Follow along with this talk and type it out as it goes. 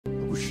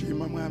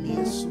turagushima mwami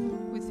Yesu.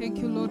 We thank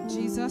you, Lord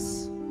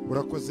Jesus.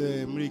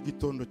 Urakoze muri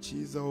gitondo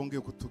cyiza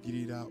wongeye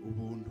kutugirira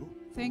ubuntu.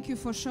 Thank you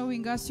for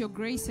showing us your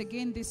grace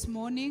again this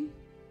morning.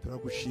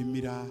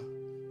 Turagushimira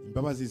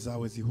imbabazi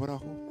zawe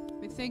zihoraho.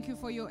 We thank you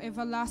for your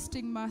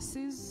everlasting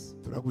mercies.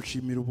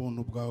 Turagushimira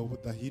ubuntu bwawe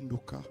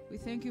budahinduka. We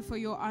thank you for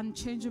your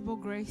unchangeable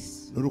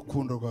grace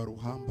N'urukundo rwawe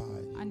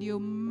ruhambaye. and your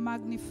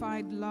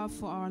magnified love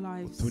for our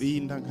lives.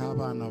 Turinda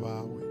nk'abana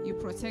bawe You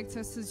protect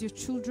us as your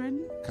children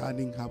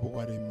kandi nk'abo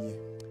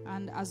waremye.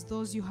 and as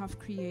those you have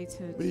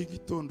created. Muri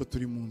gitondo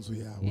turi mu nzu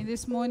yawe. In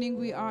this morning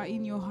we are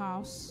in your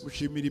house.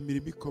 Gushimira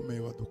imirimo ikomeye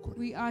wadukoreye.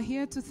 We are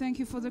here to thank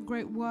you for the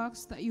great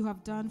works that you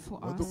have done for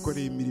us.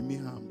 Wadukoreye imirimo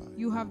ihambaye.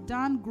 You have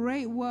done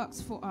great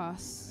works for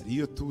us.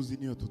 Ariyo tuzi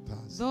niyo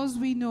tutazi. Those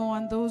we know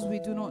and those we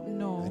do not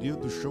know. Ariyo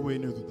dushoboye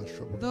niyo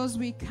tudashoboye. Those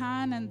we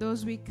can and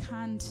those we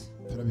can't.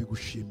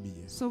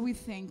 Turabigushimiye. So we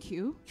thank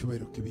you.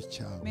 Cyubahiro kibi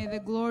cyawe. May the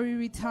glory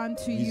return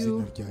to Mu you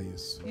izina rya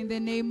Yesu. in the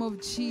name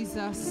of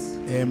Jesus.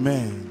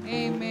 Amen.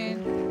 Amen.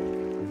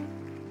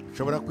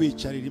 Ushobora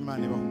kwicarira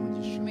Imana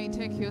ibahungisha. You may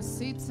take your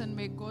seats and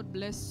may God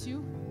bless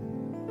you.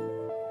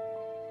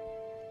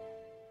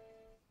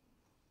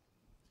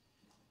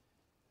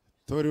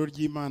 Torero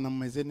ry'Imana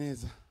mumeze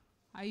neza.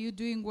 Are you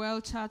doing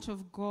well, Church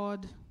of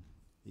God?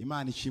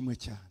 Imana ishimwe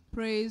cyane.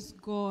 Praise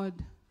God.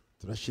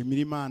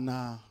 Turashimira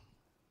Imana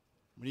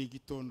muri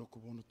gitondo ku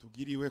buntu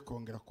tugiriwe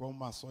kongera kuba mu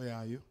maso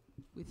yayo.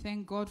 We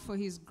thank God for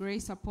His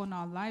grace upon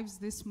our lives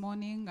this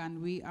morning,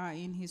 and we are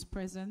in His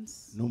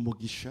presence.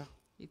 N'umugisha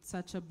It's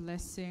such a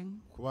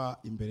blessing kuba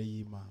imbere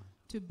y'Imana.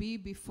 to be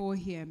before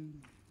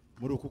Him.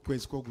 Muri uku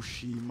kwezi ko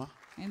gushima,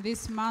 In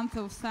this month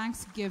of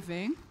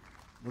thanksgiving,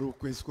 muri uku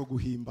kwezi ko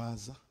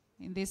guhimbaza,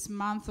 in this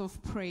month of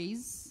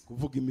praise,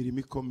 kuvuga imirimo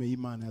ikomeye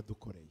Imana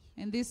yadukoreye.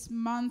 in this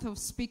month of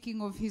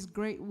speaking of His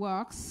great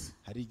works,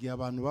 Hari igihe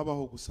abantu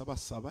babaho gusa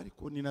basaba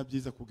ariko ni na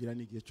byiza kugira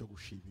n'igihe cyo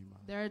gushima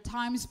Imana. there are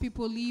times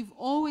people leave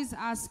always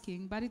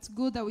asking, but it's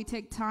good that we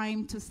take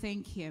time to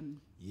thank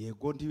Him.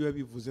 Yego ndiwe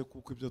bivuze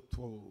kuko ibyo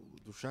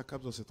dushaka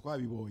byose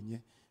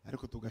twabibonye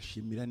ariko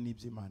tugashimira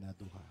n'ibyo Imana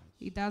yaduhaye.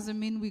 It doesn't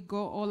mean we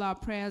got all our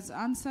prayers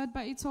answered,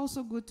 but it's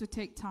also good to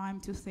take time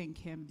to thank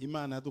Him.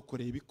 Imana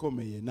yadukoreye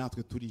ibikomeye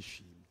natwe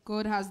turishima.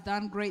 God has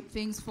done great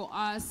things for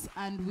us,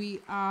 and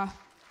we are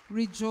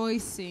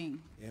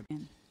rejoicing.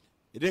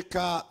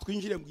 Reka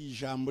twinjire mu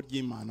ijambo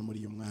ry'Imana muri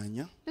uyu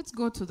mwanya. Let's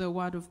go to the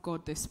Word of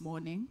God this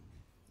morning.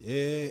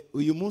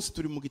 Uyu munsi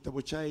turi mu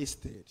gitabo cya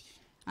Esteri.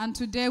 And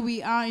today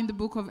we are in the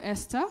book of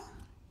Esther.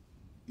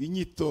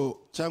 Inyito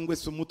cyangwa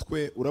se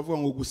umutwe uravuga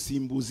ngo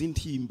gusimbuza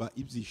intimba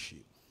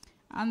ibyishimo.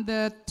 And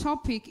the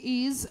topic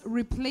is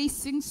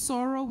replacing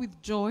sorrow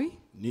with joy.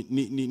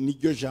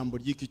 Niryo jambo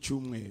ry'iki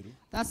cyumweru.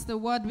 That's the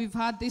word we've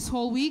had this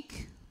whole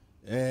week.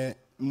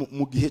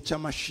 Mu gihe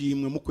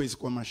cy'amashimwe mu kwezi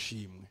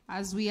kw'amashimwe.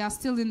 As we are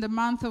still in the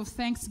month of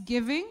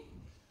Thanksgiving.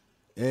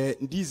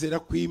 Ndizera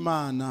ko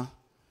Imana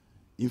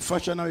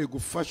imfasha nawe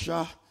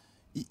gufasha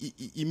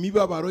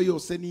imibabaro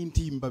yose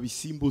n'intimba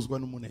bisimbuzwa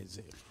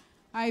n'umunezero.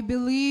 I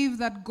believe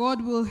that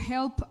God will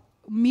help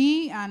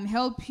me and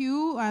help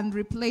you and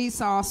replace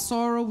our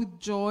sorrow with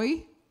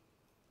joy.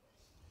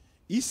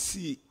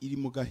 Isi iri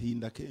mu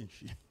gahinda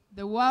kenshi.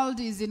 The world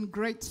is in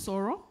great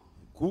sorrow.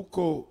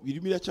 Kuko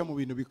birimo iraca mu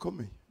bintu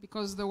bikomeye.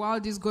 Because the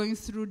world is going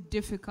through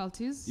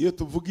difficulties. Iyo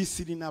tuvuga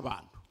isi ni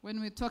n'abantu. When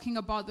we're talking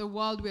about the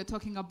world, we're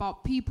talking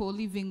about people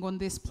living on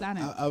this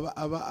planet.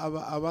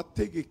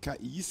 Abategeka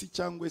iyi si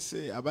cyangwa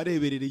se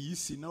abareberera iyi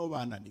si nabo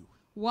bananiwe.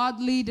 World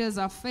leaders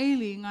are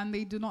failing and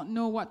they do not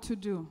know what to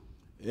do.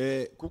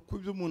 Kuko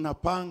ibyo umuntu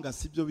apanga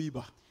sibyo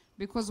biba.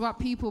 Because what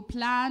people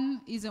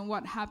plan isn't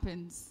what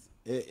happens.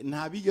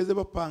 Nta bigeze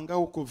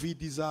bapangaho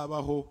covid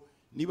izabaho,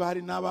 niba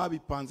hari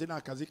n'ababipanze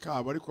n'akazi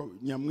kabo ariko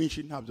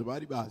nyamwinshi ntabyo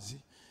bari bazi.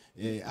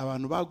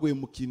 Abantu baguye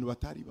mu kintu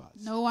batari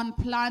bazi. No one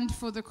planned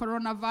for the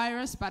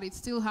coronavirus, but it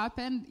still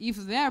happened. If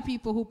there are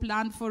people who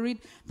planned for it,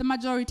 the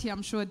majority,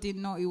 I'm sure,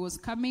 didn't know it was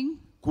coming.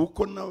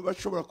 Kuko nabo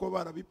bashobora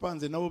kuba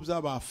barabipanze nabo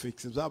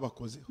byabafexe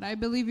byabakozeho. I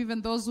believe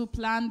even those who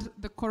planned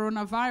the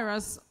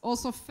coronavirus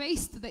also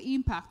faced the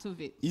impact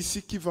of it.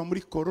 Isi kiva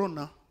muri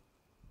corona,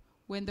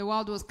 when the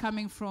world was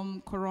coming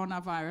from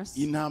coronavirus,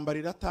 intambara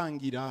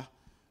iratangira,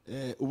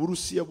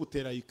 Uburusiya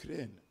butera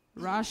Ukraine.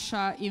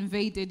 Russia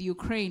invaded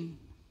Ukraine.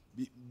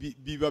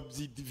 Biba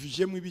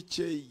byidivijemo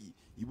ibice,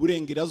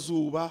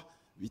 iburengerazuba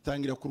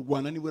bitangira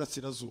kurwana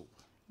n'iburasirazuba.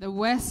 The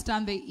west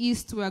and the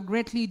east were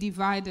greatly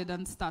divided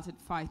and started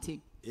fighting.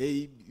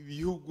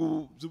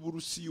 Ibihugu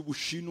by'Uburusiya,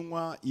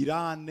 Ubushinwa,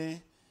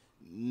 Irane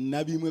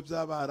na bimwe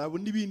by'Abarabu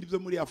n'ibindi byo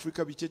muri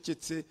Afrika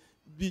bicecetse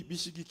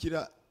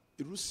bishigikira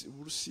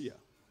Uburusiya.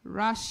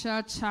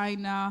 Russia,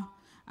 China,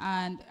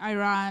 and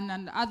Iran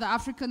and other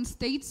African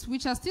states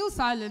which are still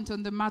silent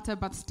on the matter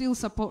but still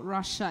support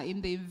Russia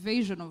in the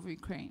invasion of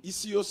Ukraine.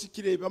 Isi yose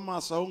ikireba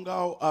amaso aho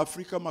ngaho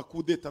Afrika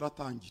makudeta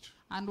aratangira.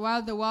 And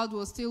while the world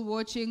was still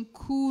watching,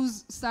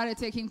 coups started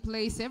taking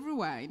place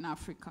everywhere in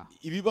Africa.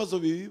 Ibibazo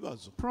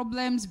bibazo.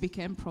 Problems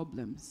became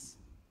problems.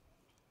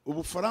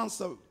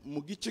 ubufaransa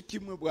mu gice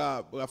kimwe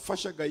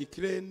bwafashaga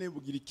Ukraine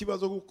bugira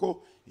ikibazo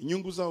kuko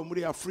inyungu zabo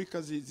muri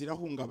Afrika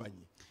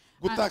zirahungabanye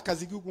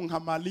gutakaza igihugu nka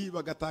Mali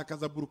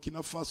bagatakaza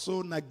Burkina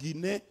Faso na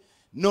Guinea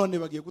none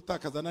bagiye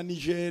gutakaza na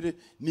Niger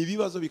ni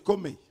bibazo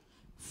bikomeye.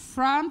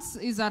 France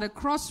is at a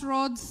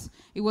crossroads.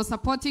 It was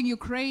supporting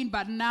Ukraine,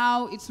 but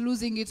now it's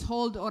losing its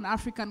hold on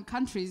African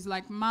countries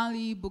like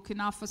Mali,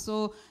 Burkina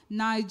Faso,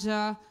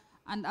 Niger,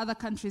 and other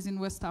countries in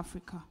West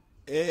Africa.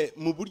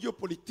 Mu buryo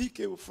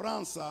politike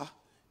Ufaransa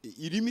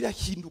irimo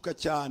irahinduka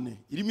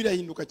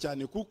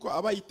cyane kuko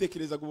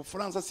abayitekerezaga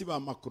Ubufaransa si ba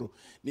Macron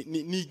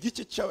ni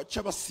igice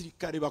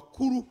cy'abasirikare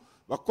bakuru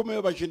bakomeye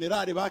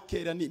abagenerale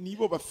bakera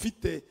nibo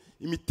bafite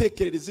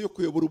imitekerereze yo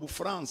kuyobora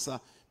Ubufaransa.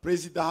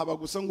 President haba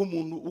gusa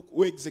nk'umuntu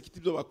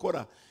executive byo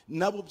bakora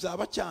nabo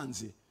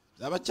byabacanze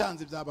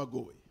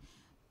byabagoye.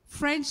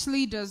 French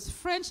leaders,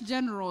 French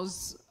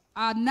generals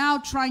are now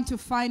trying to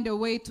find a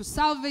way to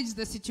salvage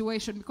the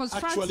situation because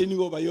actually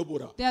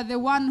they are the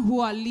ones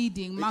who are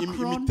leading.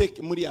 Macron,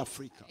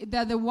 they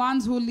are the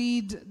ones who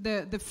lead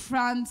the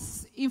French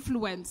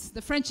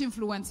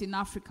influence in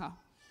Africa.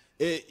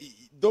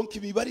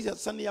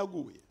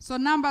 So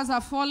numbers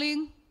are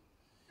falling.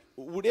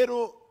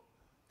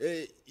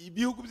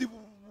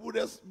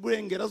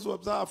 Burengerazuba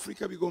bya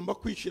Afrika bigomba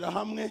kwishira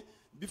hamwe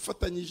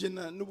bifatanyije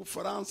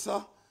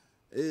n'Ubufaransa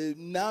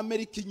na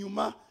Amerika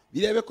inyuma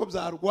birebe ko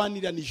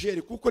byarwanira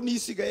Niger kuko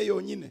nisigaye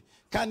yonyine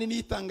kandi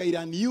nitanga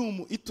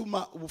uranium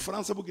ituma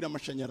Ubufaransa bugira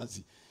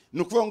amashanyarazi.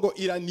 Nukuvuga ngo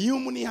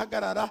uranium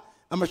nihagarara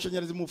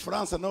amashanyarazi mu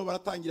Bufaransa nabo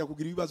baratangira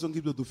kugira ibibazo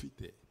nk'ibyo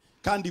dufite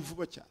kandi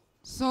vuba cyane.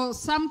 So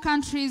some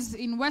countries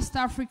in West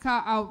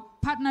Africa are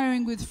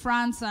partnering with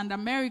France and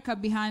America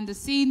behind the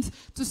scenes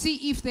to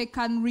see if they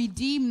can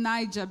redeem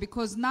Niger,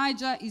 because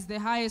Niger is the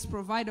highest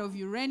provider of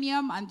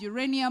uranium and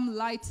uranium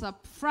lights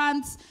up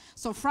France.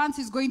 So France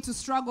is going to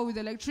struggle with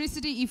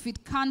electricity if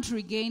it can't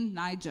regain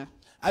Niger.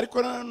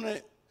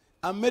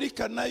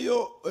 America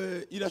nayo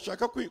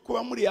irashaka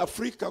kuba muri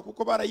Afrika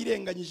kuko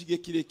barayirenganyije igihe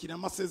kirekire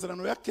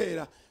amasezerano ya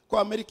kera ko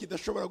America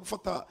idashobora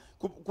gufata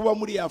kuba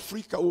muri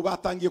Afrika ubu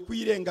batangiye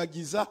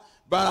kuyirengagiza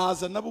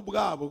baraza nabo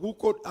ubwabo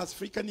kuko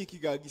Afrika ni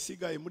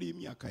ikigagisigaye muri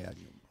imyaka ya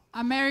nyuma.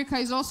 America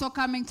is also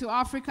coming to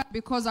Africa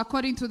because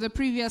according to the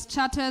previous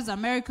charters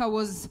America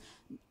was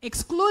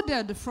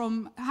excluded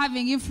from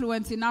having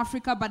influence in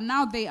Africa, but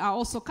now they are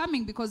also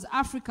coming because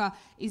Africa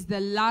is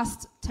the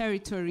last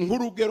territory.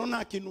 Nk'urugero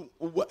nta kintu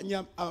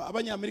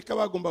abanyamerika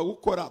bagomba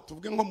gukora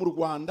tuvuge nko mu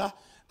Rwanda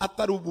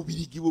atari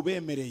ububirigi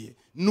bubemereye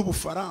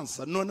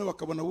n'Ubufaransa none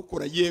bakabona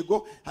gukora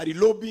yego hari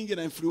lobbying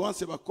na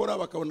influence bakora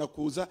bakabona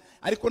kuza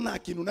ariko nta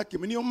kintu na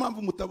kimwe. Niyo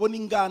mpamvu mutabona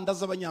inganda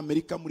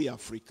z'abanyamerika muri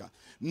Afrika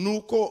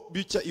nuko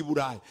bica i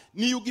Burayi.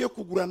 Niyo ugiye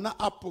kugura na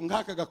Apple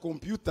nk'aka ga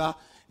computer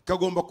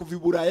kagomba kuva i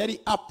Burayi ari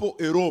Apple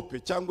Europe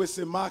cyangwa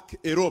se Mac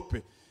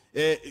Europe.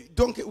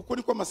 Donc uko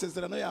niko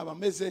amasezerano yaba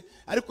ameze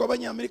ariko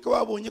abanyamerika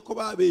babonye ko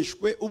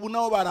babeshwe ubu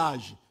nabo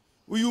baraje.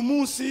 Uyu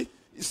munsi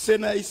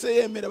Sena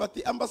iseyemera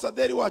bati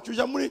ambasaderi wacu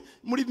uja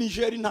muri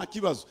Niger nta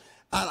kibazo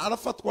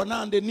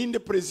arafatwa ninde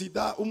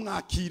president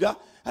umwakira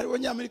ari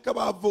abanyamerika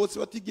bavotse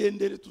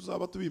batigendere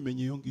tuzaba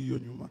tubimenye iyo ngiyo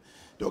nyuma.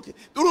 Donc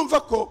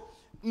urumva ko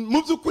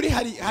mu byukuri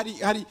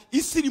hari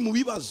isiri mu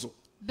bibazo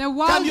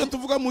kandi iyo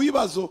tuvuga mu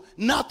bibazo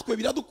natwe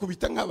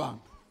biradukubita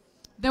nk'abantu.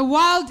 The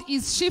world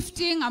is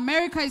shifting.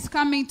 America is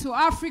coming to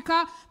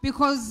Africa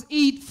because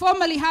it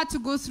formerly had to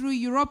go through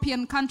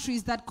European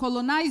countries that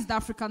colonized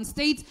African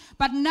states.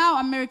 But now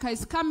America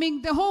is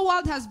coming. The whole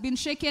world has been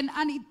shaken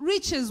and it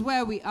reaches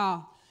where we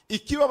are.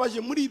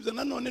 Ikibabaje muri ibyo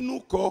nanone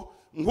nuko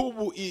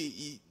nk'ubu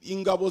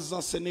ingabo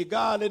za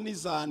Senegal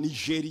n'iza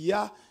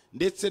Nigeria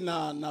ndetse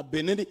na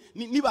Benin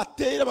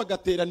nibatera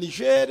bagatera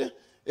Niger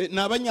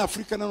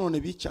n'abanyafrika nanone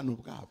bicana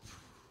ubwabo.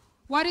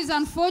 What is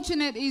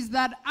unfortunate is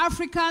that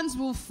Africans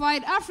will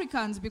fight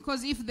Africans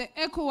because if the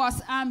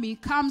ECOWAS army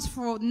comes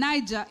for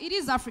Niger, it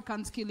is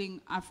Africans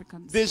killing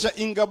Africans. Deja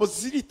ingabo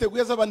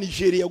ziriteguye z'aba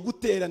Nigeria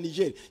gutera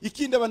Niger.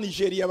 Ikindi aba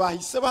Nigeria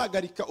bahise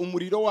bahagarika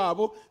umuriro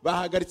wabo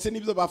bahagaritse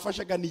n'ibyo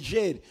bafashaga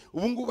Niger.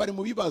 Ubu ngubu bari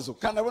mu bibazo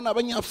kandi abona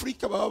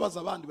abanyafrika bababaza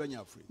abandi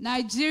banyafrika.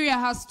 Nigeria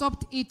has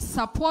stopped its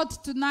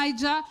support to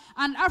Niger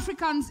and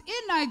Africans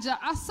in Niger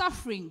are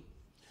suffering.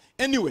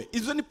 Anyway,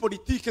 izo ni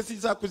politike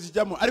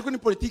zizakuzijamo ariko ni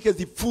politike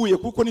zipfuye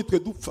kuko nitwe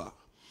dupfa.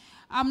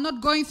 I'm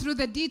not going through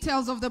the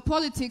details of the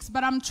politics,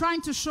 but I'm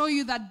trying to show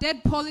you that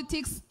dead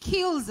politics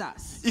kills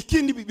us.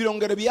 Ikindi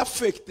birongera bi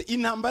affect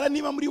intambara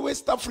niba muri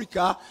West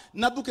Africa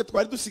naduke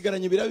twari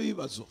dusigaranye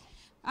birabibazo.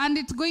 And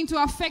it's going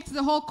to affect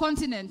the whole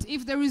continent.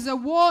 If there is a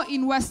war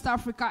in West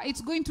Africa,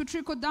 it's going to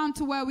trickle down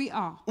to where we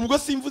are. Ubwo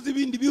simvuze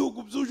ibindi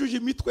bihugu byujuje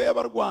imitwe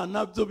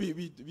y'abarwana byo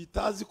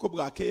bitazi ko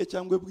bwakeye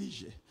cyangwa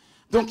bwije.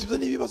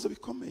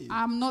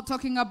 I'm not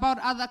talking about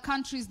other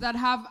countries that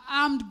have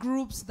armed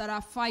groups that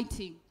are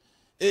fighting.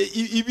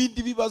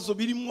 Ibindi bibazo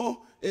birimo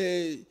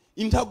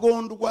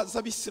intagondwa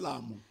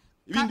z'abisilamu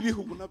ibindi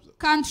bihugu nabyo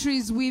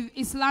countries with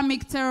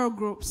Islamic terror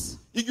groups.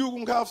 igihugu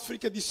nka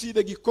Afrika du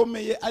Sud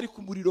gikomeye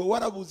ariko umuriro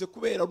warabuze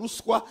kubera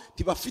ruswa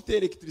tibafite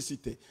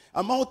electricité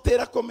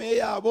amahoteli akomeye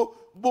yabo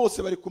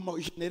bose bari ku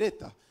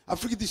generator.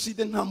 Afrika du Sud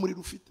nta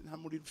muriro ufite.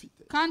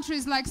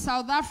 Countries like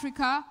South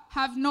Africa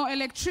have no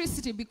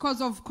electricity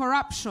because of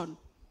corruption.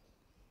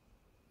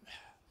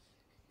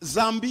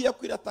 Zambia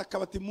kwirataka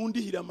bati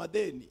mundihira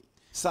amadeni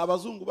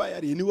sabazungu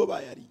bayari nibo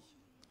bayari.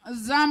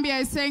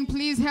 Zambia is saying,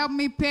 please help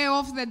me pay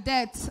off the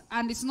debt.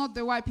 And it's not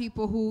the white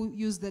people who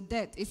use the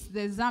debt, it's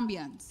the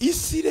Zambians.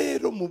 Isi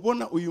rero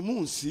mubona uyu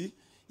munsi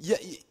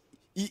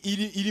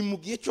iri mu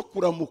gihe cyo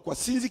kuramukwa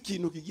sinzi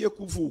ikintu kigiye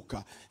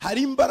kuvuka.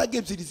 Hari imbaraga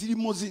ebyiri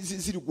zirimo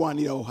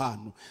zirwanira aho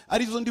hantu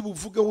arizo ndi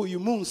buvugeho uyu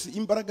munsi,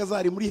 imbaraga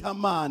zari muri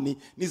Hamani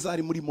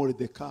n'izari muri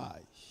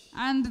Mordecai.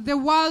 And the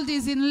world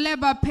is in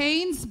labor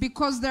pains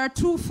because there are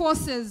two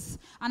forces.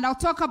 And I'll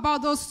talk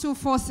about those two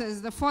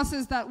forces. The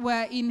forces that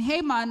were in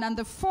Haman and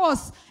the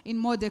force in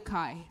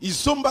Mordecai.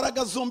 Izo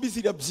mbaraga zombi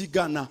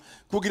zirabyigana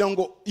kugira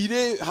ngo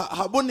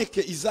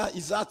haboneke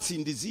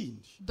izatsinda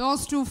izindi.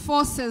 Those two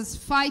forces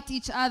fight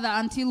each other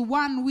until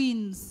one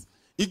wins.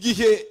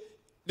 Igihe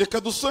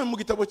reka dusome mu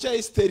gitabo cya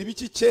Esther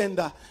ibice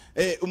 9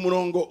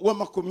 umurongo wa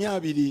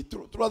 20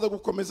 turaza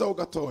gukomezaho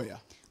gatoya.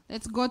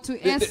 Let's go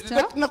to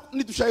Esther.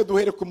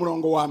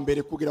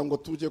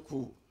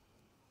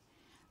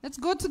 Let's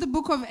go to the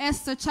book of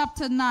Esther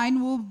chapter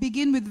 9. We'll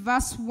begin with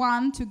verse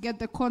 1 to get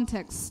the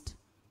context.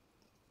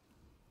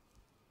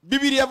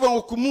 Bibiliya avuga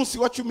ngo ku munsi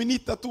wa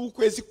 13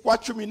 w'ukwezi kwa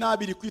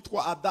 12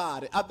 kwitwa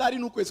Adari. Adari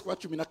ni ukwezi kwa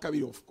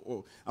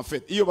 12 en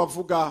fait. Iyo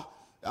bavuga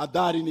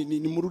Adari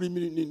ni mu rurimi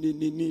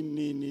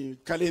ni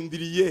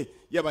calendrier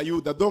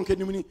y'abayuda. Donc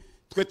ni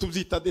twe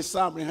tubyita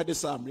December nka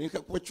December nka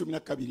kwa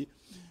 12.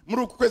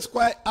 Muri uku kwezi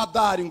kwa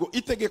Adari ngo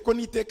itegeko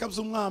n'iteka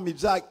by'umwami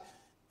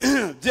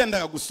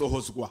byendaga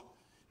gusohozwa.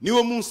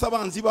 Niwo munsi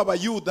abanzi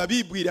b'abayuda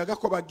bibwiraga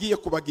ko bagiye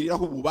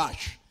kubagiriraho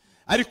ububasha,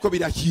 ariko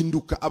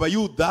birahinduka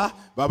abayuda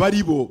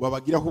babaribo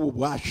babagiraho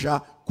ububasha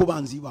ku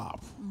banzi babo.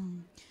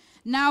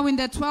 Now in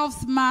the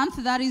 12th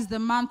month, that is the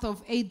month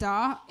of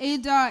Adar.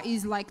 Adar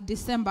is like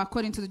December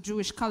according to the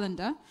Jewish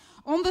calendar.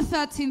 On the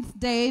 13th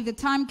day, the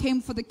time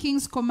came for the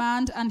king's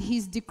command and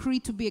his decree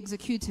to be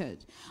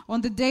executed.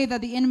 On the day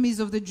that the enemies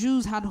of the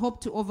Jews had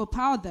hoped to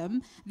overpower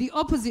them, the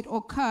opposite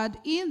occurred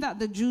in that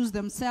the Jews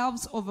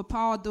themselves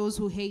overpowered those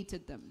who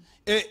hated them.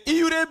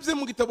 Iyo urebye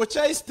mu gitabo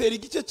cya Esther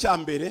igice cya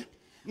mbere,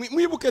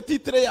 mwibuke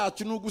titre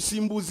yacu ni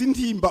ugusimbuza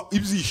intimba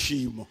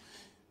ibyishimo.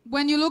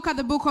 When you look at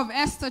the book of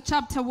Esther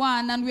chapter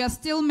 1, and we are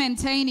still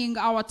maintaining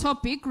our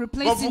topic,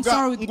 replacing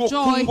sorrow with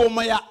joy.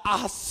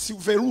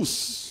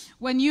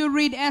 When you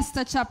read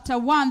Esther chapter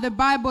 1, the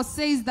Bible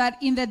says that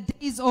in the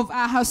days of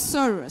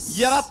Ahasuerus.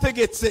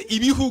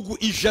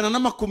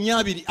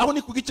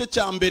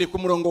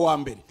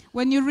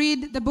 When you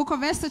read the book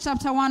of Esther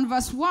chapter 1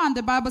 verse 1,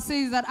 the Bible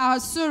says that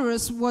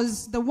Ahasuerus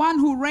was the one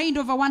who reigned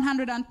over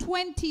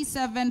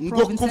 127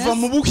 provinces.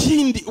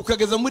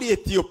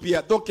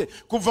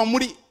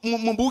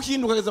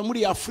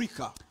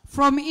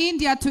 From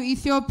India to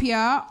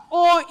Ethiopia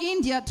or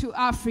India to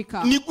Africa.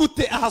 How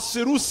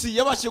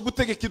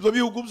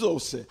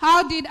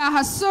did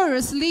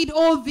Ahasuerus lead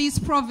all these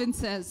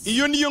provinces?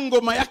 This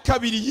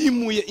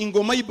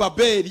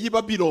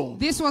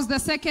was the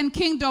second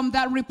kingdom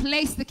that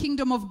replaced the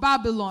kingdom of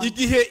Babylon.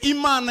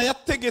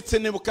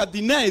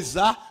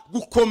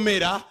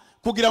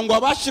 kugira ngo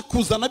abashe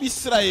kuzana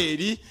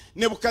abisirayeli,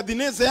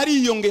 Nebukadineza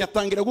yariyongeye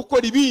atangira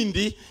gukora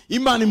ibindi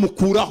Imana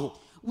imukuraho.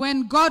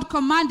 When God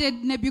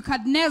commanded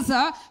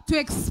Nebuchadnezzar to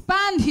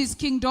expand his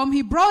kingdom,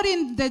 he brought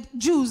in the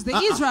Jews, the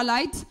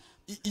Israelites.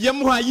 He gave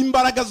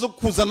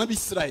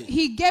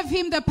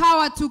him the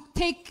power to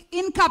take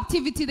in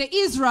captivity the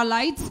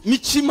Israelites. That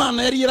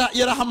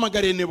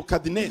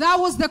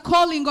was the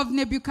calling of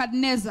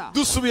Nebuchadnezzar.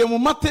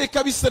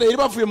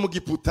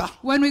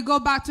 When we go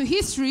back to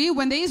history,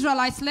 when the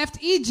Israelites left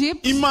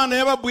Egypt,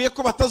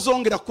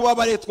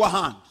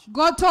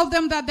 God told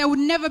them that they would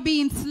never be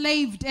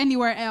enslaved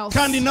anywhere else.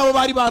 And they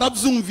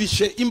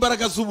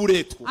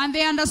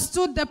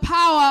understood the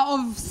power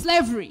of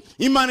slavery.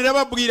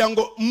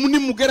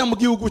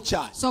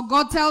 So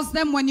God tells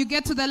them, when you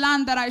get to the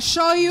land that I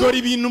show you,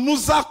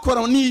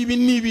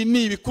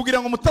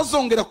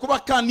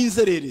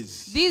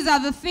 these are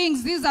the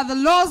things, these are the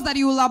laws that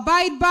you will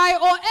abide by,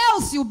 or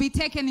else you'll be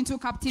taken into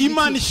captivity.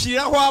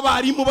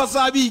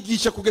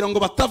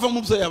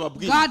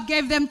 God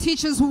gave them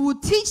teachers who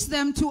would teach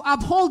them to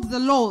uphold the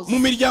laws.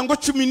 In the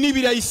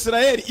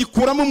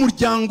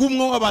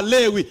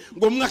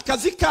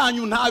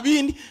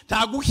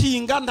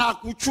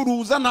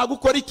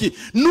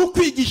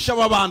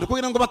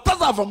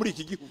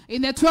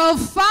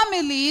 12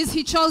 families,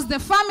 he chose the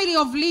family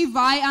of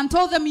Levi and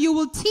told them, you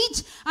will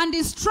teach and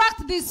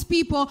instruct these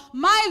people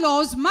my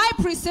laws, my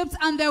precepts,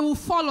 and they will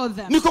follow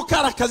them. This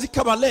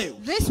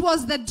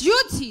was the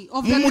duty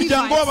of the Levites.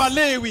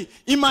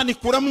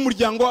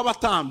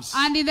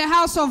 And in the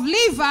house of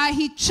Levi,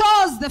 he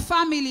chose chose the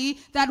family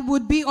that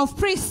would be of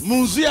priests.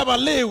 mu nzu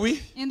y'abalewi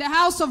In the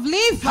house of harimo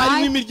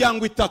Levi,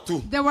 imiryango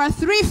itatu, there were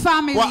three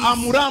families: wa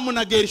Amuramu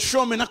na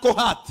Gerishome na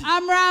Kohati.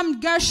 Amram,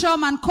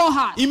 Gershom, and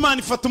Kohath.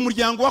 Imana ifata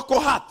umuryango wa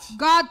Kohati,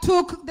 God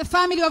took the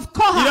family of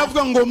Kohath,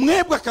 iravuga ngo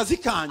mwebwe akazi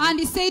kanyu, and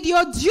he said,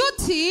 your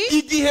duty,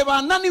 igihe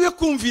bananiwe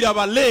kumvira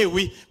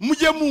abalewi,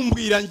 mujye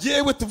mumbwira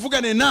njyewe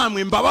tuvugane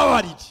namwe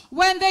mbababarire.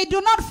 when they do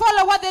not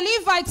follow what the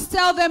Levites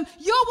tell them,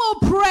 you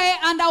will pray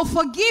and I'll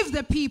forgive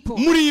the people.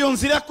 Muri iyo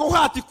nzira ya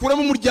Kohati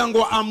kuramo umuryango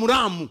wa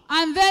Amuramu.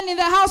 And then in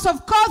the house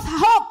of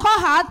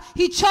Kohath,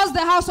 he chose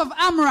the house of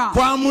Amram.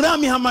 Kwa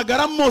Amuramu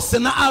hamagara Mose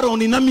na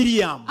Aroni na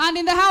Miriam. And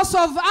in the house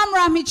of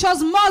Amram, he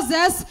chose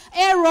Moses,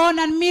 Aaron,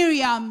 and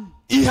Miriam.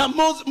 Iha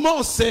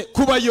Mose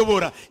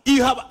kubayobora,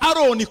 iha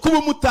Aroni kuba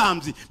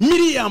umutambyi,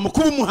 Miriam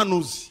kuba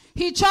umuhanuzi.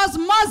 He chose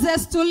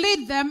Moses to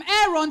lead them,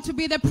 Aaron to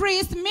be the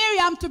priest,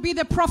 Miriam to be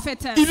the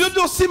prophetess. Ibyo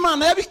byose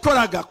Imana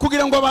yabikoraga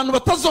kugira ngo abantu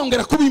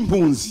batazongera kuba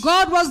impunzi.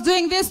 God was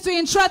doing this to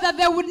ensure that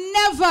they would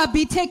never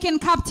be taken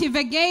captive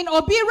again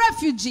or be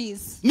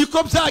refugees.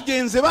 Niko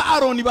byagenze, ba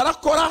Aroni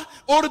barakora,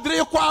 ordre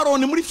yo kwa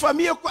Aroni muri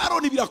famiye kwa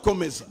Aroni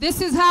birakomeza.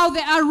 This is how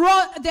the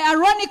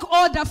Aaronic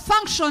order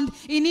functioned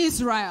in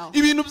Israel.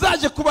 Ibintu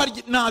byaje kuba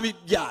nabi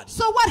byari.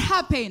 So what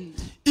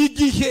happened?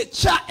 Igihe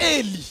cha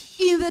Eli,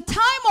 In the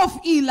time of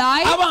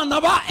Eli,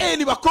 abana ba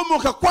Eli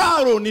bakomoka kwa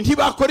Aroni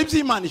ntibakora ibyo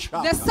Imana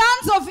ishaka. the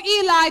sons of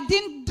Eli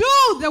didn't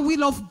do the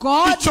will of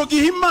God. Ico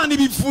gihe Imana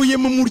ibivuye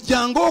mu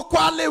muryango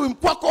kwa Lewi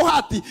kwa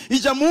Kohati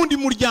ija mu wundi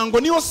muryango,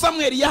 niho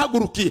Samuel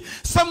yahagurukiye.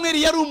 Samuel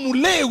yari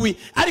umulewi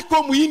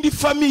ariko mu yindi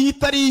famiye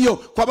itari iyo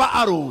kwa ba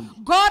Aroni.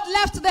 God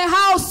left the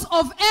house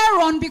of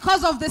Aaron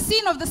because of the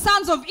sin of the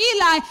sons of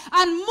Eli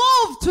and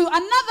moved to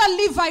another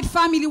Levite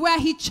family where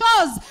he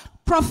chose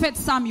Prophet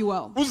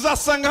Samuel.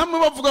 Uzasanga hamwe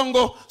bavuga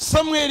ngo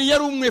Samuel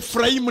yari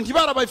umwefurayimu,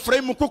 ntibari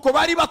abayefurayimu kuko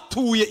bari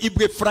batuye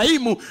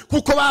ibwefurayimu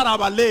kuko bari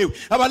abalewi.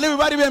 Abalewi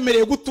bari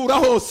bemereye gutura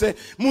hose.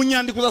 Mu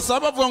nyandiko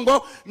uzasanga bavuga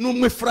ngo ni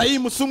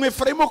umwefurayimu, si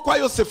umwefurayimu kwa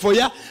Yosefo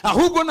ya,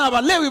 ahubwo ni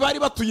abalewi bari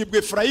batuye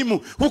ibwefurayimu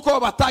kuko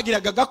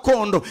batagiraga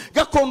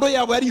gakondo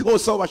yabo yari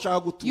hose aho bashaka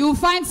gutura. You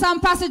find some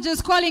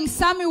passages calling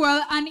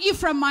Samuel an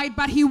Ephraimite,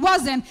 but he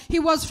wasn't. He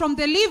was from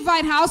the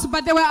Levite house,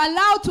 but they were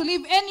allowed to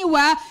live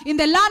anywhere in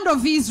the land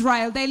of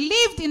Israel. They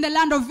lived in the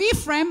land of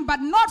Ephraim,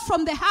 but not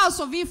from the house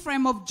of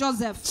Ephraim of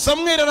Joseph.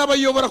 Samuel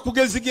arabayobora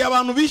kugeza igihe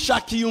abantu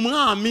bishakiye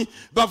umwami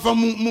bava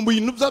mu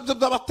bintu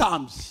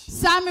by'abatambyi.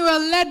 Samuel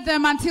led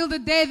them until the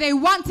day they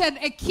wanted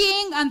a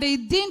king and they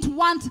didn't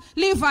want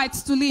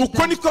Levites to lead Uko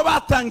them. niko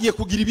batangiye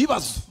kugira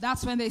ibibazo.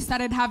 That's when they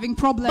started having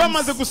problems.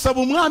 Bamaze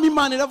gusaba umwami,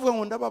 Imana iravuga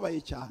ngo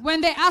ndababaye cyane.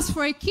 When they asked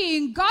for a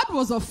king, God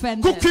was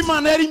offended. Kuko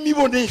Imana yari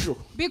imibonejo.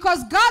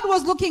 Because God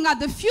was looking at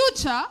the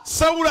future,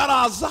 Saul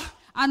araza,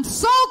 and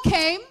Saul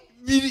came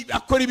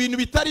akora ibintu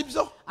bitari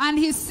byo. and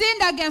he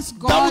sinned against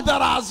God. Dawudi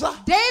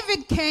araza,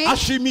 David came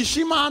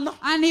ashimisha Imana.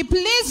 and he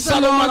pleased the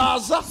Solomon Lord.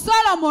 araza,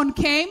 Solomon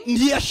came.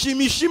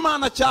 ntiyashimisha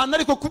Imana cyane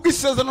ariko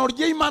kubw'isezerano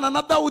ry'Imana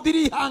na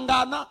Dawudi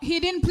irihangana. He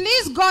didn't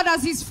please God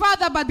as his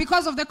father, but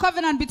because of the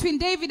covenant between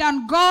David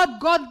and God,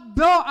 God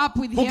bore up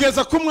with him.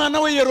 Kugeza ku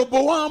mwana we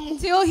Yerobowamu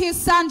Till his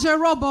son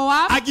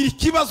Jeroboam, agira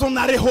ikibazo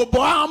na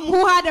Rehobowamu.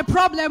 who had a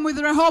problem with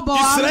Rehoboam,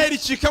 Israeli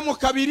icikamo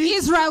kabiri.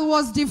 Israel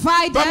was Bamwe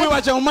divided.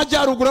 baja mu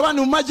majyaruguru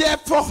abandi mu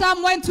majyepfo.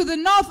 Some went to the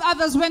north,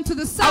 others went to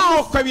the south.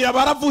 Amoko abiri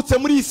baravutse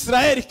muri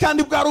Israeli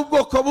kandi bwari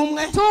ubwoko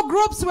bumwe. Two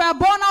groups were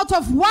born out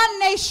of one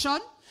nation.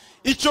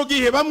 Ico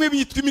gihe bamwe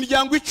bitwa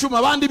imiryango 10,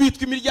 abandi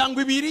bitwa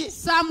imiryango 2.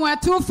 Some were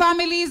two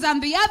families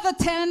and the other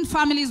 10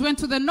 families went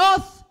to the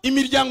north.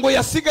 Imiryango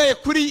yasigaye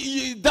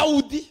kuri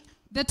Dawudi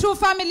The two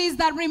families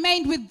that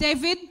remained with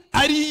David,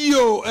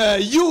 ariyo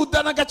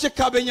Yuda n'agace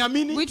ka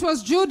Benyamini. which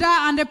was Judah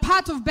and a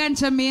part of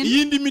Benjamin,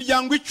 Iyindi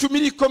miryango 10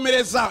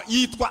 irikomereza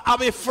yitwa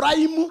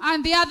Abefrayimu.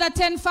 and the other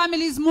 10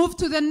 families moved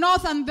to the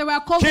north and they were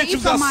called the Kenshi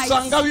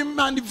uzasanga Ephraimites.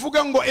 Imana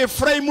ivuga ngo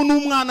Efrayimu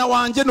n'umwana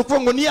wanje,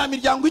 nukuvuga ngo ni ya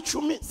miryango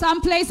 10. Some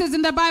places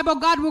in the Bible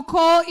God will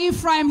call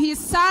Ephraim his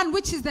son,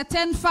 which is the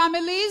 10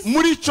 families.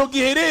 Muri ico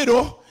gihe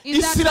rero In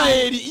that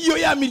Isirayeli iyo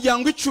ya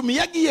miryango 10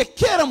 yagiye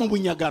kera mu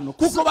bunyagano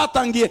kuko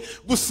batangiye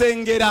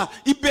gusengera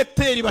i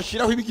Beteli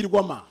bashiraho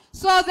ibigirwamana.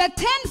 So the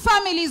 10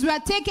 families were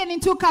taken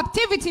into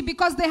captivity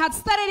because they had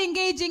started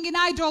engaging in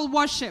idol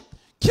worship.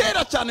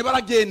 Kera cyane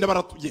baragenda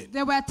baratugenda.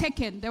 They were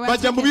taken.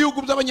 Bajya mu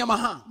bihugu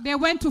by'abanyamahanga. They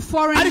went to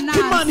foreign Ariko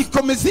Imana lands.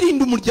 ikomeza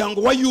irinda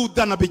umuryango wa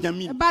Yuda na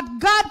Benyamini. But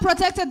God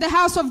protected the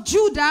house of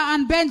Judah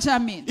and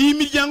Benjamin. Iyi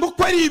miryango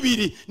ko ari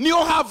ibiri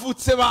niyo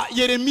havutse ba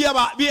Yeremiya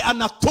ba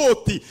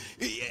Anatoti.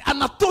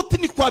 Anatoti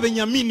ni kwa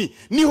Benyamini,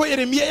 niho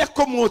Yeremiya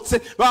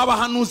yakomotse.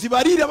 Babahanuzi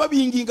barira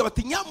babinginga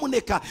bati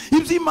nyamuneka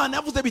ibyo Imana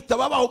yavuze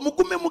bitababaho,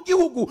 mugume mu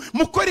gihugu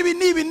mukora ibi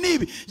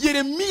nibi.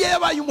 Yeremiya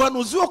yabaye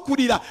umuhanuzi wo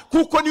kurira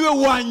kuko niwe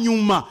wa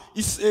nyuma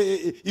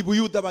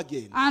ibuyuda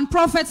bagenda. And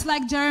prophets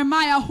like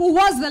Jeremiah, who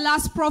was the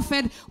last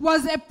prophet,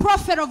 was a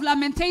prophet of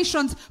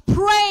lamentations,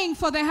 praying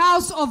for the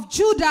house of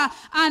Judah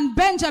and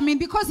Benjamin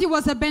because he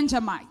was a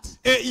Benjamite.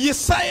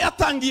 Yesaya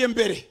yatangiye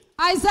mbere.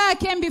 Isaiah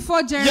came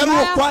before yari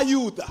uwo kwa Jeremiah.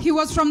 Yuda. He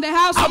was from the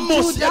house of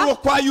Amos yari uwo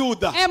Judah. kwa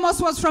Yuda. Amos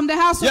was from the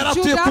house of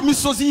yaratuye ku Judah.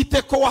 misozi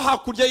y'Itekowa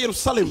hakurya ya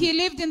Yerusalemu. He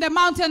lived in the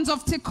mountains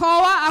of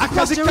Tekoa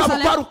across akazi kabo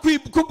Jerusalem. kwari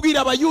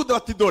kubwira abayuda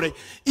bati dore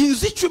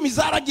inzu 10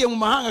 zaragiye mu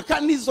mahanga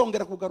kandi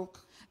ntizongera kugaruka.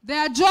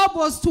 Their job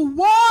was to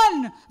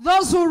warn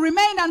those who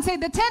remained and say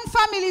the 10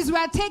 families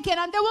were taken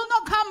and they will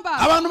not come back.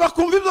 abantu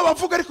bakumva ibyo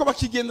bavuga ariko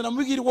bakigendera mu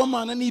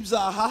bigirwamana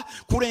n'ibyaha,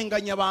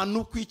 kurenganya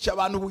abantu, kwica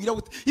abantu, kugira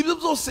gute, ibyo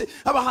byose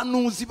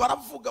abahanuzi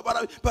baravuga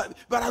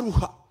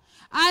bararuha.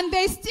 And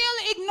they still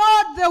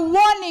ignored the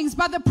warnings,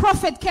 but the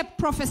prophet kept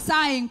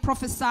prophesying.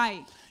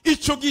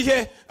 Icyo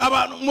gihe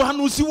abantu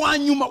umuhanuzi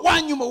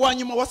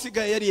wanyuma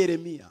wasigaye yari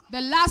Yeremiya.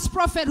 The last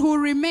prophet who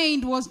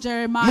remained was muri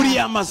Jeremiah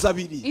ya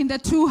mazabiri. in the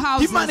 2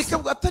 houses. Imana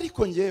ikavuga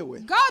atariko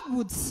ngewe God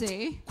would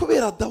say,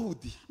 kubera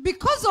Dawudi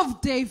because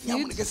of David,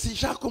 nyamuneka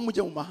sinshaka ko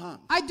mujya mu mahanga,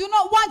 I do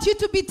not want you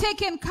to be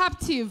taken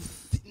captive.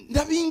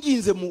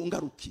 ndabinginze mu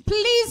ngaruki,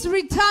 Please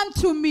return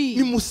to me.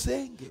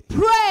 nimusenge,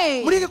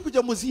 Pray. mureke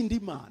kujya mu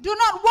zindi mana. Do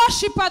not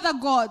worship other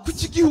gods.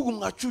 kuki igihugu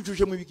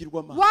mwacujuje mu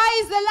bigirwamana?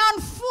 Why is the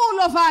land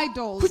full of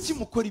idols? kuki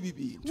mukora ibi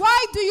bintu?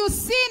 Why do you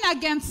sin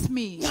against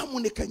me?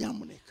 nyamuneka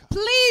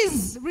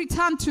Please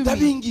return to me.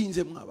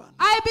 ndabinginze mwabana.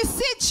 I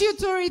beseech you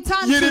to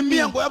return to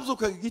Yeremiya me. ngo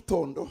yabyukaga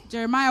igitondo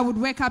Jeremiah would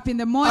wake up in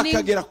the morning,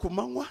 akagera ku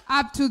manywa,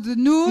 up to the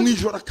mu noon,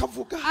 ijoro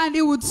akavuga, and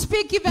he would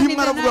speak even in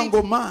rimwe the aravuga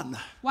ngo night. mana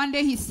One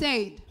day he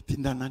said, ati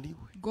ndananiwe.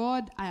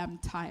 God, I am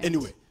tired.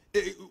 Anyway,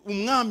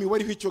 umwami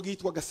wariho icyo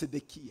gitwaga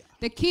Sedekiya.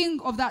 The king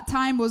of that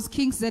time was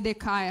King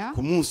Zedekiah.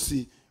 ku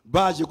munsi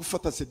baje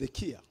gufata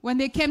Sedekiya, When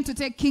they came to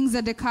take King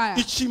Zedekiah,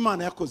 icyo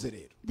Imana yakoze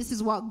rero, this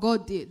is what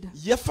God did.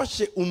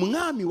 yafashe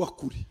umwami wa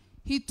kure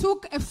He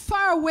took a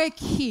faraway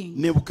king,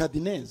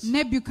 Nebukadineza wari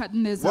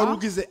Nebuchadnezzar,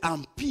 ugize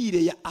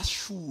empire ya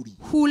Ashuri.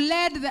 who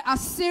led the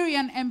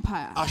Assyrian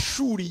Empire.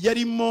 Ashuri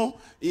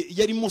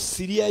yarimo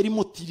Syria,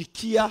 yarimo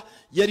Turikiya,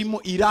 yarimo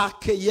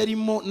Iraq,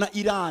 yarimo na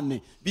Iran.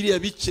 Biriya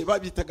bice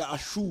babitaga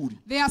Ashuri.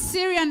 The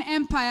Assyrian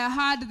Empire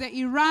had the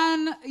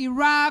Iran,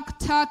 Iraq,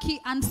 Turkey,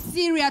 and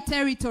Syria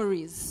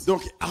territories.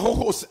 Donc aho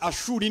hose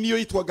Ashuri niyo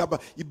yitwaga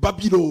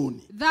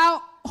Babiloni.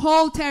 That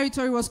whole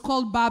territory was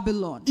called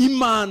Babylon.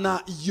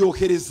 Imana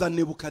yohereza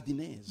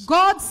Nebukadineza,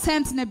 God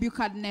sent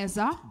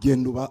Nebuchadnezzar,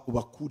 genda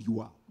ubakuri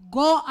wa.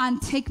 go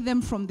and take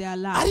them from their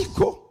land.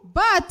 Ariko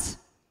But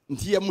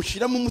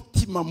ntiyamushiramo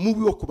umutima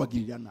mubi wo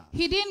kubagirira nabi.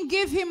 he didn't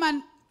give him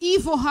an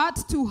evil heart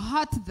to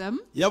hurt them.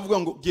 Yavuga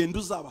ngo genda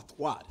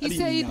uzabatware. He ari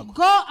said, iminyago.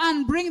 go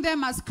and bring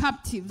them as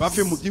captives.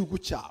 Bave mu gihugu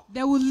cyabo.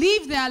 They will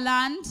leave their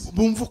land.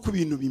 Bumva uko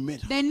ibintu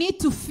bimera. They need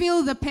to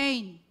feel the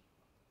pain.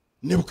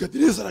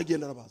 Nebukadineza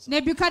aragenda arabaza.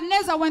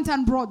 Nebuchadnezzar went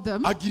and brought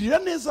them, Agirira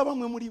neza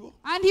bamwe muri bo.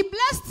 and he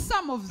blessed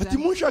some of Ati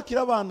them.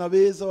 munshakira abana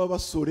beza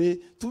b'abasore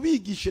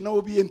tubigishe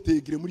nabo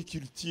biintegre muri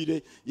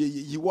culture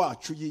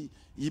yiwacu yi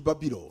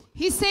Babylon.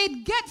 He said,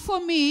 get for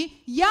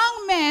me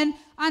young men,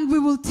 and we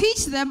will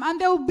teach them, and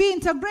they will be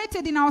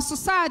integrated in our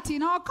society,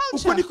 in our Uko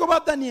culture. niko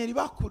ba Daniel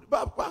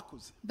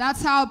bakuze.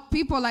 That's how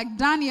people like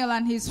Daniel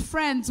and his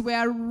friends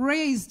were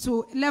raised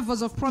to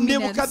levels of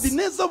prominence.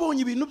 Nebukadineza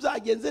abonye ibintu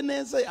byagenze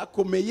neza,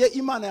 yakomeye,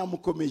 Imana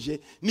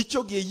yamukomeje,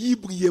 nicyo gihe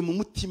yibwiye mu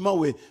mutima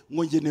we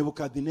ngo nge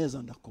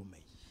Nebukadineza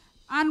ndakomeye.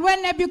 And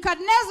when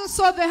Nebuchadnezzar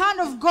saw the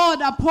hand of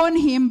God upon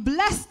him,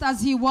 blessed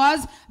as he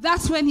was,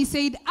 that's when he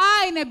said,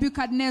 I,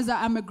 Nebuchadnezzar,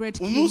 am a great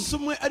king. Umunsi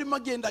umwe arimo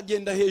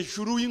agenda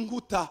hejuru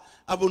y'inkuta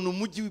abona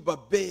umujyi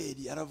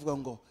w'Ibabeli, aravuga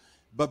ngo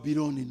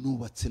Babiloni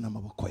nubatse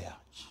n'amaboko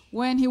yacu.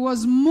 When he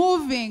was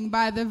moving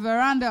by the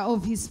veranda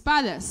of his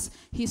palace,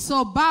 he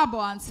saw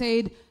Babel and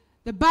said,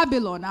 the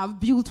Babylon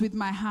I've built with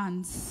my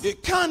hands.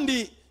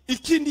 Kandi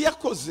ikindi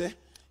yakoze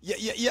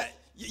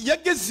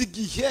yageze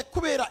igihe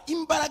kubera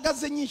imbaraga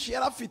ze nyinshi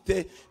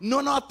yarafite,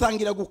 noneho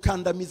atangira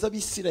gukandamiza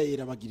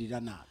Abisirayeli abagirira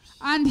nabi.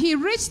 And he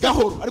reached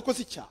Gahoro ariko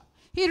si cyane.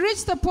 He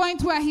reached the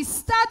point where he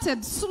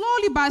started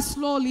slowly by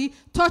slowly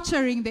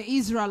torturing the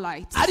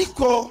Israelites.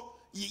 Ariko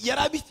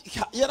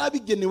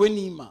yarabigenewe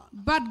n'Imana.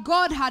 But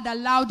God had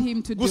allowed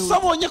him to do Gusa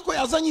it. abonye ko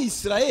yazanye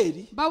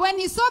Isirayeli, But when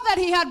he saw that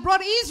he had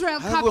brought Israel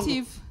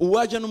captive,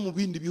 uwaje no mu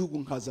bindi bihugu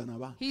nkazana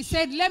abandi. he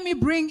said, let me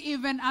bring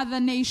even other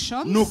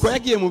nations. Nuko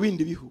yagiye mu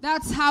bindi bihugu.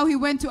 That's how he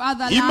went to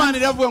other Imana lands.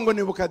 iravuga ngo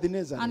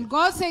Nebukadineza, And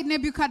God said,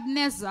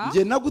 Nebuchadnezzar,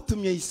 nje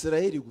nagutumye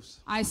Isirayeli gusa,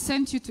 I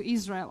sent you to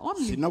Israel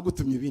only.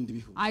 sinagutumye ibindi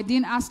bihugu. I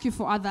didn't ask you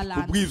for other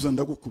lands. Kubw'ibyo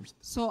ndagukubita.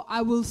 So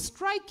I will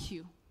strike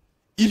you.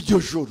 Iryo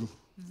joro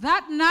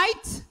That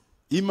night,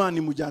 Imana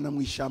imujyana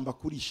mu ishyamba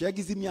kurisha,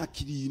 yagize imyaka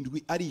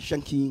 7 arisha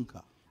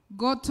nk'inka.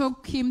 God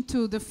took him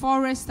to the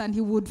forest and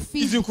he would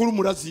feed. Izi nkuru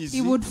murazizi.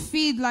 He would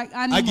feed like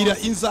Agira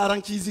animals. inzara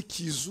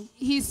nk'izikizu.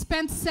 He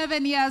spent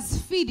 7 years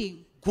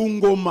feeding. Ku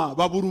ngoma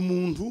babura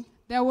umuntu.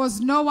 There was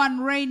no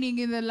one reigning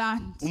in the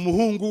land.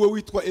 Umuhungu we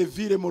witwa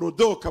Evile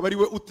Morodoka bari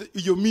we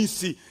iyo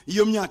minsi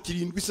iyo myaka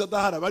 7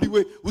 isadahara bari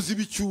we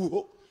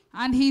uzibicyuho.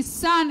 And his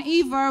son,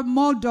 Ever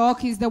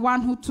Mordok, is the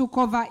one who took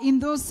over in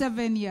those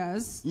 7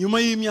 years.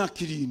 Nyuma y'imyaka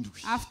 7.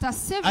 After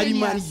 7 Arimo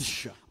years,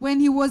 arisha. when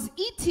he was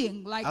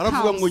eating like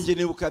Aravuga ngo cows, nge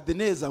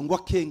Nebukadineza ngo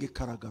akenge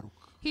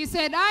karagaruka. he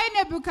said, I,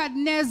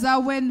 Nebuchadnezzar,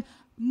 when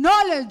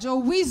knowledge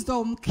or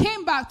wisdom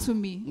came back to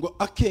me, ngo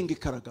akenge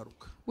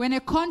karagaruka, when a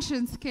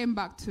conscience came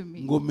back to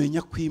me, ngo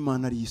menya ko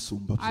Imana ari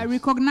isumba I byose.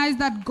 recognized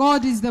that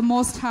God is the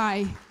Most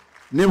High.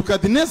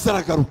 Nebukadineza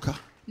aragaruka,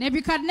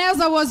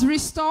 Nebuchadnezzar was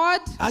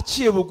restored,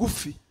 aciye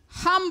bugufi,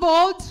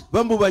 humbled.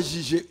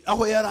 bamubajije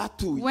aho yari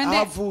atuye,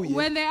 avuye,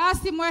 When they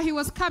asked him where he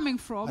was coming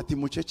from, ati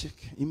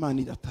muceceke, Imana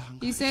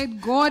iratanga. he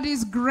said, God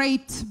is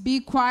great,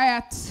 be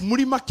quiet.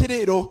 Muri make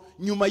rero,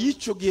 nyuma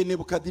y'icyo gihe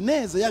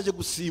Nebukadineza yaje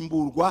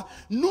gusimburwa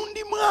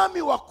n'undi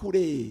mwami wa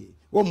kure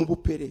wo mu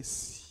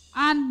Buperesi.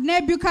 And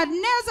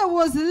Nebuchadnezzar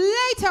was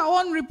later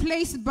on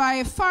replaced by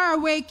a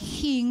faraway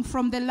king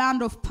from the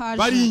land of Persia.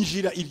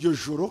 Barinjira iryo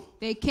joro,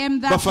 They came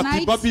that bafata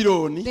night,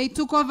 Babyloni, they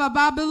took over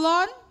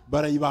Babylon,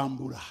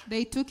 barayibambura.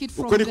 they took it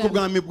from Uko niko them.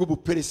 ubwami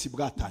bw'Ubuperesi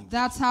bwatangiye.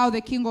 That's how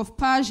the king of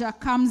Persia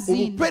comes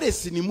in.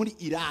 Ubuperesi ni muri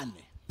Irani.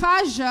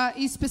 Persia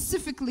is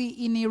specifically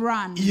in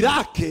Iran.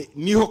 Iraq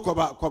niho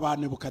kwa ba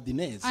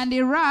Nebukadineza. And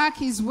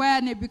Iraq is where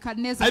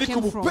Nebuchadnezzar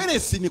Ariko came from.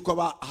 Ubuperesi ni kwa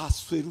ba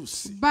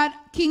Ahasuerusi. But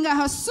King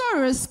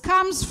Ahasuerus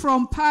comes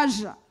from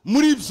Persia.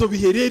 Muri ibyo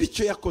bihe rero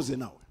icyo yakoze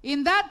nawe,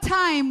 In that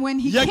time when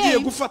he yagiye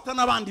came, gufata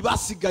n'abandi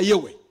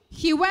basigaye we.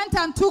 he went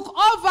and took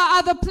over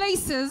other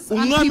places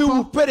and Umwami people.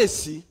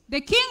 w'Ubuperesi,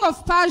 The king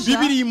of Persia,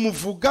 Bibiri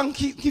imuvuga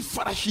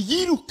nk'ifarashi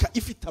yiruka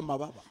ifite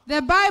amababa.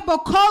 the Bible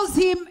calls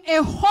him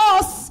a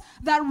horse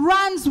that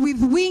runs with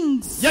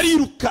wings.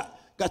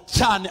 Yarirukaga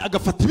cyane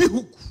agafata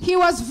ibihugu. He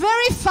was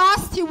very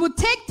fast. He would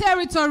take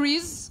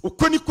territories.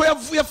 Uko niko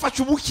yavuye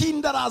afashe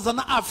Ubuhinde araza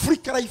na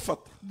Afurika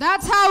arayifata.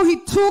 That's how he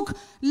took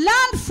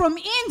land from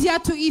India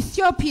to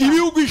Ethiopia.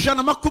 Ibihugu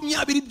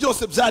 120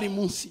 byose byari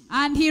munsi.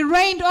 And he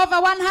reigned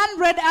over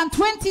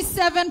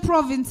 127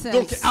 provinces.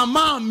 Donc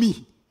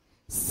amami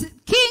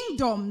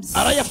Kingdoms.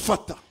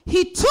 arayafata.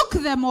 He took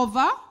them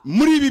over.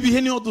 Muri ibi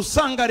bihe niho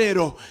dusanga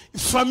rero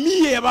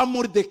famiye y'aba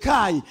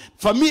Mordekayi,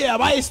 famiye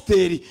y'aba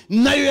Esteri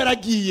nayo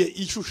yaragiye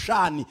i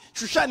Shushani.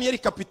 Shushani yari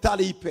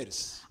kapitale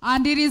y'Iperesi.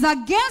 And it is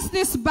against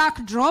this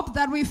backdrop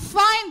that we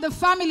find the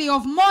family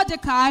of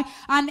Mordecai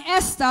and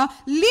Esther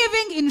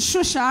living in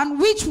Shushan,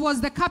 which was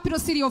the capital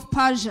city of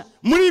Persia.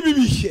 Muri ibi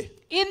bihe,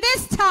 In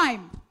this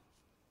time,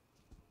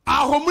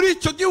 aho muri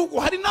icyo gihugu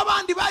hari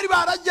n'abandi bari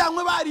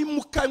barajyanywe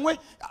barimukanywe.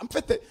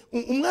 Mfite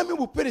umwami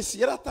w'Ubuperesi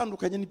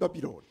yaratandukanye ni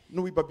Babylon,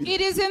 n'uwi Babylon.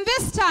 it is in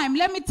this time,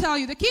 let me tell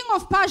you, the king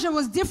of Persia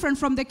was different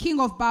from the king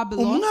of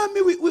Babylon.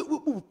 Umwami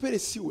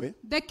w'Ubuperesi we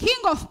The king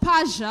of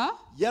Persia,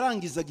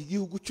 yarangizaga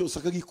igihugu cyose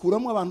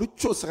akagikuramo abantu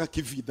cyose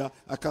akakivida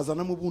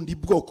akazanamo ubundi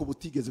bwoko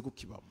butigeze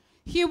kukibamo.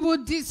 he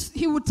would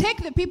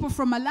take the people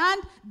from a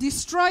land,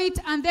 destroy it,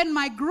 and then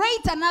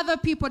migrate another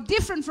people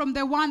different from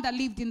the one that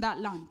lived in that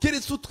land.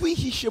 Keretse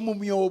utwihishe mu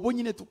myobo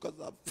nyine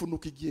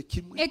tukazapfunuka igihe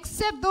kimwe.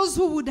 Except those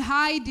who would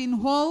hide in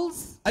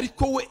holes.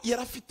 Ariko we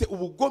yarafite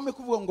ubugome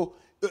kuvuga ngo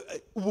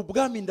ubu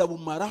bwami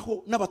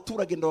ndabumaraho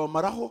n'abaturage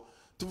ndabamaraho.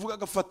 Tuvuga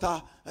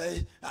agafata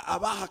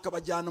abaha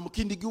akabajyana mu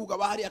kindi gihugu,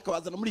 abahari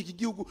akabazana muri iki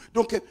gihugu.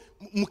 Donc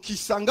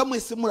mukisanga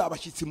mwese muri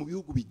abashyitsi mu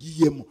bihugu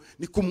bigiyemo.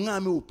 Ni ku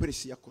mwami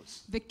w'Ubuperesi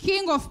yakoze. The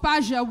king of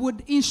Persia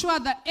would ensure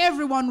that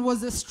everyone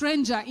was a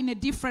stranger in a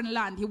different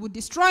land. He would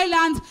destroy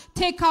lands,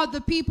 take out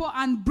the people,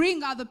 and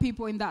bring other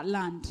people in that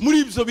land.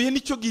 Muri ibyo bihe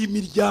nicyo gihe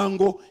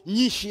imiryango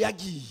nyinshi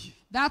yagiye.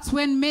 That's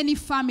when many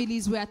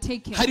families were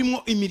taken.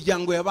 Harimo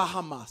imiryango y'aba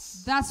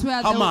Hamas. That's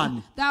where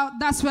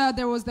that's where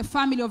there was the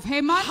family of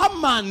Haman.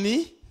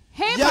 Hamani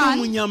yari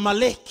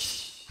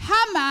umunyamaleki.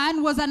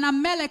 Haman was an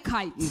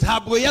Amalekite.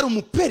 Ntabwo yari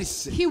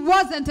umuperisi. He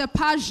wasn't a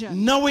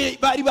Persian. Nawe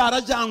bari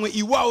barajyanywe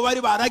iwabo,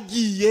 bari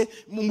baragiye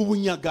mu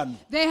bunyagano.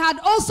 They had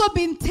also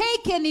been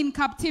taken in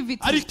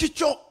captivity. Ariko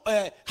icyo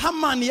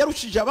Hamani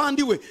yarushije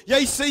abandi we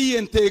yahise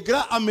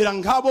yintegra amera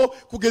nkabo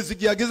kugeza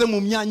igihe ageze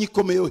mu myanya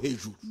ikomeye yo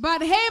hejuru.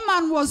 But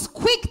Haman was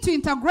quick to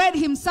integrate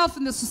himself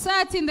in the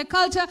society, in the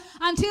culture,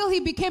 until he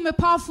became a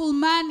powerful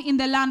man in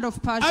the land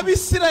of Persia.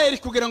 Abisirayeli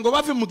kugira ngo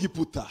bave mu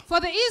Giputa, For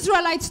the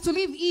Israelites to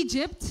leave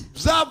Egypt,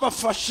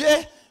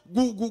 byabafashe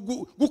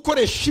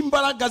gukoresha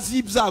imbaraga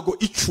z'ibyago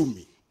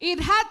 10. it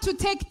had to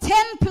take 10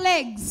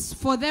 plagues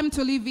for them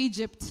to leave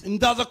Egypt.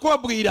 Ndaza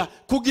kubabwira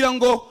kugira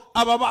ngo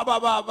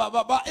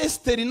aba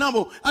Esteri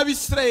nabo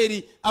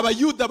Abisirayeli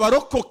abayuda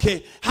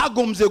barokoke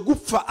hagombye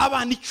gupfa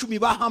abana 10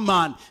 ba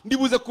Hamani.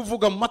 Ndibuze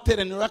kuvuga mu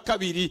materaniro ya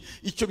kabiri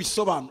icyo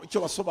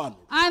basobanura.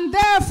 And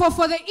therefore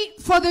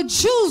for the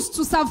Jews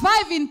to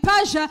survive in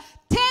Persia,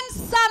 10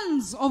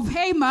 sons of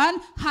Haman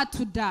had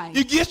to die.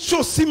 Igihe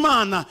cyose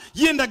Imana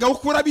yendaga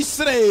gukura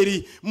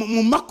Abisirayeli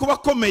mu makuba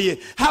akomeye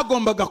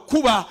hagombaga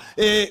kuba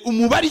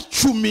umubare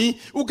 10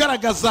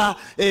 ugaragaza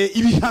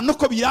ibihano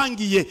ko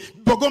birangiye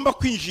bagomba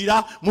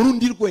kwinjira mu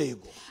rundi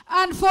rwego.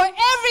 And for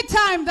every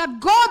time that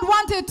God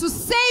wanted to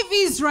save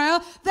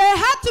Israel, there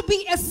had to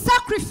be a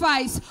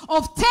sacrifice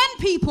of 10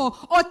 people,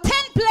 or 10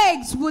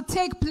 plagues would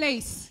take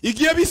place.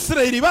 Igihe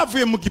Abisirayeli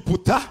bavuye mu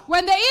Giputa,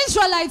 When the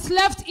Israelites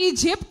left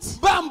Egypt,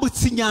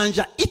 bambutse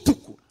inyanja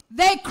itukura.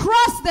 they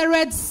crossed the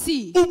Red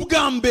Sea.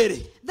 Ubwa mbere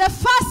The the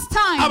first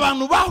time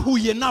abantu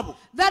bahuye nabo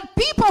that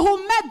people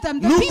who met them,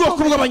 the n'ubwoko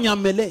people,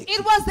 bw'abanyameleki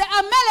it was the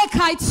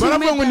Amalekites who baravuga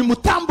met ngo them.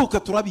 nimutambuka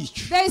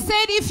turabica. They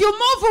said, if you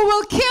move, we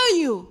will kill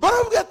you.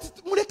 Baravuga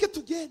ati mureke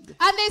tugende,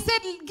 And they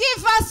said,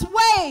 give us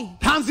way.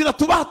 nta nzira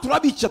tubaha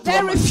turabica They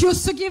turamaze.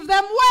 refused to give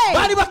them way.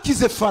 Bari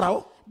bakize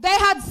Farawo, They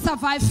had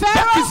survived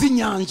Pharaoh. bakize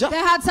inyanja, They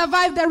had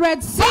survived the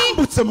Red Sea.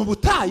 bambutse mu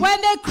butayu.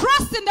 When they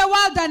crossed in the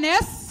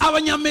wilderness,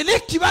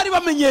 Abanyameleki bari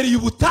bamenyereye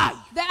ubutayu,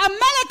 the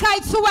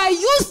Amalekites who were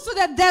used to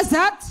the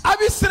desert,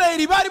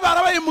 Abisirayeli bari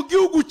barabaye mu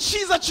gihugu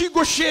cyiza cy'i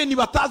Gosheni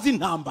batazi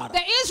intambara.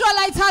 the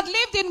Israelites had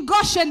lived in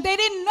Goshen. They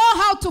didn't know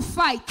how to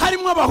fight.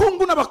 Harimo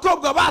abahungu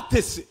n'abakobwa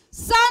batese,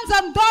 Sons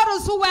and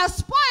daughters who were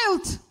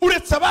spoiled.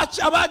 uretse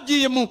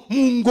abagiye mu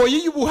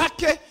ngoyi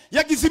y'ubuhake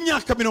yagize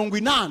imyaka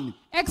 80.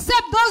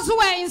 Except those who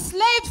were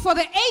enslaved for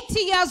the 80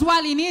 years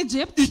while in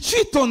Egypt.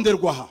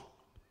 Icyitonderwa aha,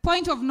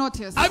 Point of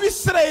notice.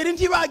 Abisirayeli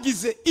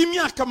ntibagize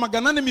imyaka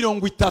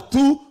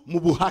 430 mu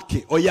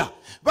buhake, oya,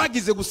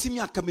 bagize gusa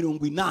imyaka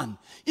 80.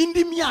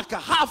 Indi myaka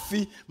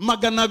hafi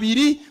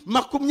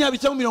 220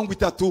 cyangwa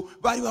 30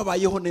 bari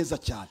babayeho neza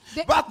cyane.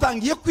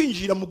 Batangiye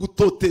kwinjira mu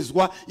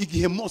gutotezwa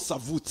igihe Mose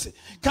avutse,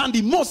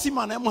 kandi Mose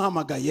Imana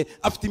yamuhamagaye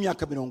afite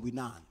imyaka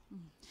 80.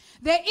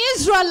 The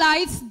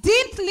Israelites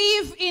didn't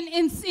live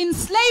in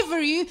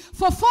slavery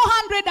for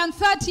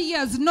 430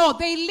 years. No,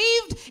 they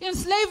lived in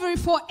slavery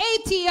for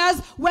 80 years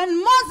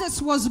when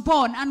Moses was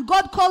born. And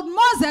God called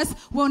Moses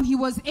when he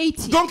was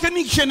 80. Donc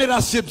ni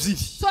generation ebyiri.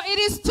 So it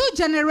is two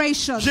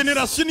generations.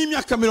 Generation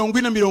n'imyaka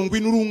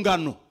 40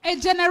 urungano. A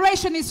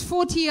generation is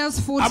 40 years,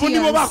 40 Abo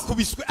nibo years.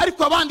 bakubiswe,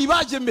 ariko abandi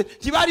baje mbere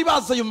ntibari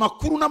baza ayo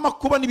makuru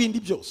n'amakuba n'ibindi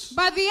byose.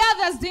 But the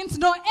others didn't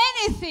know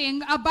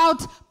anything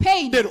about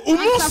pain. Rero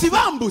umunsi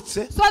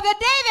bambutse, So the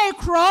day they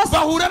crossed,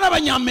 bahura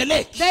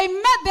n'abanyameleki. they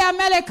met the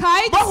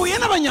Amalekites. Bahuye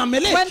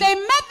n'abanyameleki, When they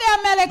met the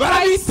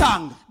Amalekites,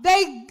 barabitanga.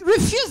 they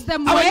refused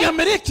them way.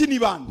 Abanyameleki ni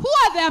bande? Who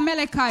are the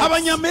Amalekites?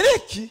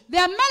 Abanyameleki The ni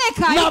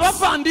Amalekites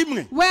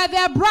abavandimwe, were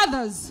their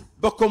brothers.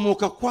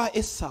 bakomoka kwa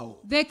Esau.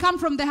 They come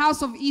from the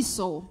house of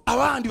Esau.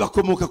 Abandi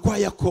bakomoka kwa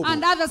Yakobo.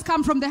 And others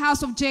come from the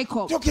house of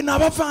Jacob. Donc ni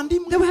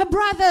abavandimwe. They were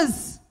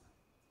brothers.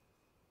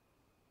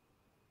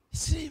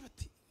 Isirayeli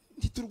bati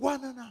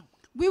ntiturwana namwe.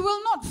 We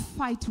will not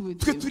fight with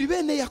Twe you. turi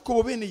bene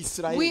Yakobo bene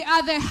Isirayeli. We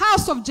are the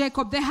house of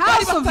Jacob, the Bari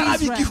house of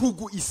batarabi Israel.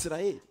 igihugu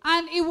Isirayeli.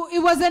 And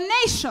it was a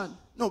nation.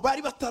 No,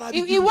 bari batarabi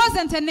It igihugu.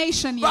 wasn't a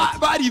nation yet.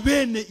 Bari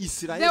bene They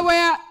Isirayeli.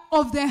 were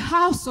of the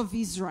house of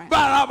Israel.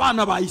 Bari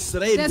abana ba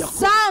Isirayeli. The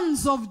Yakobo.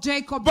 sons of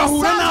Jacob. The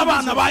Bahura sons of n'abana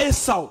Israel. ba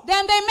Esau.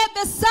 Then they met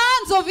the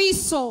sons of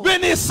Esau.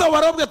 Bene Esau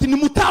baravuga ati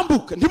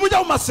nimutambuke ntimujya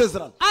mu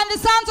masezerano. And the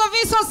sons of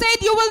Esau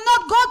said, you will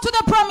not go to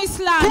the promised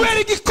land. Kubera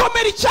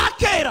igikomere cya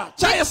kera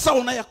cya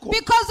Esau na Yakobo.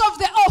 Because of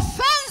the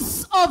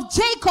offense of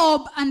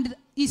Jacob and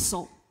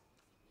Esau.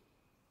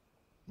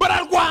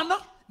 Bararwana.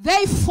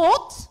 They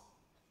fought.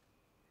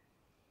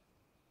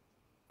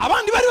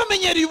 Abandi bari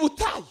bamenyereye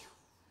ubutayu.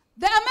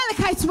 The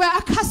Amalekites were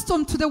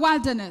accustomed to the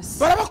wilderness.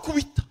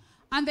 Barabakubita.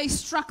 And they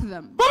struck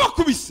them.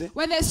 Babakubise.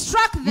 When they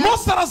struck them,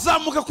 Mose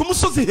arazamuka ku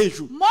musozi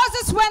hejuru.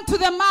 Moses went to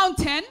the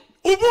mountain.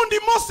 Ubundi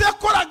Mose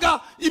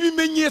yakoraga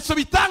ibimenyetso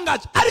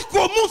bitangaje, ariko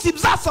uwo munsi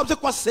byasabye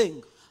ko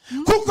asenga.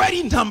 Kuko ari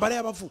intambara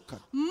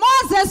y'abavukana.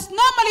 Moses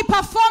normally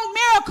performed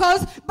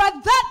miracles,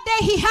 but that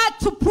day he had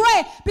to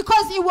pray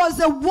because it was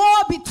a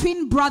war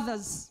between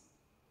brothers.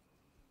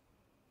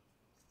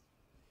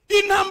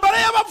 Intambara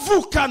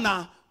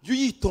y'abavukana jya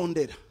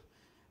uyitondera.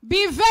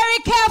 Be very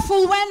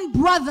careful when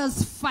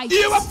brothers fight.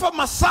 Iyo bapfa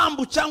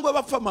amasambu cyangwa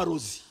bapfa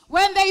amarozi.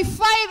 When they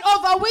fight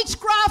over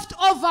witchcraft,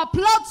 over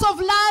plots of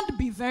land,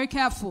 be very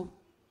careful.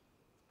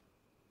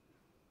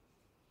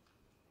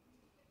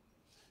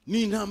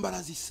 Ni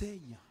intambara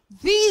zisenya.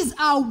 These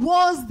are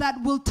wars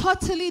that will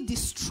totally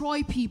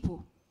destroy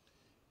people.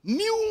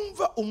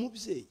 Niwumva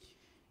umubyeyi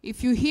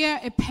If you hear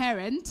a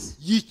parent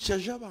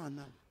yicaje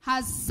abana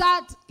has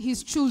sat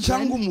his cyangwa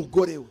children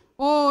umugore we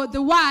or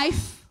the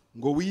wife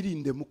ngo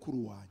wirinde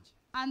mukuru wanjye,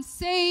 and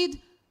said,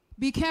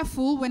 be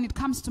careful when it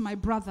comes to my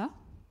brother,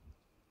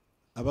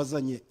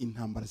 abazanye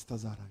intambara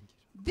zitazarangira.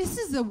 this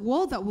is a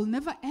war that will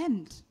never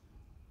end.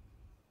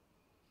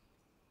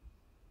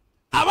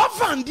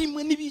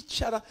 Abavandimwe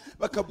nibicara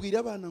bakabwira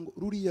abana ngo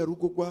ruriya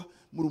rugo rwa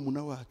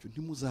murumuna wacu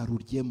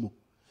ntimuzaruryemo,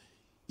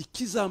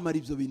 ikizamara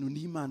ibyo bintu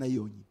ni Imana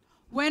yonyine.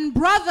 When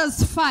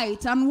brothers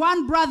fight and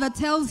one brother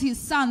tells his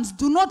sons,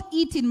 do not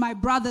eat in my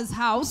brother's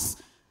house,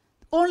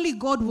 only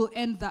God will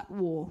end that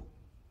war.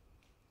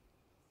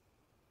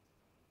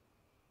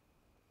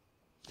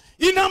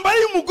 Intambara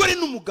y'umugore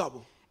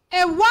n'umugabo.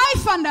 A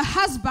wife and a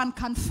husband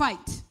can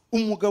fight.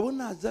 Umugabo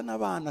nazana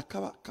abana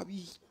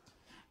kabi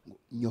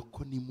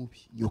nyoko ni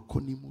mubi, nyoko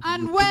ni mubi.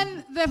 And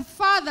when the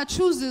father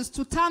chooses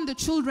to turn the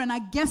children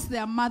against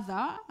their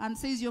mother and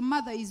says, your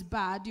mother is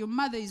bad, your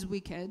mother is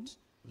wicked,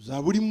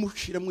 uzaba uri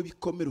mushiramo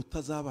ibikomere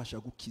utazabasha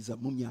gukiza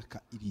mu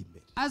myaka iri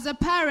imbere. as a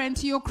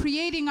parent, you're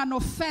creating an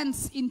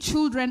offense in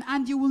children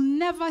and you will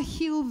never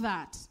heal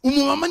that.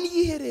 Umumama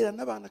niyiherera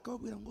n'abana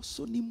akababwira ngo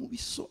so ni mubi,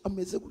 so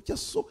ameze gutya,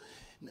 so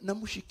na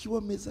mushiki we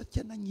ameze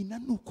atya na nyina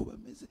nuko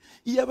bameze.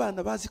 Iyo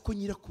abana bazi ko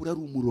nyirakuru ari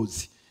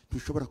umurozi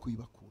tushobora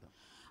kuyibakura.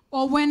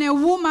 Or when a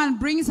woman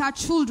brings her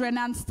children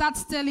and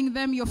starts telling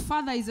them your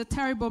father is a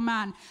terrible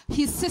man,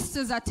 his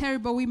sisters are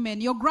terrible women,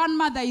 your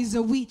grandmother is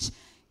a witch,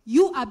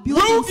 you are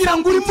building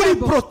something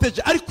terrible.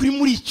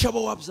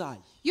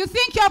 You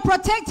think you're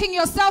protecting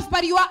yourself,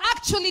 but you are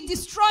actually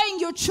destroying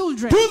your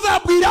children. Do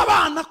not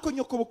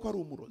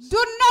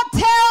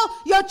tell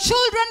your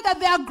children that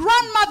their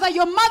grandmother,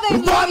 your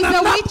mother-in-law is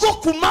a witch.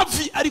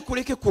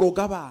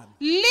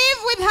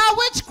 Live with her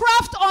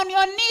witchcraft on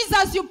your knees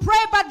as you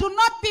pray, but do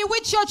not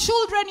bewitch your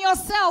children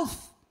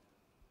yourself.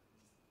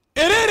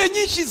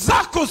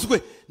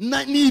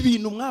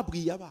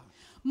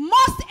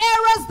 Most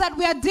errors that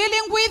we are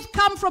dealing with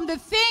come from the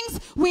things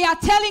we are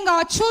telling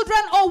our children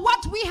or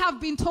what we have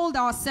been told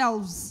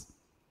ourselves.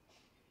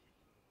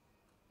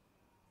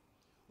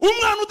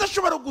 Umwana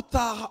udashobora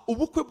gutaha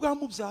ubukwe bwa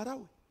mubyara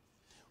we.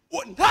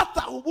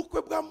 Ntataha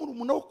ubukwe bwa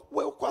murumuna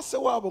we kwa se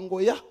wabo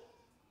ngo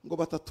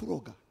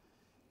bataturoga.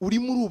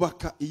 Urimo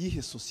urubaka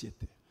iyihe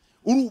societe?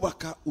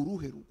 Urubaka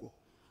uruhe rugo?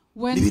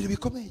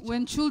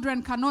 When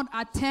children cannot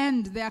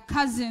attend their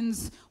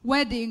cousins'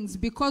 weddings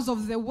because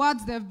of the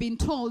words they've been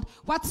told,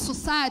 what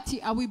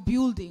society are we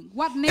building?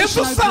 What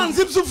nation are we building?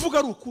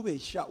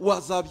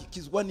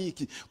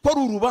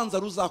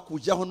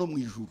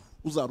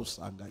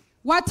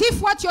 What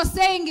if what you're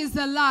saying is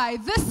a lie?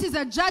 This is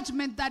a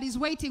judgment that is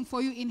waiting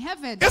for you in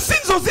heaven. Do you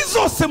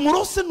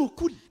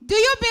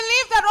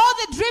believe that all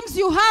the dreams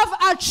you have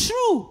are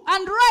true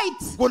and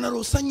right?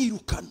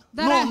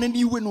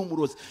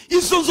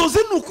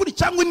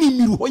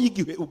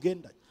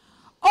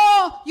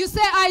 Or you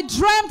say, I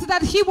dreamt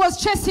that he was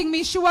chasing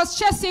me, she was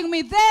chasing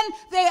me, then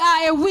they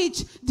are a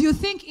witch. Do you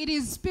think it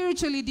is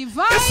spiritually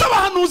divine? Do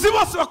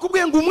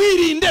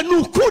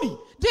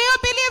you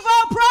believe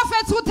all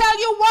prophets who tell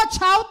you,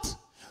 watch out?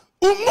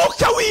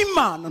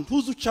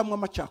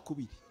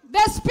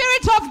 The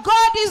Spirit of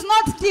God is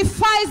not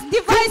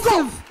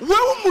divisive.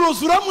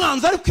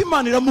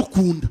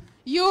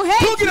 You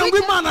hate witches.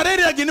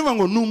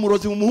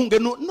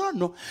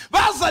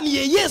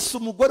 Bazaniye Yesu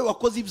umugore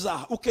wakoze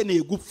ibyaha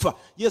ukeneye gupfa.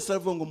 Yesu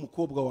aravuga ngo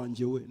mukobwa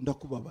wanje we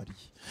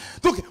ndakubabariye.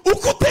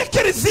 Uko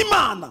utekereza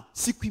Imana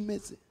siko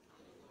imeze.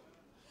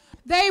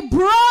 They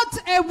brought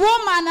a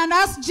woman and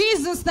asked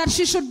Jesus that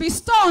she should be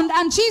stoned,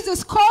 and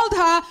Jesus called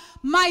her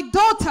my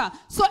daughter.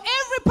 So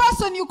every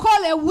person you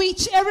call a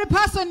witch, every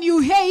person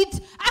you hate,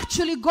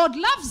 actually God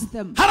loves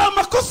them. There are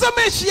many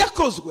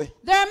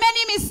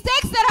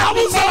mistakes that have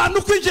been made,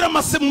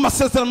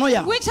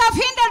 which have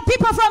hindered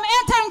people from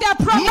entering their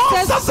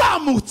promises.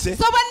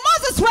 So when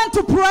Moses went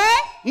to pray,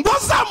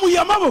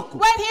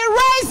 when he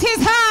raised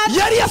his hand, he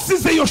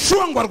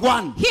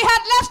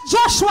had left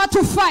Joshua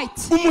to fight.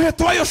 And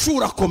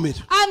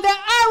the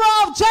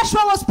arrow of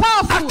Joshua was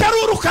powerful. And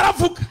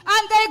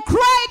they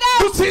cried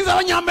out,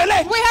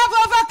 we have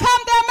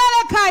overcome the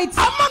Amalekites.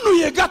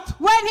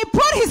 When he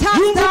put his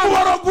hands down,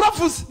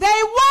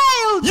 they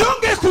wailed.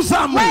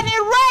 When he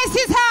raised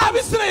his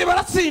hands,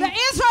 the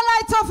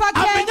Israelites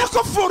overcame. He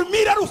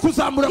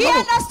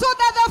understood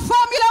that the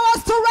formula was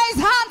to raise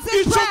hands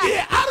in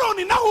prayer. Aaron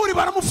and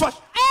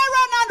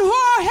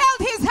Hur held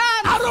his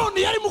hands. Aaron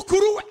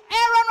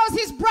was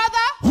his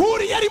brother. Hur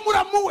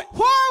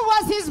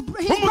was his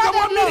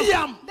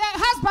brother-in-law, the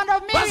husband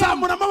of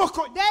Miriam.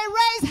 They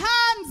raised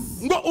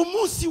hands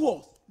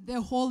the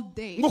whole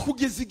day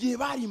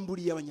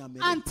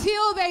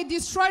until they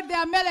destroyed the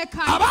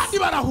Amalekites,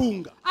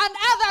 and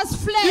others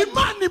fled.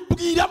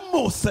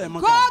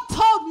 God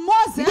told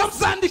Moses,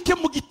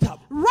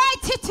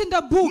 write it in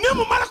the book.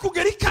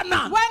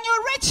 When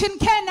you reach in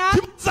Canaan,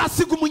 never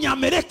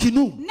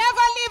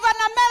leave an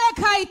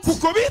Amalekite,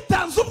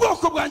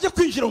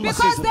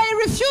 because they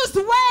refused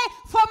way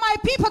for my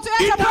people to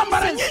enter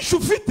promises.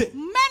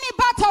 Many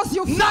battles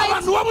you fight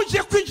are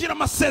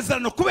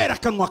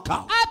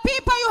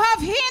people you have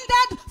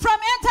hindered from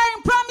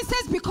entering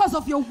promises because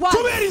of your words,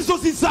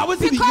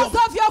 because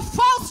of your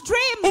false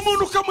dreams.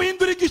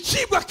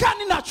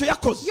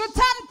 You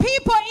turn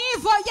people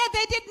evil, yet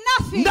they did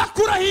nothing.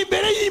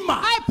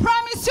 I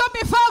promise you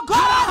before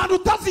God,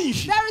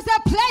 there is a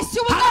place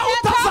you will not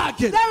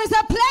enter, there is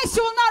a place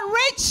you will not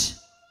reach.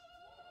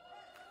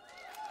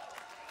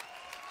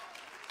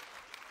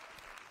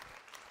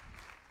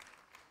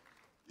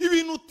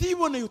 Ibintu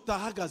utiboneye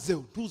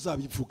utahagazeho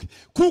ntuzabivuge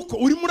kuko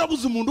urimo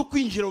urabuza umuntu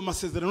kwinjira mu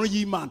masezerano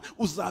y'Imana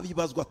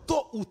uzabibazwa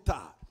to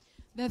uta.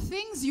 The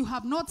things you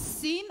have not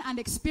seen and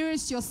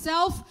experienced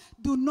yourself,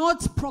 do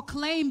not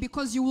proclaim,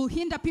 because you will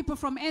hinder people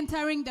from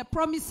entering the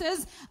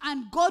promises,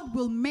 and God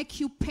will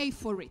make you pay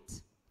for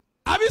it.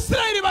 Let me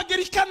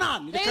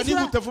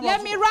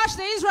rush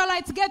the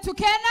Israelites get to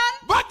Canaan.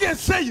 When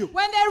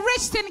they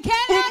reached in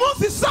Canaan,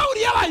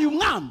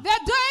 the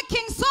day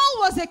King Saul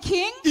was a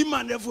king,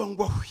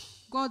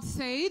 God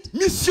said,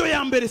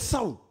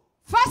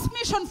 first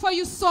mission for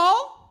you,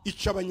 Saul,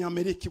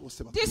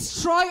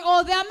 destroy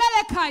all the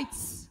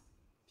Amalekites.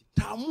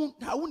 I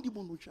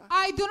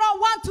do not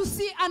want to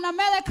see an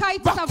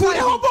Amalekite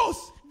surviving.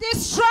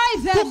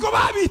 Destroy them. kuko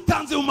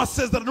babitanze mu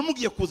masezerano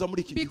mugiye kuza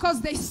muri iki gihugu.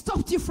 Because they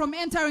stopped you from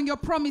entering your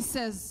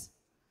promises.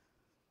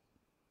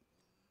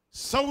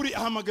 Sawuli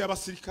ahamagaye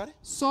abasirikare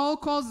Saul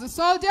calls the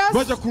soldiers.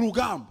 bajya ku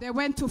rugamba. They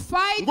went to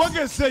fight. ngo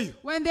agezeyo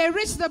When they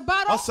reached the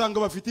battle, basanga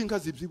bafite inka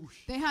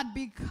zibyibushe, they had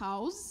big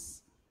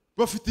cows.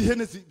 bafite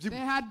ihene They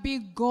zibyibushye, had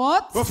big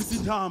goats. bafite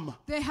intama.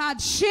 They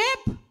had sheep.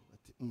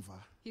 Ati, umva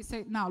He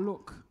said, now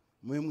look,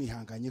 mwe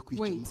mwihanganye kwica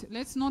wait,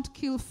 let's not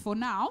kill for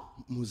now.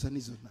 muzana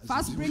izo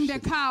First bring the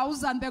zibyibushye.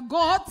 cows and the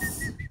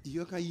goats.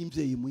 iyo nka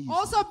y'imbyeyi muyizi,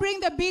 Also bring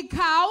the big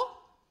cow,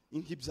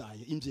 inka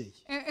ibyaye imbyeyi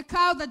a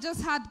cow that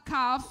just had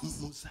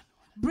calves. muzana.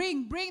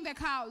 Bring the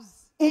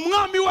cows.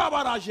 umwami wabo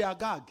araje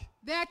Agage,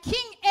 Their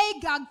king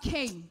Agag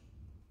came.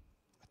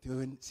 ati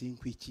wewe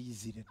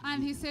sinkwikiyizire,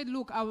 And he said,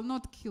 look, I will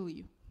not kill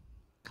you.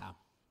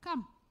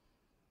 Come,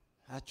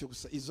 ntacyo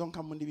gusa izo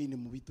nka mu n'ibindi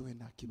mu biduhe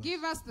nta kibazo.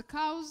 give us the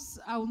cows.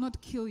 I will not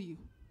kill you.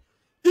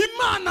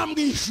 imana mu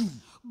ijuru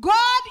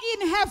God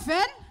in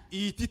heaven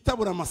ihita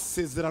itabura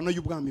amasezerano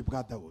y'ubwami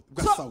bwa Dawudi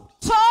bwa Sawuli.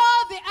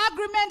 tore the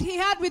agreement he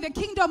had with the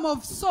kingdom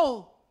of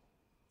Saul.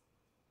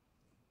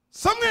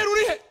 Samweli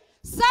uri he?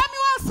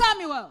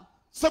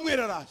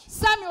 Samweli araje.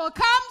 Samuel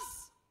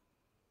comes.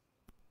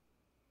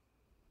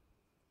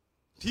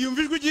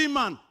 ntiyumva ijwi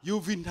ry'Imana,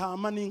 yumva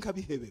intama n'inka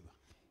bihebeba.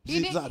 He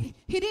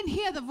didn't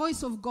hear the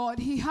voice of God.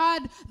 He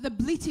heard the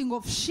bleating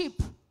of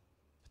sheep.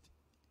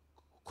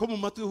 ko mu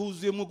matwi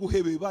huzuyemo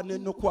guhebeba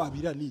no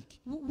kwabira niki.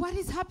 What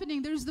is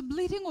happening? There is the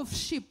bleating of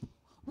sheep.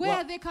 Where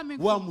are they coming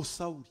wa from?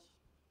 Musawuli.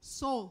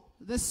 Saul.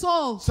 The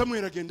Saul.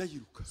 Samweli agenda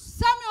yiruka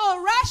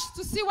Samuel rushed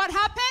to see what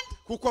happened.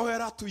 kuko aho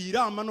yari atuye i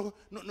Rama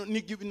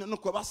no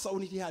kwa ba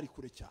Sawuli ntihari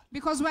kure cyane.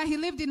 Because where he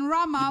lived in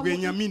Ramah,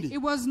 Benyamini. it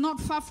was not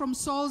far from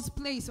Saul's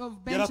place of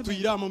yari atuye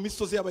i Benjamin. Rama mu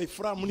misozi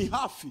y'Abayefuramu ni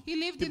hafi. He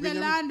lived i in the Benyamini.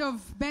 land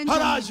of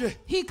Benjamin. Haraje.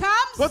 He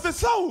comes. bate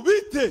Sawuli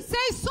bite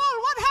Say,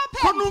 Saul, what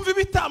ko happened? numva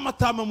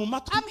ibitamatama mu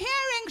matwi. I'm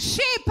hearing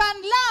sheep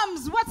and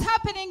lambs. What's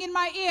happening in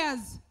my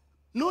ears?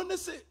 none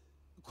se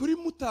kuri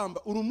mutamba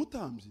uri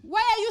umutambyi? Why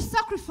are you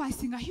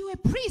sacrificing? Are you a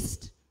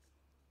priest?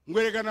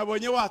 ngwereka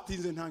nabonye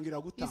watinze ntangira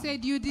He gutamba.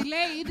 said, you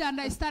delayed and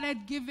I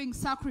started giving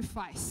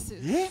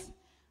sacrifices. Eh?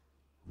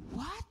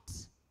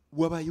 What?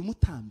 wabaye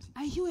umutambyi?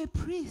 Are you a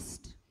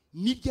priest?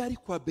 ni ryari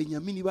kwa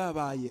Benyamini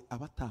babaye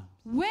abatambyi?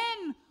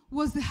 When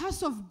was the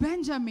house of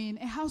Benjamin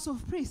a house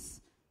of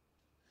priests?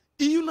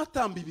 iyo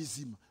unatamba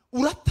ibizima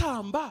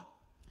uratamba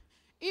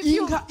If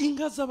you,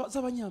 inka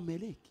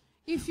z'abanyameleki.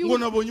 if ngo you,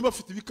 nabonye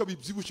bafite ibika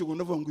bibyibushye ngo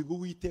navuga ngo ibu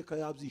Uwiteka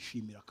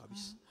yabyishimira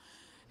kabisa.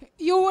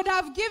 you would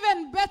have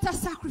given better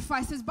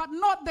sacrifices, but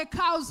not the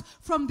cows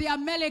from the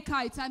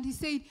Amalekites. And he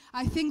said,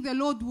 I think the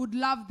Lord would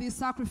love these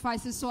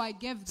sacrifices, so I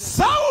gave them.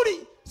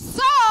 Sawuli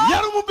Saul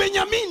yari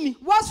umubenyamini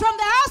was from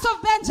the house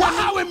of Benjamin.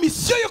 wahawe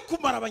misiyo yo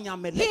kumara He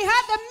abanyameleki.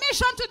 had the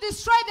mission to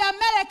destroy the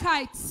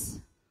Amalekites.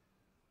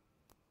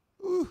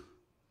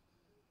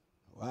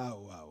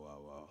 Wow.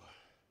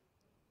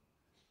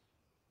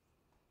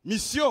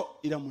 misiyo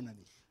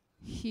iramunanira.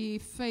 He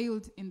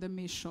failed in the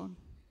mission.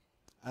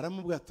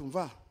 aramubwira ati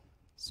mva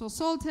So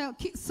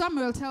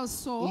Samuel tells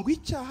Saul, ngo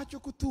icyaha cyo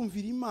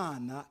kutumvira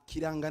Imana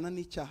kirangana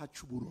n'icyaha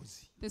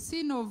cy'uburozi. the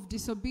sin of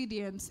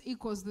disobedience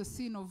equals the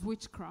sin of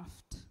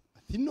witchcraft.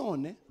 ati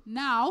none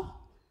Now,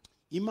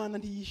 Imana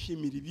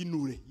ntiyishimira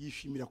ibinure,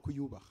 yishimira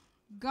kuyubaha.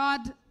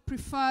 God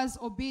prefers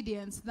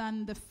obedience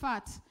than the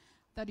fat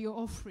that you're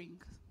offering.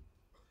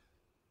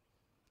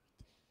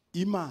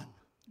 Imana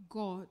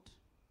God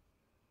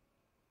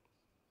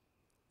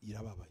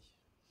irababaye.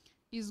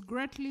 is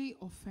greatly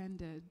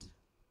offended.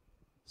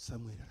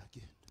 Samweli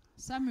aragenda.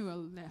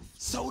 Samuel left.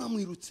 Sawuli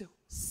amwirutseho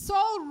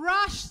Saul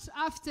rushed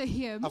after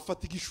him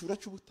afata igishura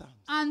cy'ubutambyi.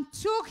 and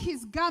took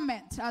his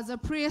garment as a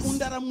priest.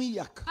 undi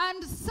aramwiyaka.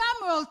 And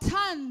Samuel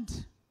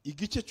turned,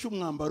 igice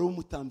cy'umwambaro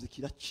w'umutambyi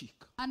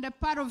kiracika and a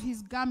part of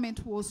his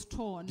garment was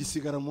torn,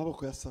 gisigara mu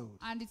maboko ya Sawuli.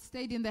 and it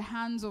stayed in the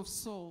hands of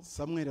Saul.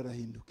 Samweli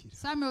arahindukira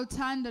Samuel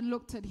turned and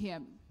looked at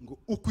him. ngo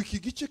uko iki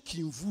gice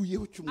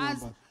kimvuyeho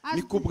cy'umwambaro As-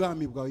 niko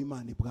ubwami bwawe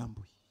Imana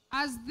ibwambuye.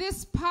 As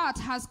this part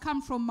has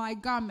come from my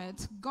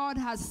garment, God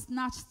has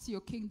snatched your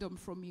kingdom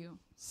from you.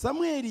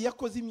 Samweli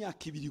yakoze imyaka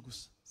 2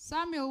 gusa.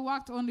 Samuel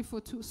worked only for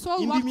 2.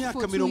 Saul indi worked myaka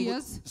for 2 mirongo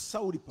years.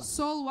 Sawuli pa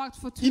Saul worked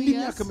for 2 indi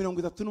years. myaka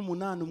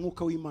 38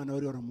 umwuka w'Imana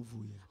wari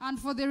waramuvuye. And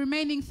for the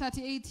remaining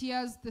 38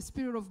 years, the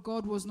Spirit of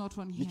God was not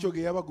on him. nicyo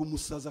gihe yabaga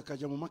umusazi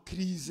akaja mu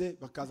makrize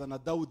bakazana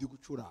Dawudi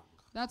gucuranga.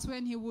 That's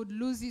when he would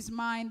lose his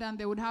mind and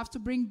they would have to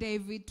bring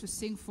David to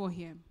sing for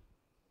him.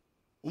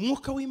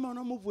 umwuka w'Imana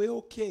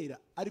wamuvuyeho kera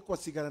ariko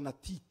asigarana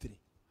titre.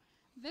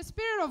 The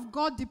Spirit of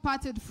God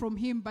departed from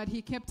him, but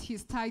he kept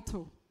his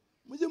title.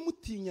 mujye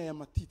mutinya aya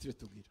matitre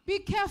tubwira. Be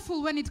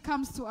careful when it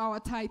comes to our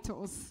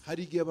titles.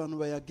 hari igihe abantu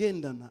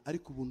bayagendana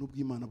ariko ubuntu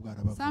bw'Imana Some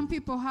bwarabavuye.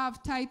 people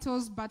have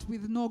titles, but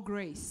with no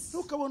grace.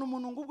 ntukabona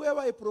umuntu ngo ubwo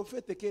yabaye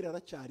profete kera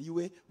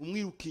aracyariwe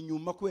umwiruka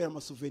inyuma kubera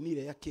amasouvenir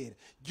ya kera.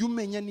 jya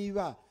umenya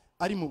niba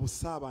ari mu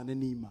busabane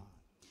n'Imana.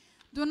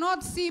 Do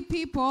not see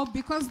people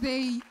because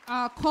they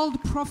are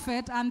called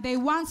prophet and they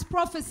once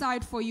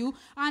prophesied for you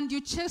and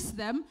you chase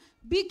them.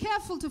 Be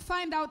careful to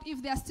find out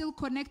if they are still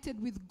connected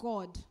with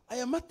God.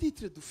 aya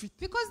matitre dufite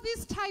Because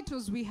these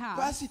titles we have,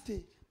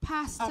 pasiteri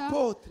pastor,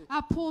 Apotre,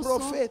 apostle,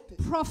 prophète,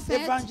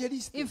 prophet,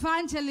 evangeliste.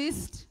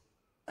 evangelist,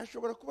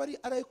 ashobora kuba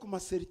ari ku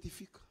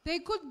masertifika they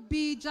could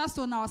be just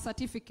on our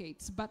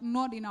certificates, but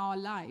not in our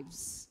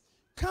lives.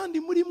 kandi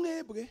muri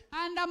mwebwe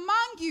And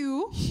among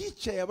you,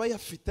 hicaye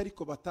abayafite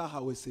ariko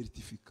batahawe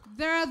seritifika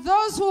there are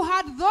those who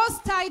had those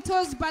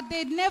titles, but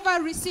they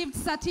never received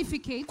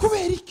certificates.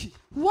 kubera iki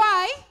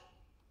Why?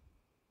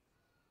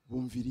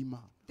 bumvira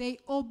imana They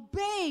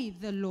obey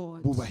the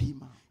Lord. bubaha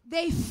imana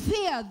They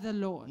fear the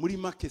Lord. muri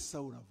make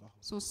sawuli avaho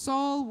So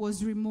Saul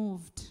was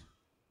removed.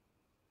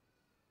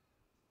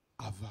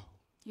 avaho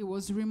He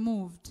was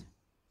removed.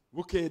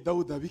 bukeye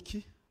dawudi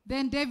abiki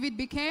Then David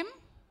became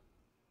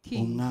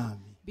king.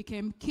 umwami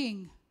Became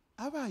king.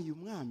 abaye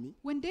umwami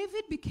When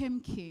David became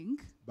king,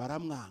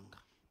 baramwanga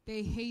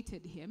they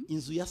hated him.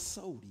 inzu ya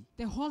sawuli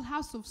The whole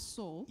house of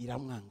Saul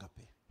iramwanga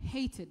pe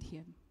hated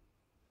him.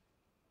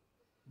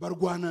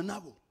 barwana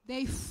nabo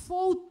They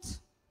fought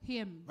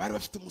him. bari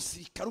bafite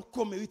umusirikare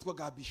ukomeye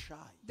witwaga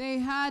abishayi They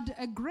had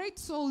a great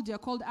soldier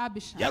called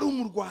Abishai. yari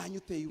umurwanyi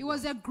uteye He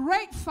was ubwoba a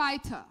great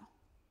fighter.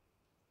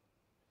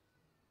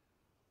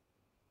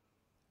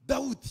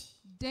 dawudi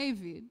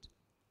David,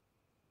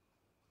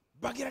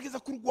 bagerageza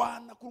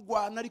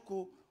kurwana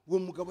ariko uwo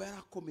mugabo yari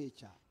akomeye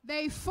cyane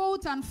they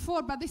fought and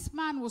fought, but this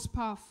man was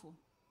powerful.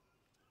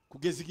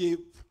 kugeza igihe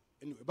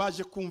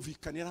baje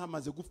kumvikana yari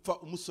hamaze gupfa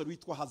umusore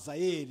witwa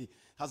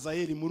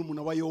hazayeli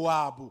murumuna wa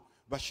yowabu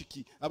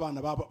bashiki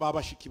abana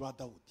babashiki ba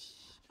dawudi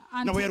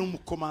nawe yari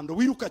umukomando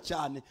wiruka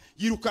cyane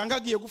yirukanga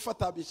agiye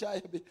gufata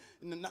abishayi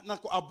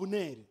nako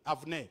abuneri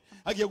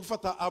agiye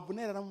gufata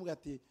abuneri aramubwira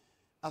ati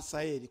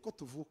asaheli ko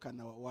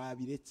tuvukana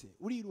wabiretse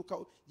uriruka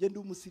genda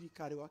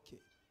umusirikare wake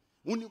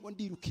undi ngo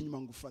ndiruka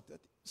inyuma ngufata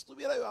ati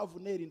subirayo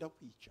abuneri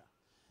ndakwica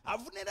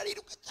abuneri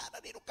ariruka cyane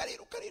ariruka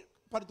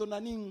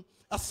pardon ni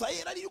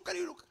asaheli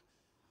ariruka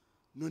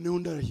none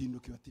undi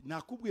arahinduka ati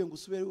nakubwiye ngo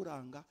usubire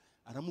uranga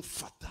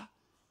aramufata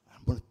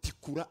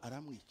arambutikura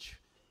aramwica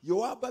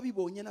yowabu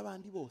abibonye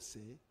n'abandi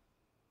bose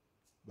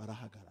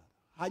barahagarara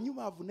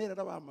hanyuma abuneri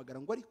arabahamagara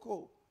ngo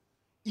ariko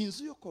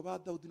inzu yo kwa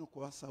Dawudi no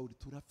kwa Sawuli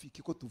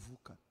turapfiki ko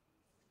tuvukana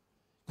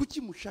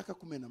kuki mushaka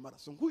kumena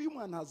amaraso nk'uyu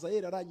mwana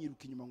Hazayeli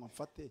aranyiruka inyuma ngo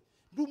mfate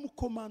ndi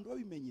umukomando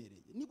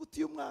wabimenyereye ni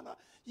gute uyu mwana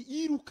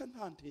yiruka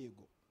nta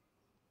ntego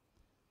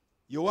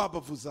Yowabu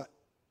avuza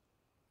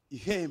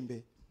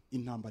ihembe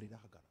intambara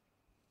irahagarara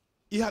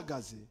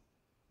ihagaze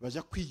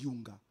baja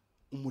kwiyunga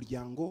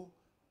umuryango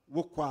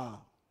wo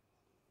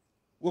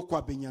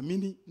kwa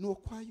Benyamini no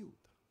kwa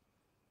Yuda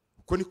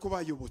uko niko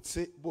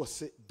bayobotse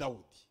bose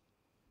Dawudi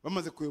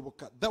bamaze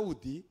kuyoboka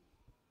Dawudi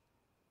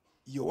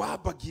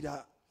Yowabu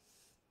agira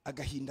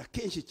agahinda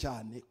kenshi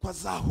cyane ko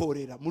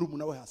azahorera muri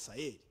umuna we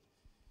Hasayeli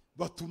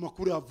batuma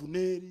kuri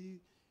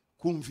Avuneri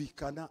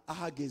kumvikana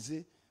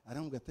ahageze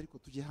aramubwira ati ariko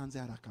tujye hanze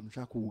hari akantu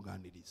ushaka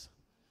kuwuganiriza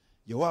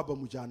Yowabu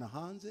amujyana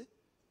hanze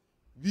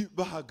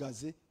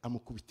bahagaze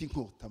amukubita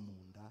inkota mu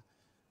nda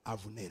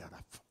Avuneri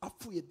arapfa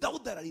apfuye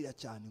Dawudi ararira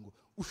cyane ngo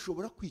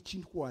ushobora kwica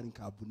intwari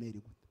nka Avuneri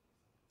gute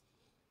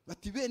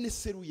bati bene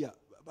Seruya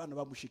abana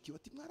bamushiki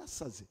bati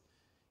mwarasaze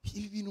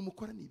ibi bintu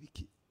mukora ni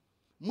ibiki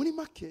muri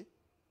make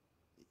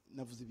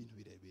navuze ibintu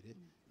birebire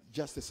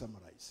just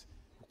summarize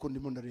uko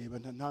ndimo ndareba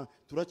nta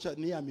turaca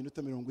ni ya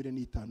minota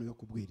 45 yo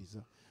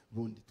kubwiriza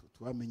bundi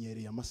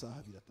twamenyereye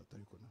amasaha 2-3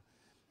 ariko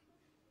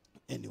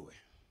anyway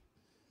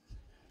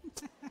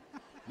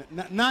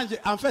nanje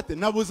en fait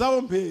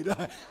nabuzaho mpera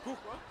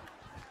kuko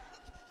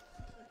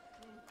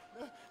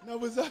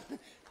nabuza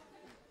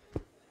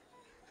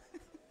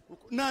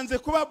nanze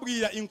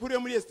kubabwira inkuru yo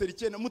muri Esther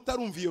 9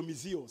 mutarumva iyo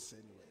mizi yose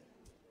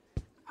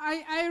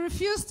I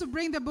refuse to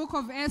bring the book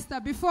of Esther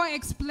before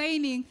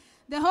explaining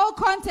the whole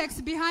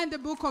context behind the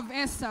book of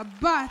Esther,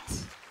 but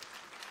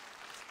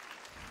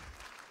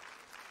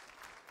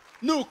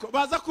nuko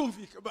baza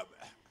kumvika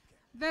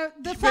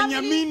the family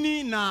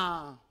Benyamini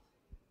na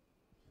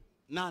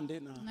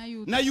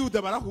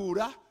Yuda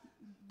barahura.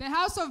 The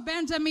house of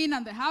Benjamin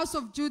and the house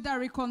of Judah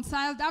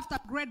reconciled after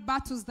great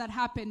battles that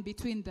happened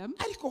between them.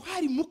 Ariko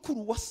hari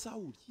mukuru wa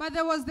Sawuli But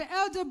there was the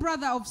elder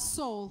brother of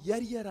Saul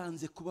yari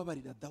yaranze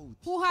kubabarira Dawudi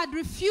who had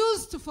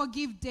refused to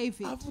forgive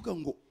David. avuga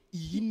ngo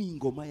iyi ni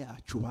ingoma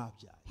yacu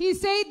babyaye. He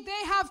said,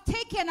 they have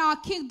taken our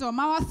kingdom,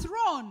 our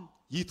throne.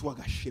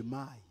 Yitwaga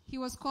Shemai. He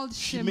was called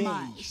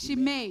Shimei.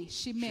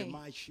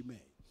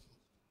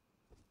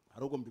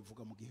 Arogo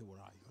mbivuga mu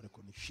Giheburayo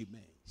ariko ni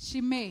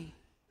Shimei.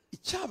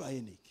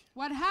 Icyabaye niki?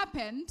 What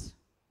happened?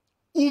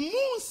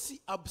 Umunsi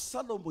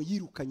Absalom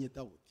yirukanye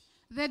Dawudi.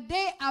 The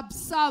day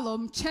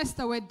Absalom chased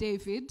away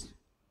David,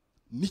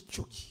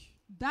 Nico gihe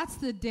that's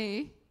the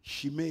day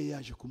Shimei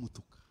yaje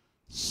kumutuka.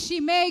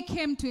 Shimei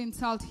came to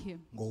insult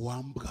him. Ngo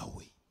wambwa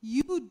we.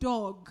 You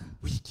dog.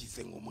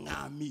 Wigize ngo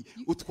mwami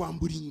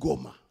utwambura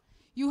ingoma.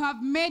 You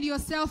have made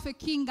yourself a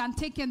king and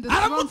taken the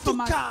throne from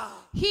us. aramutuka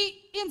He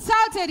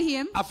insulted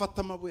him,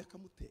 afata amabuye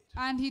akamutera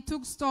and he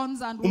took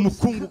stones and would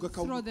umukungugu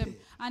throw them. akawumutera.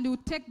 And he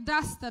would take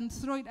dust and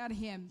throw it at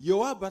him.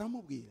 yowabu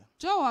aramubwira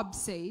Joab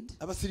said,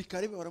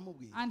 abasirikare be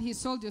baramubwira and his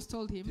soldiers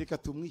told him, reka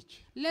tumwice.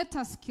 let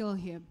us kill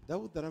him.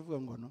 dawudi aravuga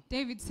ngo no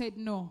David said,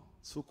 no,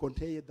 si uko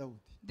nteye dawudi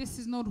this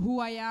is not who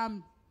I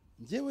am.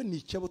 njyewe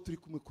nica abo turi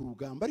kumwe ku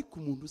rugamba ariko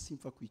umuntu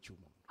simpfa kwica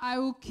umuntu I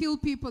will kill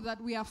people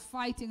that we are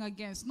fighting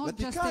against, not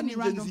bati just kandi any nje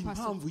random nzi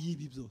person. impamvu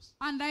y'ibi byose.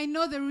 And I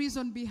know the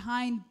reason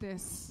behind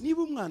this.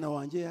 niba umwana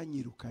wanjye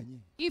yanyirukanye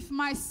If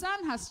my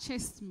son has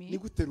chased ni me,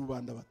 gute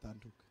rubanda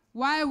batanduka?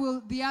 why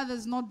will the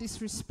others not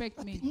disrespect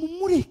Ati, me?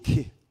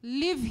 mumureke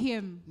Leave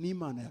him.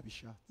 n'imana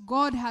yabishatse.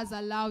 God has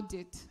allowed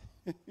it.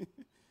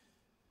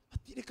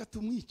 ati reka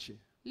tumwice.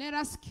 Let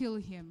us kill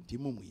him.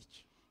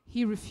 ntimumwice.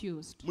 He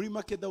refused. muri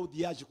make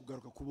dawudi yaje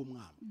kugaruka kuba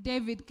umwami.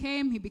 David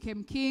came, he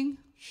became king,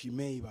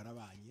 shimeyi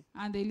barabanye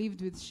and they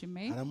lived with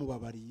Shimei.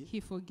 aramubabariye. He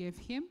forgave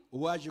him.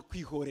 uwaje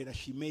kwihorera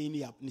shimeyi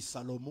ni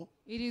salomo.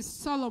 It is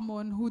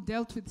Solomon who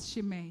dealt with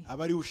Shimei.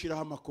 aba ari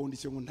ushyiraho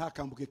amakondisiyo ngo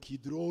ntakambuke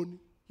kidroni.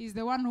 He's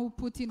the one who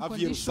put in Of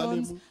conditions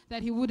Jerusalem.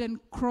 that he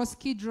wouldn't cross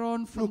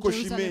Kidron from nuko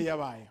shimeyi Jerusalem.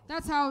 yabayeho.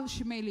 That's how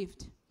Shimei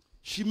lived.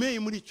 shimeyi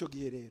muri icyo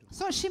gihe rero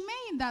So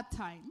Shimei in that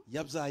time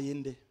yabyaye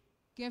nde?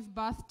 gave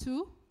birth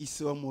to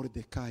ise wa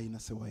moridekayi na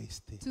se wa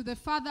esiteri. the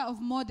father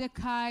of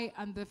Mordecai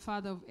and the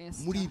father of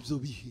Esther. muri ibyo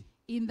bihe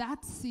In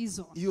that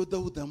season, iyo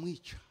dawudi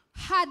amwica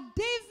had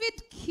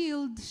David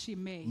killed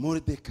Shimei,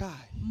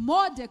 moridekayi na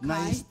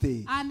Mordecai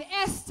Esther and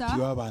Esther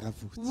ntibaba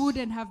baravutse.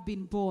 wouldn't have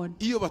been born.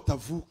 iyo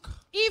batavuka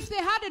If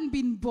they hadn't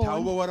been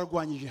ntawuba born,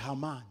 waragwanyije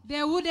hamani.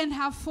 they wouldn't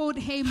have fought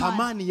Haman.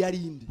 hamani yari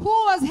inde? Who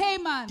was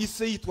Haman?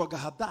 ise yitwaga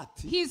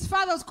hadati, His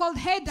father was called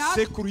Hadad,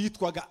 sekuru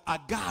yitwaga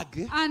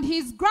agage, and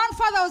his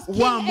grandfather was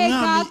King wa mwami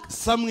Agag,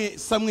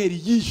 samweli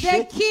the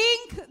yishe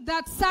king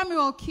that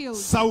Samuel killed,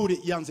 sawuli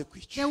yanze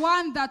kwica. the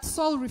one that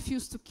Saul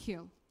refused to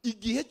kill.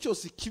 igihe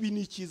cyose ikibi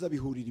n'icyiza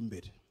bihurira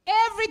imbere.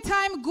 Every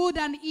time good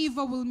and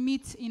evil will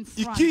meet in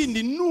front.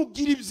 ikindi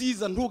nugira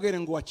ibyiza ntugere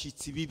ngo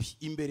wacitse ibibi,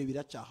 imbere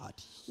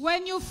biracyahari.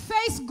 When you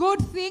face good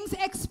things,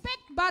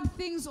 expect bad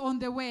things on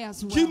the way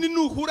as well. ikindi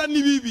nuhura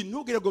n'ibibi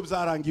ntugere ngo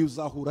byarangiye,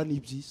 uzahura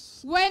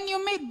n'ibyiza. When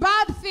you meet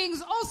bad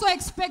things, also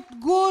expect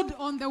good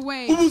on the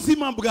way.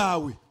 ubuzima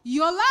bwawe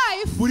Your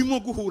life burimo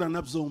guhura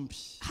na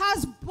byombi.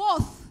 has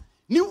both.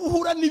 niba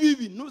uhura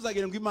n'ibibi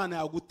ntuzagire ngo imana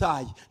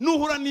yagutaye,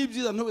 nuhura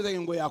n'ibyiza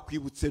ntuzagire ngo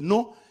yakwibutse.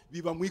 no,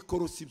 biba mu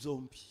ikorosi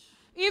byombi.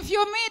 If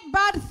you meet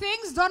bad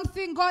things, don't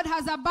think God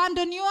has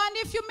abandoned you. And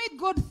if you meet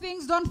good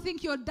things, don't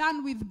think you're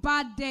done with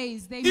bad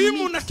days. They iyo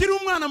meet. umuntu akiri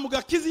umwana mu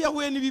gakiza iyo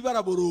ahuye n'ibibi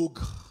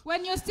araboroga,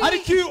 When you're still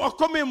ariko iyo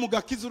akomeye mu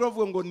gakiza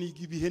uravuga ngo ni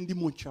ibihe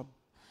ndimo ncamo.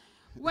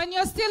 when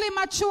you're still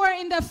immature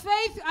in the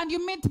faith and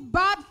you meet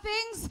bad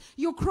things,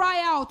 you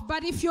cry out.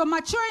 But if you're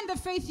mature in the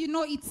faith, you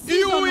know it's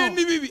iyo uhuye seasonal.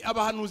 n'ibibi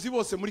abahanuzi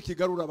bose muri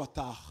kigali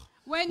urabataha,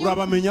 When you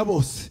urabamenya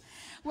bose.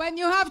 When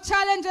you have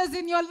challenges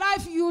in your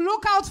life, you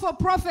look out for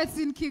prophets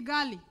in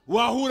Kigali.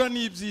 wahura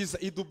n'ibyiza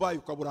i dubayi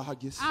ukabura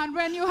ahageze. And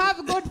when you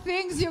have good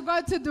things, you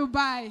go to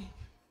Dubai.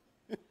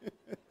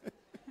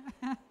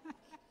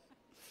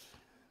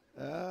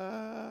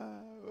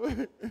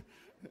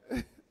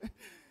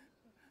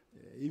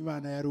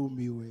 imana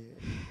yarumiwe.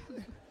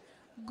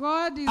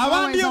 God is abandi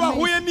always iyo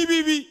bahuye amazing.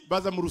 n'ibibi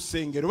baza mu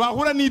rusengero,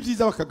 bahura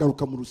n'ibyiza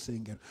bakagaruka mu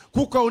rusengero,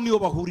 kuko aho niho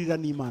bahurira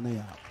n'imana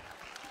yabo.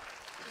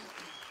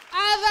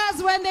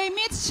 Others, when they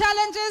meet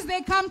challenges,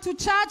 they come to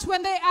church.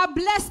 When they are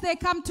blessed, they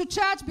come to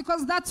church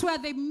because that's where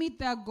they meet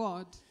their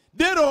God.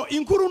 rero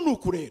inkuru ni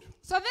uku rero.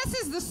 So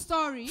this is the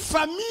story.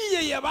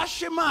 famiye ya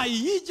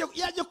bashemayi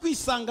yaje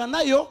kwisanga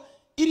nayo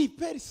iri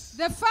perisi.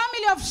 The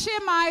family of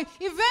Shimei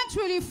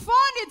eventually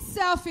found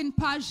itself in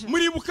Persia.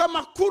 muribuka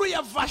amakuru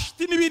ya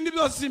vashiti n'ibindi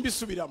byose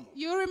simbisubiramo.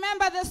 You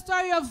remember the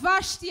story of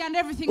Vashti and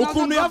everything. I'll not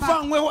ukuntu go back.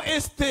 yavanyweho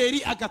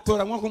esiteri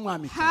agatoranywa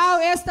nk'umwamikazi. How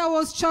Esther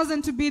was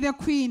chosen to be the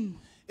queen.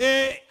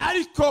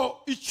 ariko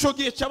icyo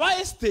gihe cy'aba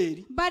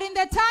esiteri But in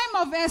the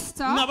time of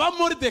Esther n'aba and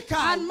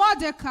moridekayi,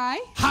 Mordecai,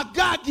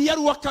 hagagi yari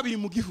uwa kabiri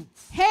mu gihugu.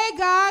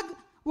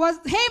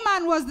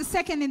 Haman was the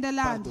second in the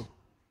land. Pardon.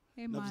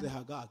 navuze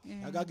Haman.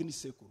 hagagi. hagagi ni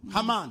sekuru.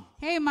 hamani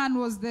Haman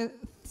was the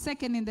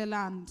second in the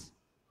land.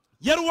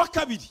 yari uwa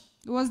kabiri,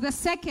 He was the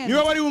second.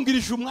 niwe wari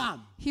wungirije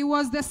umwami. He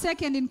was the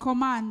second in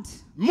command.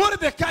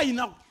 moridekayi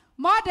nawe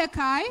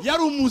Mordecai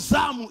yari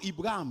umuzamu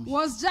ibwami,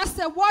 was just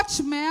a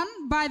watchman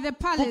by the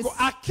palace. kuko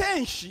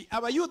akenshi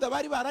abayuda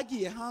bari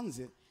baragiye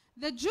hanze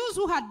The Jews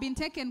who had been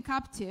taken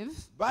captive,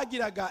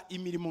 bagiraga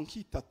imirimo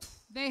nk'itatu.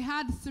 they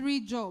had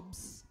 3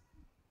 jobs.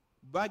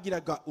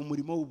 bagiraga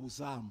umurimo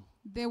w'ubuzamu.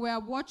 They were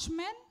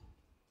watchmen,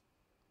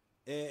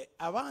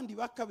 abandi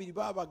ba kabiri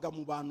babaga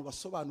mu bantu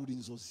basobanura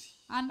inzozi.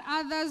 and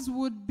others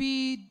would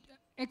be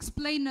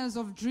explainers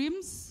of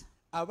dreams.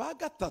 aba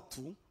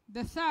gatatu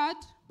The third,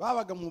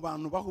 babaga mu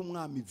bantu baha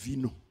umwami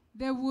vino.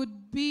 they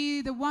would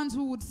be the ones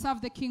who would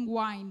serve the king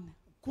wine.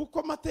 kuko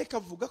amateka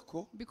avuga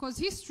ko Because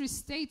history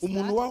states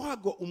umuntu that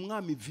wahaga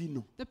umwami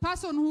vino the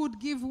person who would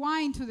give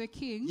wine to the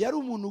king yari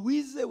umuntu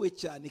wizewe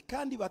cyane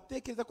kandi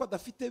batekereza ko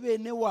adafite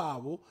bene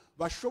wabo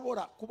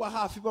bashobora kuba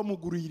hafi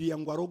bamuguririye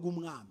ngo aroge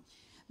umwami.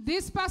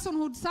 This person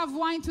who would serve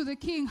wine to the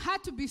king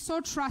had to be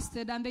so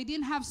trusted, and they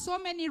didn't have so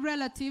many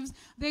relatives,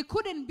 they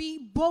couldn't be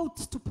bought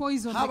to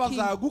poison the king.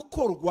 habaza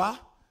gukorwa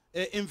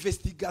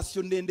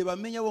investigation ndende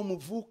bamenya abo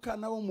muvuka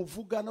nabo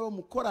muvuga nabo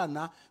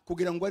mukorana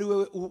kugira ngo ari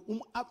wewe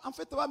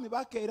amfite abami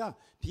bakera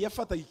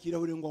ntiyafataga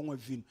ikirahure ngo anywe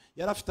vino,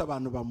 yari afite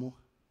abantu bamuha.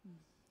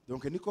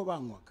 Donc niko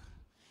banywaga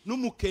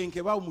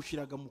n'umukenke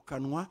bawumushiraga mu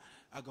kanwa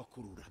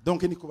agakurura.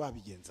 Donc niko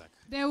babigenzaga.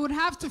 They would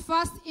have to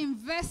first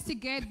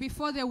investigate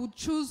before they would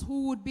choose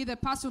who would be the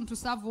person to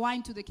serve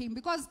wine to the king,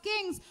 because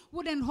kings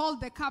wouldn't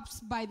hold the cups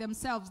by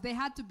themselves. They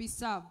had to be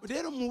served.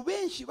 Rero mu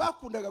benshi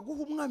bakundaga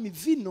guha umwami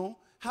vino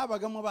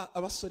habagamo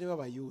abasore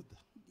b'abayuda.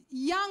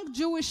 Young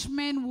Jewish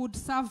men would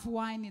serve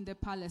wine in the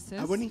palaces,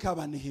 Abo ni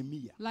nk'aba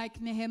Nehemiya like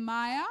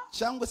Nehemiah,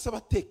 cyangwa se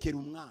abatekera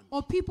umwami.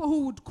 or people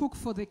who would cook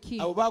for the king.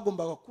 Abo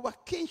bagombaga kuba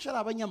kenshi ari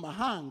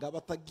abanyamahanga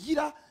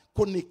batagira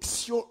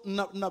connection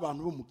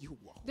n'abantu bo mu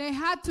gihugu aho. They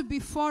had to be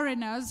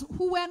foreigners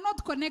who were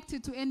not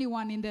connected to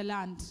anyone in the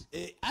land.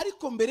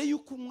 Ariko mbere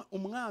y'uko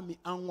umwami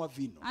anywa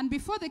vino, And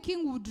before the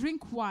king would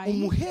drink wine,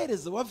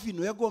 umuhereza wa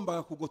vino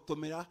yagombaga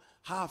kugotomera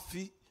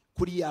hafi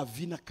kuri ya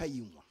vino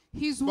akayinywa.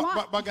 his wine,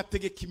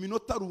 Bagategeka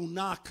iminota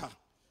runaka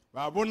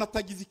babona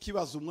atagize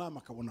ikibazo umwami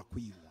akabona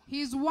kuyinywa.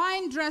 his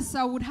wine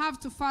dresser would have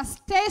to first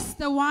taste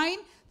the wine.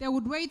 They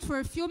would wait for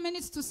a few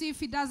minutes to see if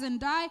he doesn't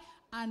die,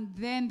 and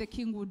then the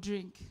king would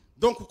drink.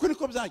 Donc uko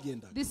niko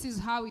byagendaga. This is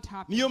how it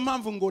happened. Niyo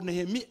mpamvu ngo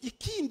Nehemiya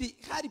ikindi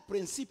hari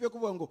principe yo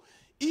kuvuga ngo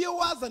iyo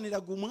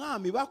wazaniraga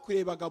umwami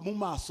bakurebaga mu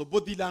maso,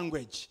 body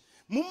language.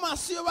 Mu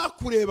maso iyo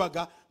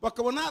bakurebaga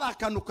bakabona hari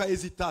akantu ka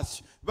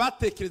hesitation,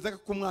 batekerezaga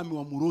ko umwami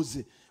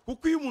wamuroze,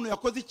 kuko iyo umuntu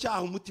yakoze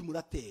icyaha umutima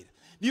uratera.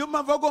 Niyo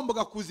mpamvu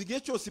agombaga kuza igihe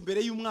cyose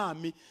imbere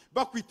y'umwami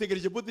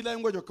bakwitegereje body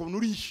language bakabona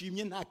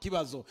urishimye nta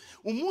kibazo.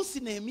 Umunsi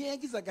Nehemiya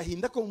yagize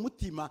agahinda ko mu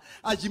mutima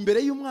aje imbere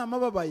y'umwami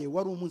ababaye,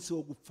 wari umunsi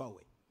wo gupfa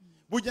we.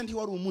 Burya nti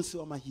wari umunsi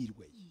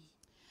w'amahirwe.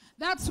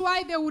 That's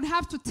why they would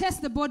have to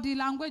test the body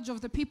language of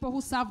the people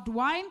who served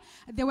wine.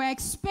 They were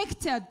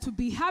expected to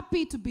be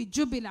happy, to be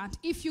jubilant.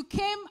 If you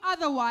came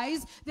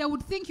otherwise, they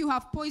would think you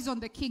have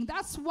poisoned the king.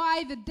 That's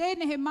why the day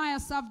Nehemiah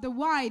served the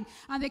wine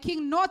and the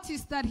king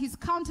noticed that his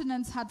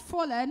countenance had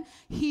fallen,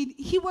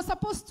 he was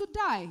supposed to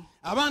die.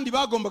 Abandi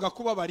bagombaga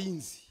kuba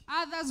barinzi.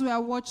 Others were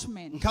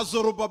watchmen. Nka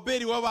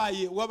Zorobabeli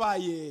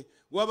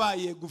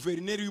wabaye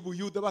guverineri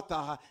w'Ubuyuda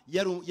bataha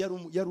yari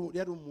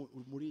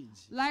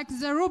umurinzi. Like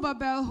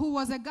Zerubbabel, who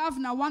was a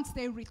governor, once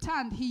they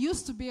returned, he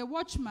used to be a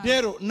watchman.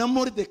 Rero na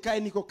Mordecai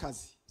niko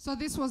kazi. So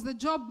this was the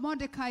job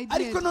Mordecai did.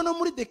 Ariko none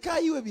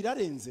Mordecai we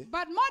birarenze.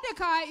 But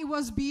Mordecai, it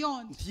was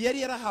beyond.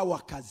 Yari yarahawe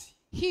akazi.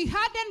 He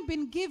hadn't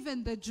been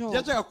given the job.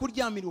 Yajaga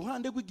kuryamira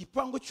iruhande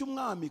rw'igipango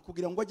cy'umwami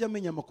kugira ngo ajye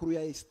amenya amakuru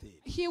ya Esther.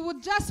 He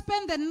would just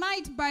spend the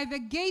night by the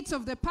gates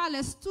of the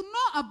palace to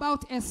know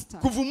about Esther.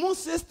 Kuva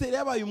umunsi Esther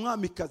yabaye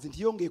umwamikazi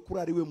ntiyongeye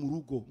kurara iwe mu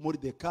rugo.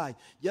 Mordecai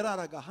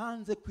yararaga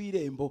hanze ku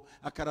irembo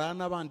akarara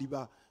n'abandi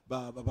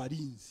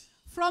barinzi.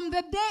 From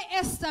the day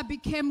Esther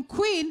became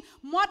queen,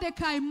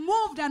 Mordecai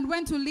moved and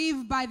went to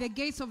live by the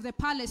gates of the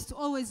palace to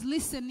always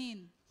listen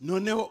in.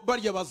 Noneho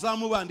barya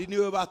bazamu bandi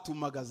niwe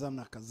batumaga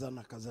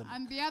kazana.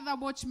 And the other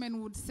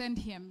watchmen would send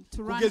him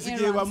to run Kugeza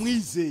igihe errands.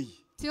 bamwizeye.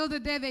 Till the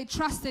day they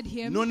trusted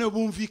him. None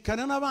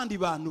bumvikana n'abandi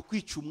bantu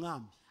kwica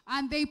umwami.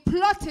 And they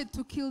plotted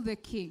to kill the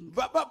king.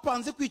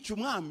 Bapanze kwica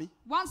umwami.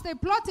 Once they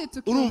plotted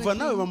to kill Urumva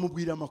nawe the king,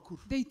 bamubwira amakuru.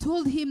 they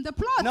told him the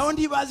plot. Naho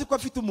ndibazi ko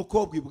afite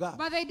umukobwa ibwabo.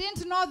 But they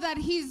didn't know that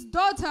his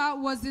daughter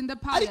was in the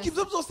Ariko palace.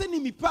 ibyo byose ni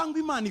imipango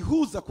Imana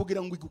ihuza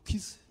kugira ngo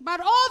igukize.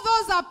 But all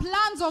those are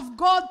plans of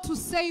God to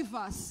save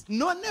us.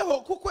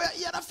 Noneho kuko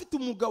yari afite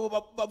umugabo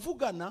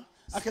bavugana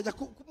akajya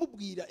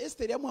kumubwira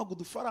Esther yamuhaga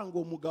udufaranga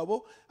uwo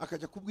mugabo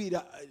akajya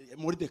kubwira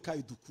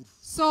Mordecai dukuru.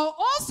 So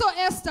also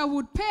Esther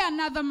would pay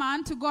another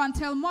man to go and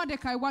tell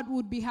Mordecai what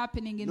would be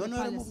happening in the Noneho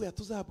palace. aramubwira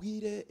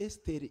tuzabwire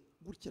Esther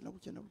gutya na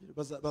gutya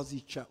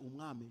bazica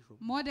umwami ejo.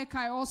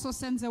 Mordecai also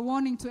sends a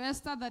warning to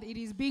Esther that it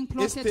is being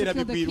plotted Esther to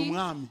kill the abibwira king.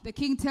 umwami. The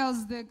king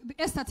tells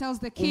Esther tells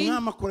the king.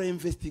 Umwami akora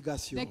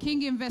investigation. The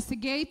king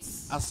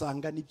investigates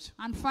Asanga nibyo.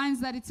 and finds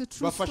that it's a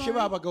true Bafashe story.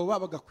 babagabo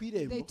babaga ku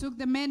They irembo took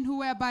the men who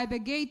were by the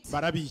gate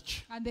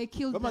barabica. and they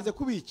killed Bamaze them.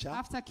 kubica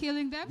After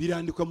killing them,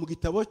 birandikwa mu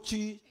gitabo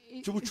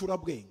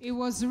cy'ubucurabwenge. it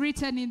was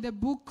written in the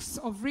books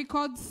of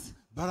records.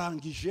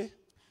 Barangije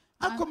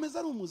akomeza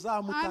ari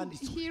umuzamu And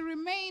kandi he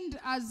remained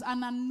as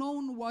an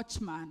unknown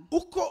watchman.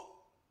 uko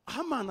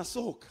Hamana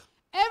asohoka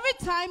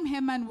Every time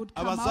Haman would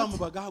come abazamu out,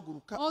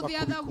 bagahaguruka all the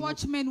other bakubita umutwe.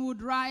 watchmen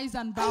would rise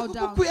and bow Ariko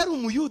down. kuko yari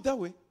umuyuda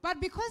we But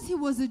because he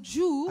was a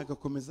Jew,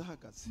 agakomeza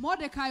ahagaze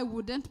Mordecai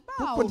wouldn't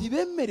kuko bow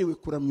ntibemerewe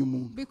kuramya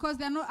umuntu. because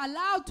they're not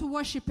allowed to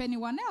worship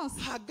anyone else.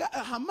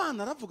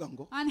 Hamana aravuga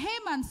ngo And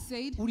Haman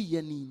said,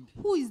 uriya ninde,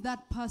 who is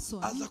that person?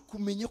 aza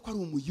kumenya ko ari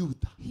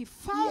umuyuda. He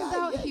found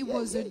out he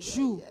was a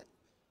Jew.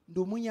 Ndi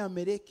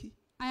umunyamereki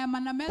I am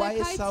an kwa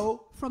Amalekite Esau,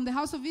 from the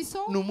house of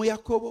Esau. ni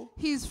umuyakobo,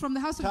 He is from the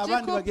house of nta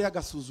bandi Jacob. bagira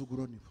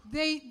agasuzuguro nibo.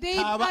 They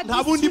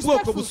Nta bundi bwoko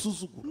are disrespectful.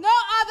 busuzugura. No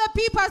other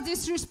people as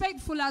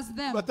disrespectful as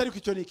them. Batari ko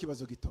icyo ni ikibazo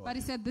But gitoya.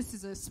 he said this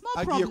is a small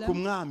Agiye ku problem.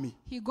 mwami,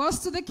 He goes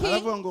to the king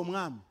aravuga ngo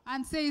mwami,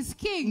 and says,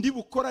 King, ndi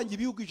bukoranye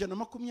ibihugu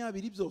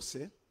 120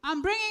 byose,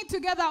 I'm bringing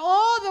together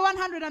all the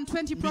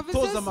 120 mbitoza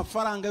provinces.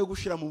 amafaranga yo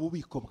gushira mu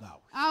bubiko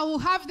bwawe. I will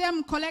have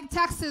them collect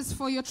taxes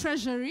for your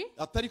treasury.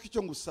 Atari ko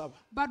icyo ngusaba.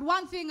 But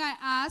one thing I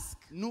ask,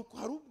 Nuko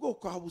hari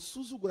ubwoko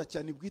habusuzugura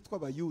cyane bwitwa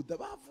abayuda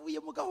bavuye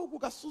mu gahugu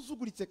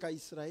gasuzuguritse ka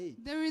Israeli.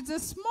 there is a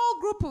small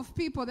group of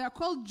people, they are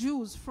called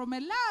Jews, from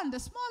a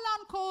small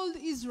land called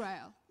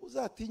Israel.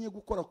 Uzatinye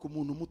gukora ku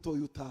muntu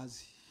mutoya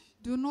utazi.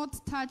 Do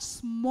not touch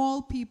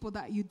small people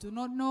that you do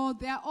not know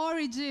their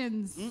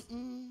origins.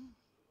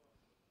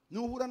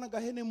 Nuhura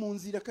n'agahene mu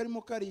nzira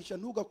karimo karisha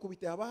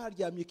ntugakubite, haba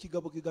haryamye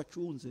ikigabo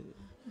kigacunze.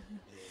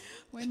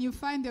 When you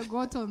find a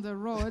goat on the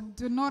road,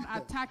 do not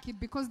attack it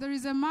because there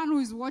is a man who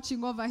is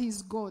watching over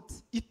his goat.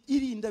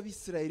 Irinda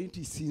Abisirayeli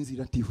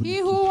ntisinzira He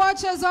ntihunika. who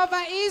watches over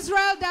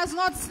Israel does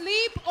not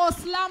sleep or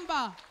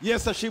slumber.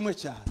 Yesu ashimwe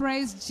cyane.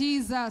 Praise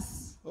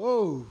Jesus.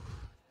 Oh,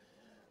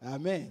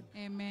 amen.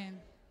 Amen.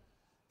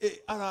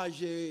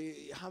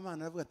 Araje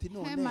Hamani aravuga ati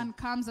none Haman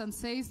comes and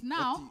says,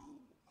 now, ati,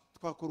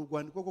 twakora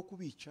urwandiko rwo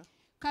kubica.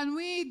 can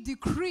we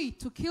decree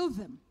to kill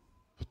them?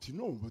 Ati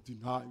no, ati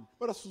ntayo,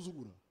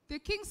 barasuzugura. The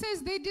king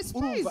says they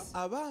despise. Urumva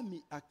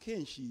abami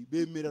akenshi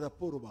bemera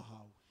raporo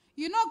bahawe.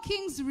 You know,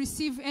 kings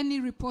receive any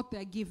report they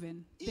are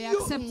given. They Iyo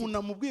accept umuntu it.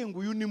 amubwiye ngo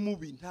uyu ni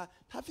mubi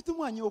ntafite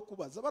umwanya wo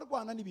kubaza,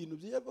 barwana n'ibintu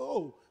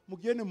byebo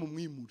mugende mu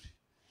mwimure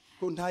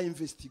ko nta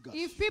investigation.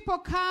 If people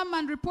come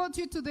and report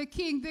you to the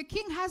king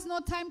has no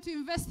time to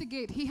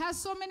investigate. He has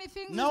so many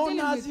things he's Naho dealing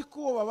ntazi with.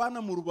 ko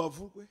babana mu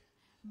rubavu rwe.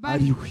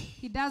 But Ariwe.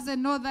 he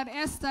doesn't know that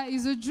Esther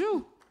is a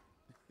Jew.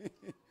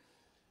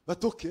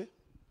 Batoke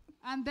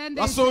And then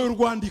they basohoye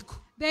urwandiko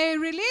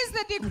released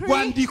the decree.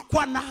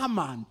 rwandikwa na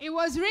Hamani It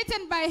was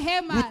written by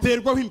Haman.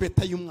 ruterwaho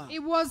impeta y'umwami.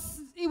 It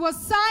was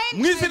signed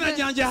Mu with izina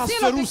the ryanjye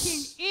seal of the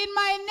Ahasuwerusi. king. In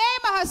my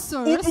name,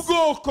 Ahasuerus,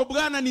 Ubwoko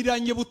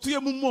bwananiranye butuye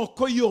mu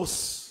moko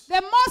yose. the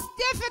most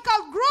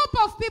difficult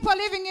group of people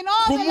living in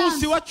all Ku the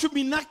munsi lands. wa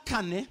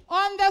 14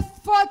 On the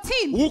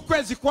 14th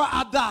w'ukwezi kwa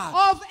Adari,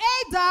 of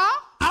Adar,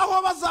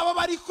 aho bazaba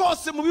bari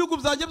kose mu bihugu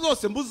byanjye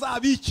byose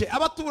muzabice,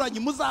 abaturanyi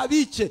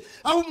muzabice,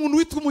 aho umuntu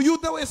witwa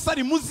umuyuda wese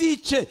ari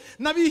muzice,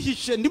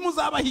 nabihishe ndi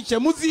muzabahice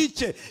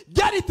muzice.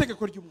 Byari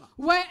itegeko ry'umwami.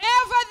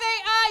 wherever they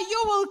are,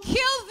 you will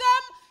kill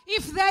them.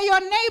 If they're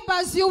your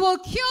neighbors, you will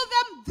kill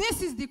them.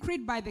 This is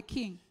decreed by the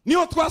king.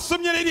 Niho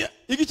twasomye rero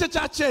igice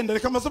cya 9,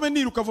 reka masome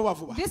niruka vuba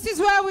vuba. This is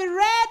where we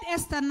read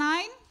Esther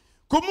 9.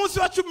 Ku munsi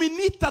wa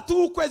 13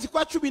 w'ukwezi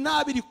kwa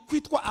 12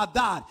 kwitwa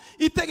Adari,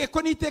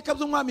 itegeko n'iteka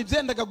by'umwami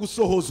byendaga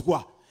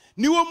gusohozwa.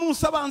 Niwo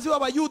munsi abanzi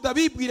b'abayuda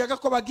bibwiraga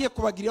ko bagiye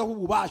kubagiraho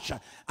ububasha,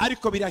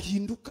 ariko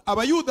birahinduka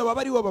abayuda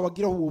baba aribo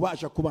babagiraho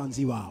ububasha ku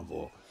banzi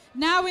babo.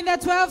 Now in the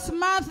 12th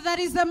month, that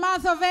is the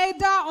month of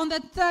Adar, on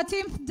the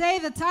 13th day,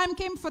 the time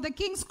came for the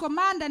king's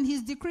command and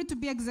his decree to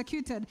be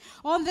executed.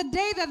 On the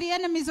day that the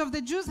enemies of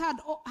the Jews had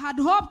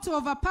hoped to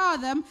overpower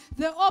them,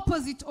 the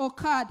opposite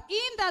occurred,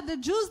 in that the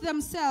Jews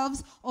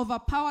themselves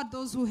overpowered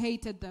those who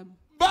hated them.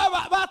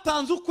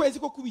 Batanze ukwezi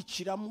ko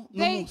kubiciramo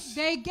n'umunsi.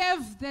 They gave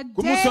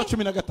Ku munsi wa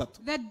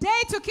 13. the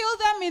day to kill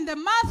them, in the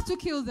month to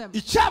kill them.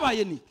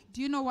 Icyabaye ni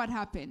Do you know what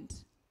happened?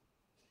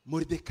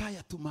 Mordecai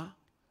atuma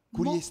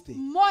kuri Esther.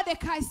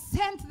 Mordecai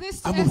sent this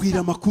to Amubwira Esther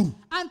amakuru.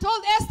 and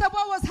told Esther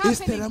what was Esther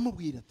happening.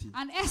 aramubwira ati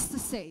And Esther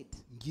said,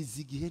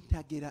 ngize igihe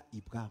ntagera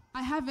ibwami.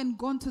 I haven't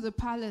gone to the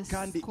palace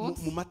Kandi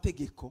courts, mu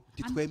mategeko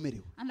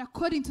ntitwemerewe. and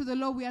according to the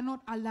law, we are not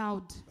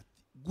allowed.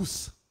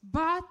 Gusa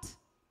But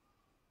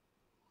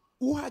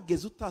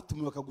uhageze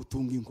utatumiwe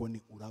bakagutunga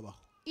inkoni urabaho.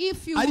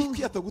 if you Ariko will,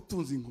 iyo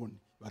atagutunze inkoni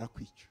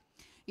barakwica.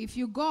 if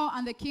you go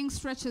and the king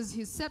stretches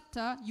his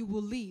scepter, you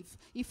will live.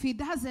 If he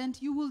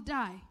doesn't, you will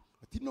die.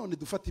 Ati none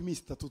dufata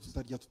iminsi 3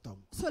 tutarya tutanywa.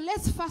 So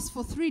let's fast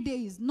for 3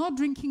 days, no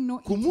drinking, no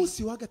Ku eating.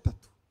 munsi wa 3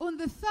 On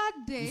the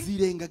 3rd day,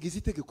 zirengagiza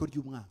itegeko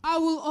ry'umwami. I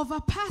will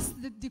overpass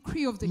the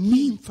decree of the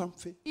king. Nimpfa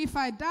mfe. If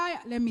I die,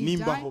 let me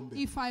Nimba die. hombe.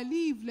 If I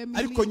live, let me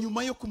Ariko live.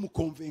 nyuma yo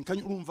kumukonvenka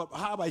urumva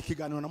habaye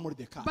ikiganiro na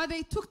Mordecai. But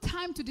they took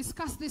time to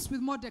discuss this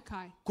with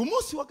Mordecai. Ku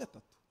munsi wa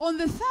 3 On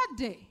the 3rd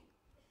day,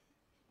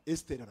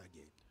 Esther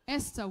aragenda.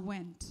 Esther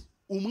went.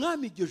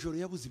 Umwami iryo joro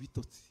yabuze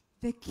ibitotsi.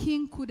 The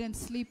king couldn't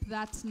sleep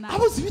that night.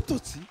 Abuze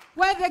ibitotsi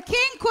When the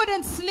king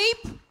couldn't sleep,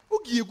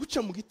 ugiye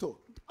guca mu gitondo.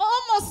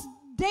 almost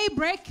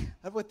daybreak,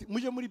 Aravuga ati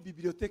muje muri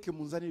biblioteke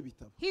munzanire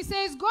ibitabo. he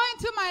says, go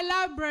into my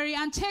library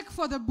and check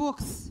for the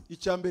books.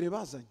 Icyambere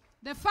bazanye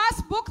The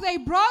first book they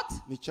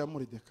brought ni cya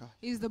Mordecai.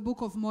 is the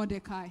book of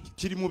Mordecai,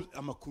 Kirimo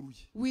amakuru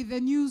ye. with the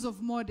news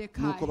of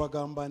Mordecai. Nuko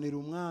bagambanira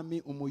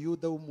umwami,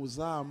 umuyuda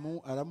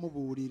w'umuzamu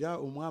aramuburira,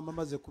 umwami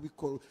amaze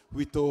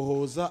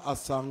kubitohoza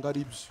asanga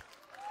ari byo.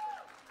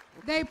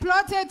 They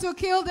plotted to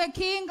kill the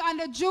king, and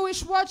the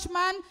Jewish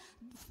watchman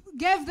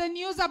gave the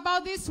news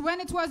about this. When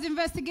it was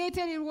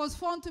investigated, it was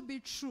found to be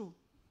true.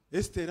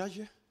 Esther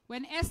aje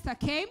When Esther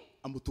came,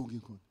 amutunga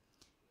inkoni.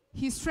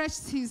 he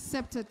stretched his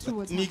scepter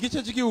towards her. ni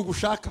igice cy'igihugu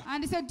ushaka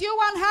And he said, do you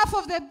want half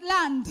of the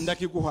land?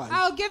 ndakiguhaye.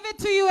 I'll give it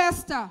to you,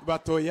 Esther.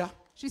 batoya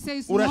She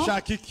says, no.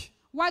 urashaka iki?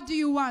 What do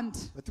you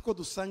want? bati ko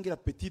dusangira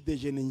petit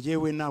déjeuner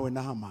njyewe nawe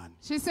na Hamani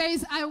She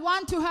says, I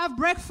want to have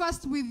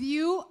breakfast with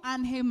you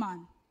and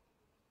Haman.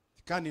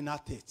 kandi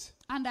natetse.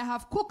 And I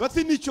have cooked.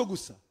 bati nicyo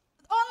gusa.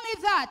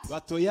 Only that.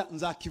 batoya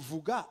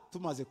nzakivuga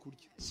tumaze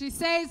kurya. She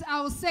says,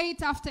 I will say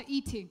it after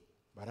eating.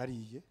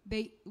 barariye.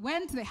 They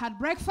went, they had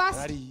breakfast.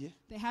 barariye.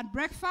 They had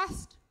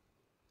breakfast.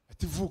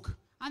 ati vuga.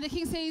 And the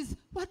king says,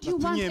 what do you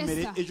want,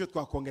 batunyemere Esther? ejo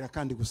twakongera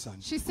kandi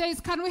gusanga. She says,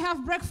 can we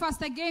have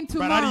breakfast again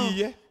tomorrow?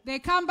 barariye. They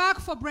come back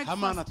for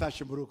Hamani breakfast.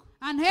 atashe mu rugo.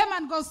 And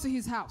Haman goes to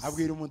his house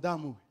abwira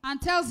umudamu we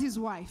and tells his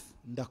wife,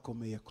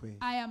 ndakomeye kweli.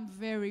 I am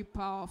very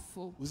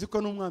powerful. uzi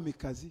ko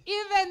n'umwamikazi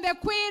Even the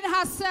queen nta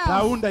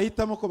herself wundi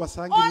ahitamo ko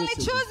basangira only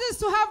wese. chooses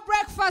to have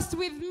breakfast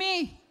with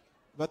me.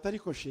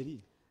 batariko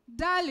sheri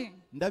Darling,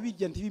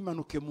 ndabijya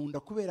ntibimanuke mu nda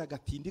kubera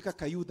agatindi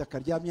k'akayuda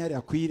karyamye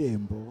hariya ku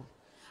irembo.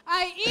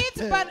 I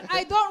eat, but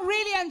I don't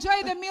really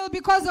enjoy the meal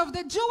because of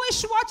the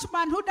Jewish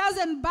watchman who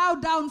doesn't bow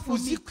down for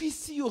uzi me. ko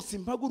isi yose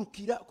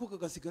mpagurukira ko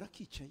kagasigara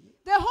kicaye.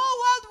 The whole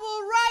world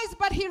will rise,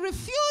 but he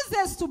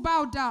refuses to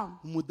bow down.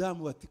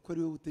 umudamu bati ko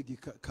ari we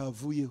utegeka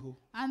kavuyeho.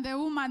 And the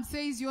woman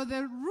says, you're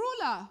the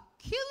ruler.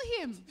 Kill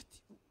him.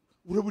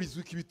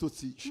 uraburizwa iki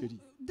bitotsi sheri.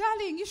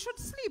 Darling, you should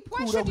sleep.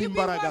 Why kuraho should you be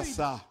imbaraga worried?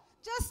 sa.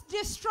 Just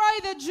destroy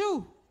the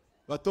Jew.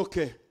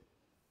 batoke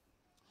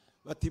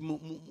bati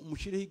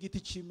mushireho igiti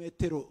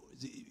cy'imetero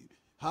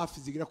hafi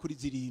zigira kuri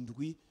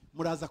 7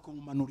 muraza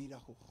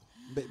kumumanuriraho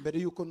mbere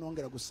yuko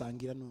nongera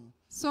gusangira no.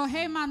 So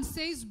Haman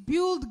says,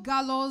 build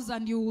gallows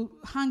and you will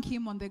hang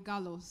him on the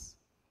gallows.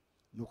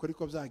 nuko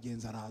ariko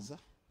byagenza araza.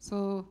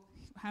 So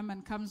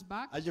Haman comes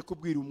back. aje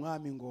kubwira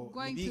umwami ngo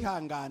Going to-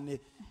 bihangane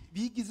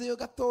bigizeyo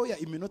gatoya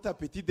iminota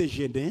petit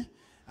déjeuner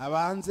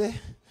abanze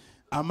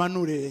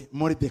amanure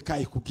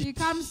Mordecai ku He giti.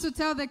 comes to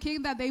tell the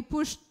king that they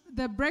pushed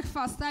the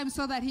breakfast time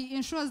so that he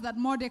ensures that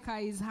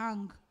Mordecai is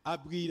hung.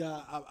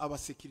 abwira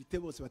abasekirite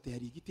bose bati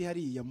hari igiti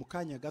hariya mu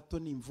kanya gato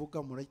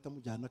nimvuga murahita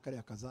mujyana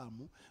kariya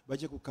kazamu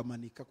baje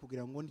kukamanika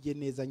kugira ngo ndye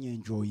neza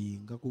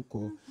nyenjoyinga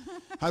kuko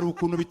hari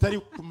ukuntu bitari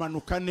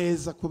kumanuka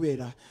neza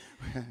kubera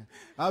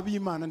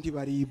ab'Imana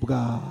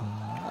ntibaribwa.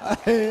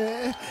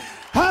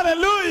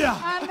 Hallelujah.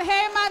 And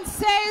Haman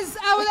says,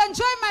 I will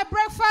enjoy my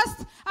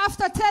breakfast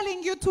after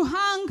telling you to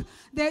hang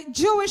the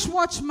Jewish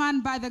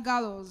watchman by the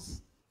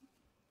gallows.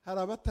 hari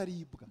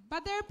abataribwa.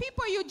 But there are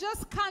people you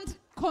just can't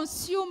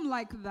consume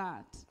like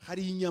that.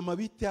 hari inyama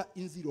bita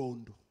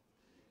inzirondo.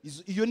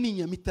 iyo ni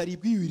inyama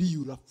itaribwa iyo iriye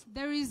urapfa.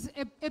 There is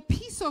a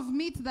piece of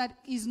meat that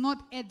is not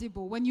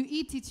edible. When you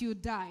eat it, you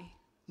die.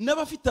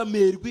 n'abafite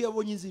amerwe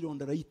yabonye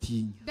inzirondo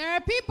arayitinya. There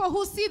are people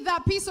who see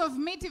that piece of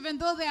meat, even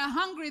though they are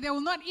hungry, they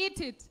will not eat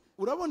it.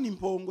 urabona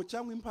impongo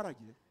cyangwa imparage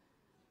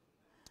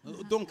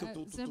donc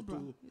zebra.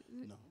 no.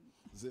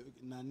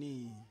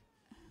 nani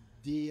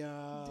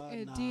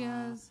deer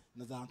Deers,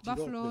 na za antilope.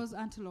 buffaloes,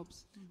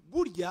 antelopes.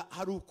 burya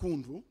hari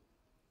ukuntu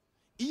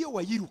iyo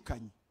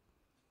wayirukanye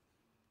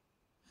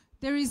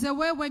There is a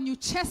way when you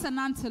chase an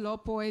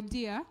antelope or a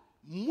deer,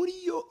 muri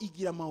yo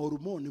igira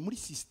amahormone muri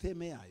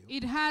systeme yayo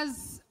it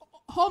has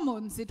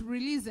hormones it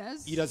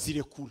releases,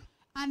 irazirekura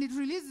and it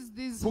releases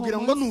these kugira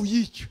ngo hormones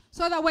nuyica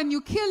so that when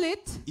you kill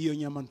it, iyo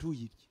nyama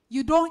ntuyirye.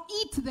 you don't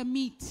eat the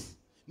meat.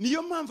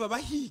 niyo mpamvu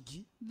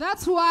abahigi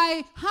That's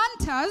why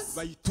hunters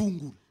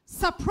bayitungura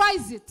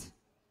surprise it.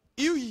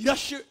 iyo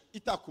uyirashe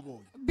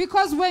itakubonye.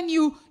 Because when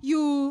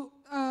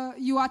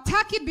you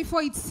attack it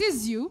before it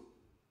sees you,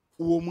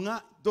 uwo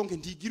donc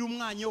ntigira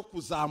umwanya wo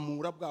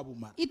kuzamura bwa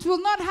bumara. it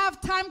will not have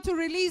time to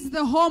release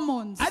the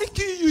hormones.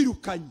 ariko iyo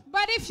uyirukanye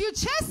But if you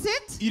chase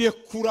it,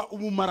 irekura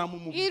ubumara mu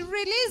mubiri. it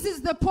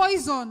releases the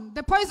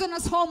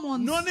poisonous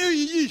hormones. none iyo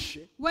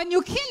uyiyishe When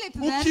you kill it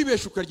then,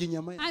 ukibesha ukarya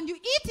inyama yayo and you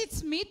eat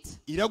its meat,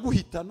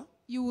 iraguhitana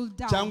you will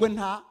die. cyangwa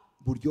nta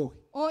buryohe.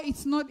 Or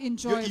it's not iyo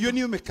enjoyable.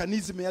 niyo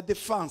mekanizme ya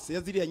defense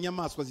ya ziriya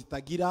nyamaswa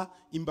zitagira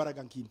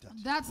imbaraga nk'intare.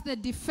 That's the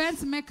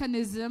defense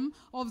mechanism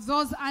of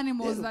those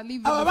animals that live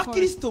in aba the forest.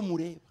 bakristo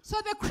mureba, So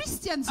the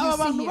Christians you aba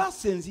see bantu here,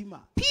 basenze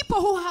Imana,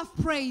 people who have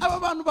prayed, aba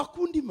bantu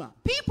bakunda Imana,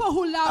 people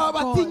who love aba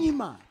batinya God,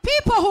 Imana,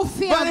 people who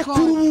fear barekura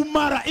God,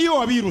 ubumara iyo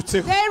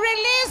wabirutseho. they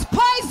release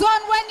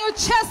poison when you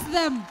chase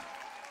them.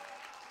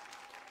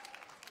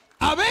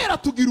 abera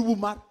tugira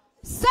ubumara.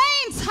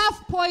 Saints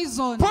have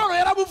poison. Paul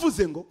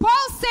yarabuvuze ngo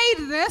Paul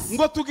said this,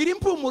 ngo tugire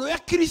impumuro ya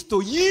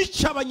Kristo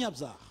yica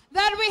abanyabyaha.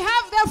 that we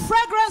have the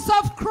fragrance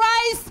of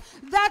Christ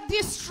that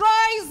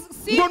destroys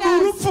ngo ni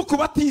sinners. urupfu ku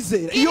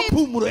batizera iyo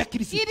mpumuro ya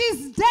Kristo. It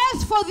is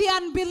death for the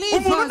umuntu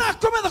unbelievers.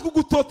 nakomeza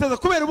kugutoteza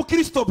kubera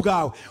ubukristo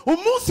bwawe,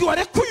 umunsi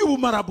warekuye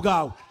ubumara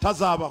bwawe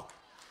tazabaho.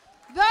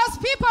 Those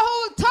people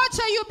who will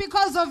torture you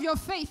because of your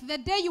faith, the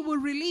day you will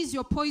release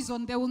your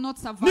poison, they will not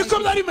survive. niko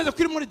it. byari bimeze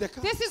kuri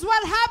Mordecai. This is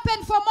what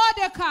happened for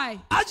Mordecai.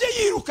 aje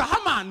yiruka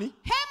Hamani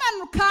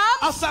Haman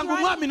comes asanga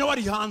right, umwami nawe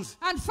ari hanze.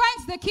 and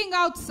finds the king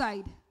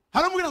outside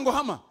haramubwira ngo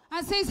Hama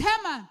and says,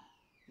 Haman,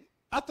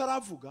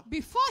 ataravuga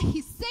before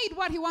he said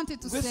what he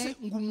wanted to say,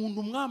 ngo umuntu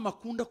umwami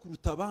akunda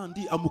kuruta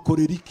abandi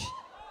amukorera iki?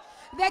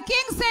 the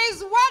king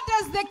says, what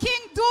does the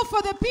king do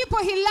for the people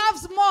he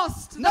loves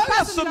most? The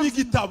person Narasomye he loves.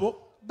 igitabo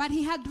But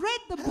he had read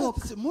the book,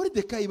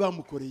 Moridekayi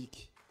bamukoreye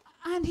iki?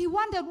 and he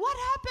wondered what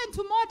happened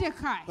to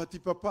Mordecai. Bati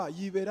papa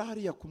yibera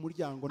hariya ku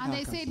muryango And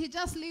they nta said kazi. he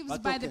just lives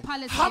But by okay. the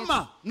palace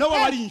Hama gate. nawe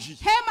warinjiye.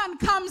 Haman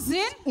comes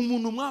in.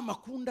 Umuntu umwami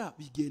akunda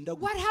bigenda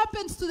What gute?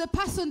 happens to the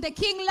person the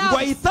king Ngo loves?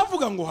 ahita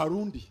avuga ngo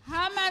harundi.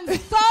 Haman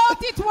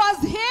thought it was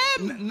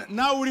him.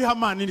 Nawe uri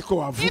Hamani niko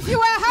If wavuga. you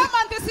were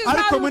Haman, this is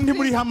Ariko how mwe you ndi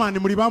muri think. Hamani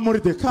muri ba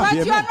Moridekayi.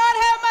 But you are not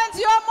Haman,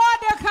 you are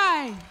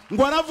Mordecai.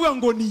 Ngo aravuga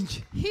ngo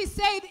ninjye. He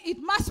said, it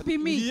must be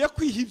me. Ngiye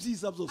kwiha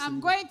ibyiza byose. I'm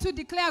going to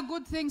declare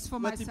good things for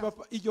Bati myself.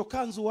 papa iyo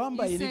kanzu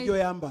wambaye He said, nibyo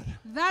yambara.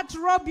 That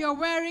robe you're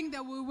wearing, they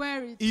will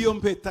wear it. Iyo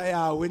mpeta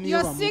yawe niyo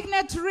Your bamuha.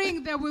 signet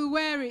ring, they will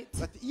wear it.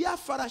 Bati iya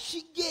farashi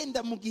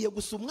igenda mugiye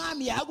gusa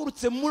umwami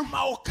yahagurutse mu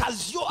ma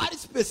occasion ari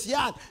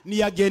special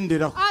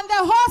niyagenderaho. And the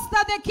horse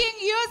that the king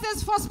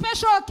uses for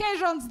special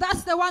occasions,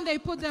 that's the one they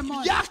put them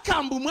on.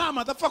 Yakamba umwami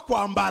adapfa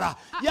kwambara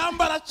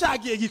yambara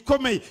cyagiye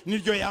gikomeye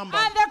niryo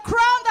yambara. And the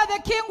crown that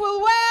the king will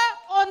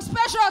wear on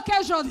special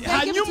occasions,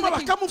 they give it to Hanyuma the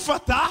king.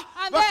 bakamufata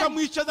And then-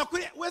 bakamwicaza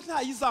kuri we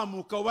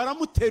ntayizamuka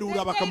baramuterura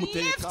They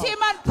bakamutereka lift him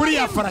and put kuri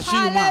ya him, farashi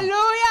y'umwami.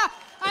 hallelujah,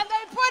 and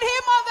they put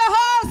him on the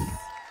horse.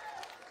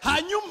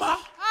 Hanyuma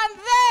And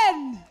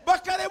then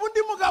bakareba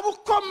undi mugabo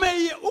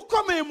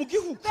ukomeye mu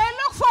gihugu. they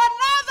look for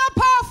another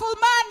powerful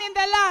man in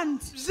the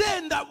land.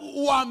 Zenda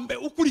uwambe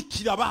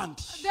ukurikira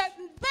abandi.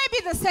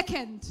 Maybe the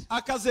second.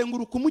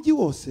 Akazenguruka umujyi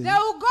wose. They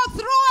will go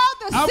throughout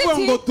the Avuga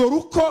ngo city. dore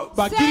uko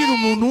bagirira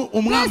umuntu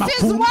umwami This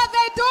is akunda. what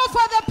they do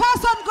for the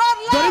person God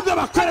Dore loves. ibyo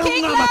The bakorera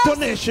king umwami loves.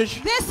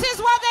 atonesheje. This is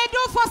what they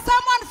do for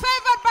someone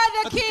favored by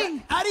the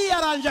king.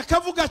 Ariyaranje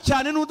akavuga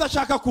cyane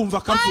n'udashaka kumva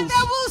And akavuga.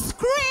 they will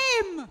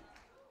scream.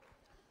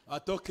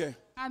 Atoke.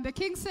 And the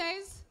king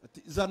says,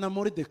 Zana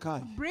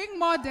Moridekayi. bring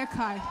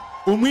Mordecai.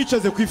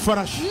 Umwicaze ku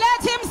ifarashi.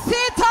 Let him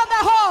sit on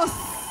the horse.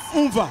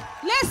 Umva.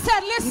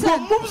 Listen, Ngo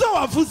listen. mu byo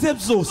wavuze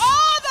byose.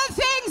 All the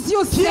things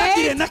you Ntiyagire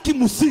say, na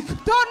kimusiga.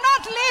 do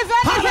not leave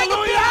anything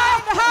Hallelujah.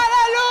 behind.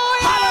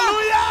 Hallelujah.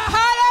 Hallelujah.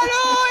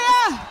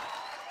 Hallelujah.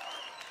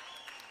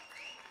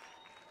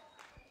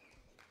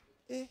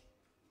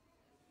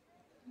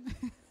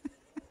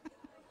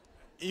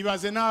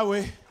 Ibaze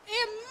nawe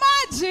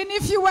Imagine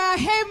if you were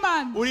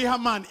Haman. uri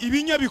Hamani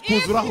ibinya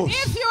bikuzura hose.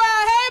 If you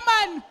were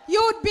Haman,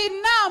 you would be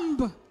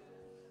numb.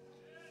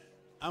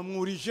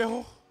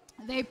 Amwurijeho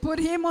They put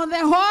him on the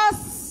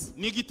horse,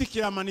 n'igiti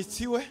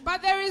kiramanitswe.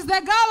 but there is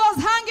the gallows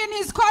hanging in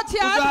his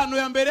courtyard. Ubwo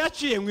ya mbere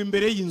yaciye ngo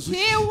imbere y'inzu.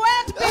 He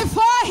went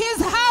before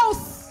his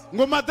house.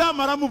 Ngo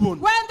madamu aramubona.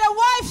 When the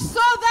wife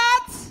saw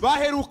that,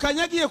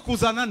 Baherukanye agiye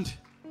kuzana nde.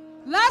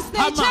 last they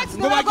Haman checked, they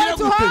ngo were bagire going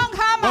to hang gute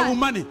Haman.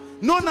 bamumane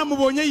none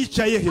amubonye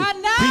yicaye he And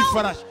ku now,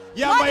 ifarashi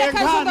yambaye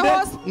Mordecai on the nkande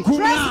horse,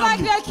 dressed like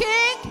nk'umwami the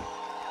king.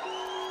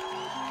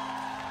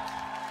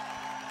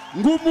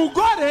 ngo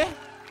umugore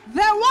The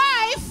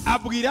wife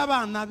abwira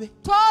abana be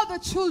told the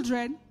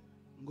children,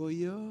 ngo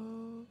yo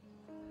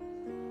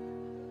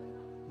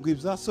ngo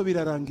ibyaso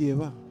birarangiye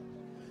ba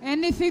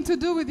anything to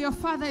do with your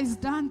father is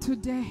done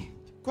today.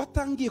 ko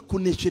atangiye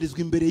kunesherezwa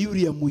imbere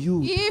y'uriya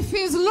muyuda If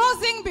he's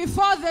losing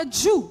before the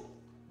Jew,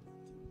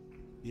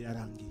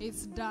 birarangiye.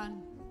 it's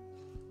done.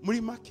 Muri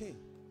make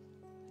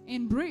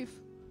In brief,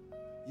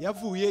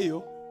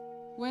 yavuyeyo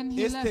when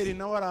he Esther left,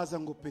 nawe araza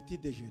ngo petit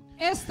déjeuner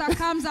Esther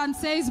comes and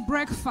says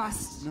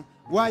breakfast.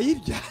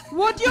 wayirya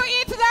Would you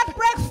eat that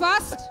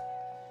breakfast?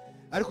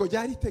 ariko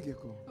ryari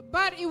itegeko.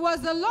 But it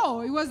was a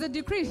law, it was a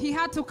decree. He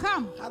had to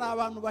come. Hari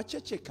abantu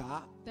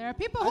baceceka There are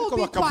people who ariko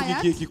will be bakavuga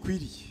igihe quiet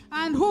gikwiriye.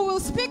 and who will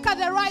speak at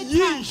the right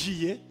time.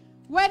 Yinjiye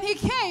When he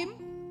came,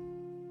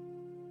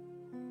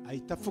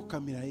 ahita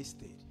apfukamira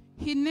Esther.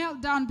 he knelt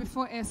down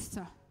before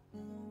Esther.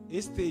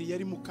 Esther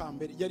yari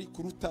mukambere yari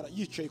ku rutara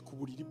yicaye ku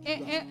buriri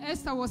bw'ibwami.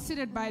 Esther was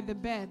seated by the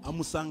bed.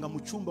 Amusanga mu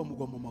cyumba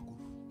mugwa mu maguru.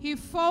 He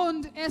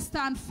found Esther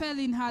and fell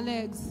in her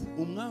legs.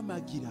 Umwami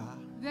agira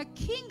The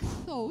king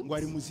thought ngo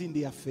ari mu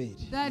zindi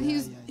aferi. that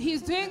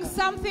he's doing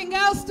something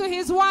else to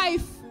his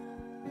wife.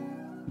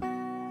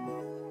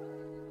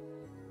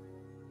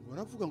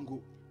 Baravuga ngo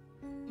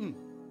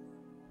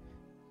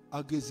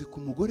ageze ku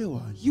mugore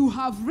wanjye. You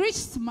have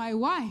reached my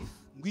wife.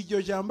 Ngo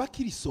iryo jambo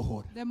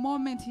akirisohora The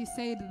moment he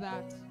said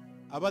that,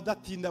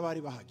 abadatinda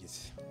bari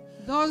bahageze.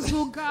 those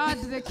who guard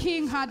the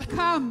king had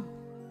come.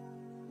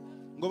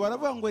 Ngo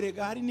baravuga ngo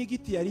rega hari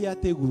n'igiti yari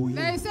yateguye.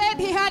 They said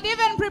he had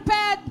even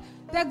prepared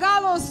the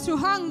gallows to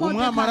hang Umwami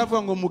Mordecai.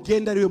 aravuga ngo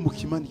mugende ariwe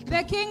mukimanika.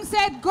 The king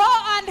said, go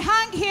and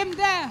hang him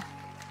there.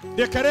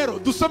 Reka rero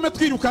dusome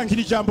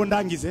twirukankira ijambo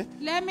ndangize.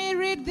 Let me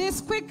read this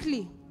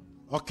quickly.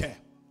 Okay.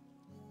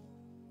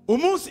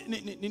 Umunsi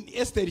ni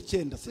Esther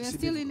 9. We are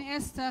still in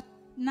Esther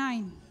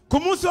 9. Ku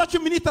munsi wa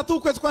 13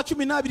 ukwezi kwa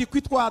 12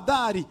 kwitwa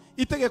Adari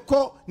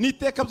itegeko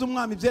n'iteka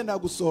by'umwami byenda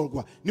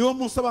gusorwa niwo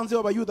munsi abanze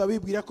w'abayuda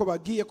bibwira ko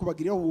bagiye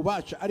kubagiraho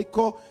ububasha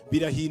ariko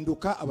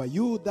birahinduka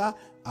abayuda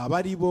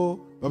abari bo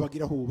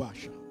babagiraho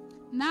ububasha.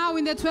 Now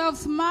in the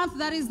 12th month,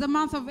 that is the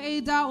month of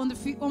Adar, on the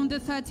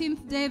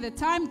 13th day, the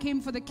time came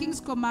for the king's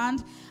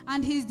command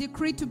and his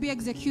decree to be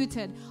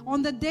executed.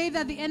 On the day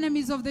that the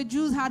enemies of the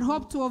Jews had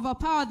hoped to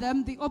overpower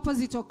them, the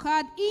opposite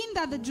occurred, in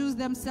that the Jews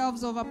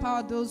themselves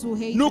overpowered those who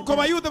hated nuko them.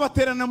 abayuda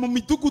baterana mu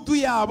midugudu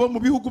yabo mu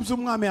bihugu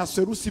by'umwami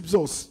Ahasuwerusi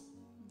byose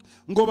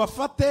ngo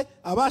bafate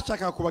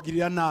abashaka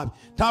kubagirira nabi.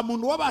 Nta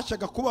muntu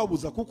wabashaga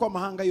kubabuza kuko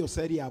amahanga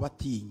yose yari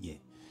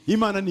yabatinye.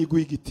 Imana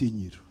niguha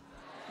igitinyiro.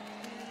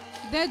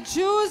 The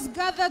Jews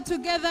gathered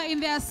together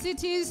in their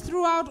cities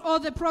throughout all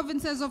the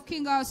provinces of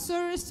King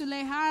Ahasuerus to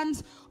lay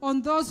hands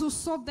on those who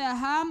sought their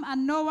harm,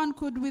 and no one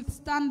could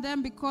withstand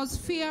them because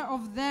fear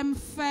of them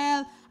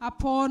fell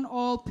upon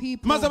all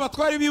people. Maze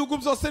abatware b'ibihugu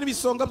byose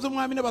n'ibisonga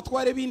by'umwami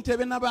n'abatware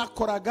b'intebe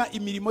n'abakoraga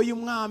imirimo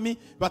y'umwami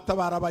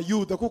batabara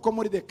abayuda kuko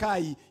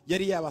Moridekayi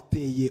yari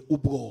yabateye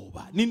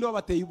ubwoba. Ninde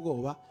wabateye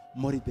ubwoba?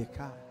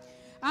 Moridekayi.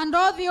 And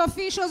all the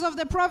officials of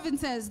the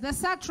provinces, the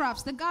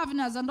satraps, the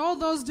governors, and all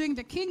those doing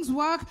the king's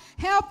work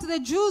helped the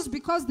Jews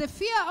because the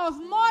fear of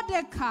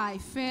Mordecai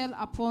fell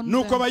upon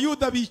Nuko them.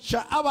 abayuda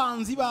bica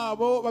abanzi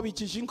babo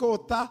babicisha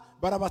inkota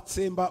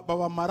barabatsemba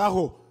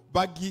babamaraho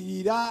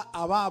bagirira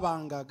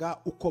ababangaga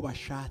uko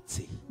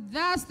bashatse.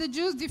 Thus the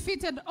Jews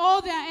defeated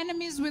all their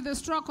enemies with the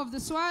stroke of the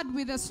sword,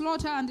 with the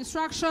slaughter and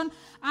destruction,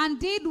 and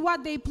did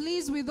what they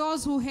pleased with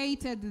those who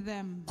hated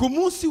them. Ku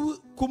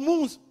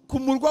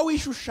murwa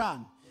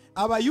w'Ishushani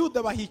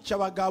abayuda bahica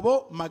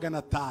abagabo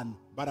 500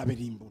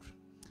 barabirimbura.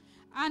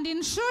 And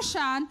in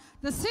Shushan,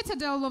 the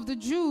citadel of the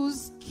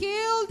Jews,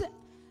 the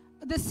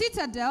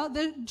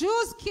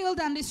Jews killed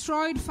and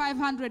destroyed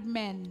 500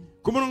 men.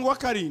 Ku murongo wa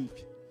 7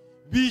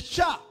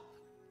 bica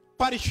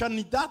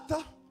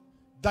Parishanidata,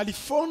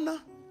 Dalifona,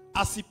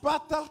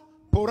 Asipata,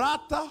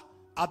 Porata,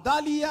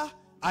 Adalia,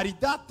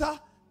 Aridata,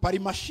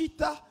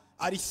 Parimashita,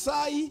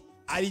 Arisai,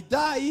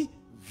 Aridai,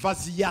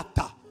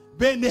 Vaziata,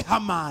 bene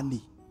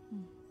Hamani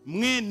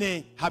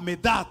mwene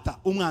Hamedata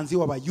umwanzi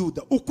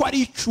w'abayuda uko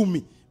ari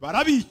 10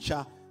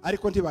 barabica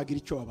ariko ntibagira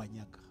icyo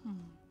babanyaga.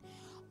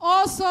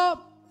 Also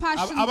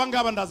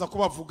abangaba ndaza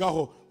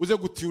kubavugaho uze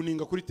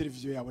gutuninga kuri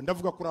televiziyo yawe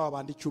ndavuga kuri aba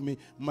bandi 10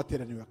 mu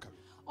materaniro ya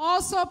kabiri.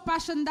 Also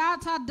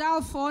Pashandata,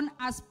 Dalphon,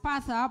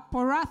 Aspatha,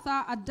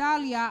 Poratha,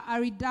 Adalia,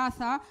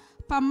 Aridatha,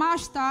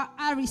 Pamashta,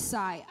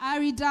 Arisai,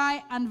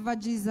 Aridai, and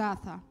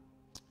Vajizatha.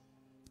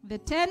 The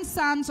 10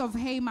 sons of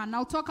Haman.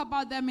 I'll talk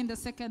about them in the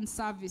second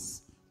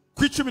service.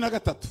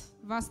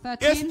 Verse 13.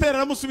 Esther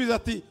aramusubiza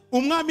ati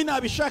umwami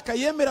nabishaka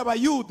yemera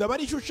abayuda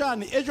bari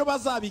Shushani ejo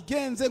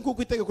bazabigenze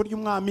nkuko itegeko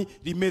ry'umwami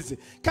rimeze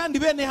kandi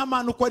bene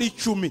Hamani uko ari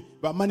 10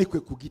 bamanikwe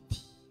ku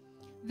giti.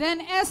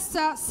 Then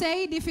Esther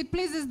said, if it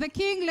pleases the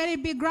king, let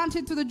it be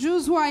granted to the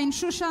Jews who are in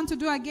Shushan to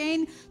do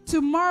again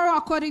tomorrow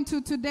according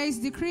to today's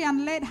decree,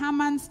 and let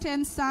Haman's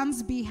 10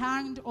 sons be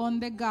hanged on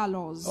the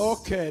gallows.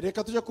 Okay,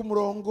 reka tuje ku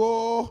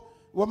murongo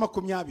wa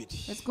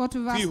 20. Let's go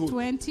to verse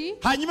 20.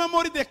 Hanyuma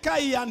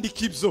Moridekayi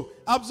yandika ibyo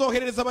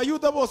abyoherereza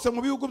abayuda bose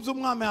mu bihugu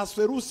by'umwami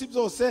Ahasuwerusi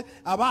byose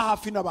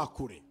abahafi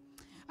n'abakure.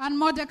 And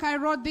Mordecai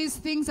wrote these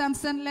things and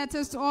sent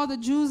letters to all the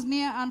Jews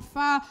near and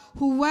far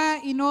who were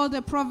in all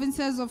the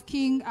provinces of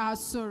King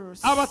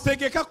Ahasuerus.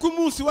 Abategeka ku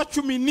munsi wa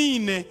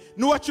 14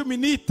 n'uwa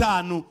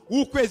 15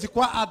 w'ukwezi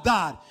kwa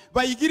Adar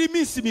bayigira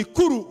iminsi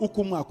mikuru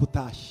uko umwaka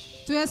utashye.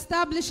 To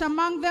establish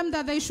among them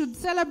that they should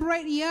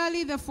celebrate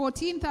yearly the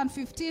 14th and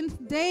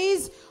 15th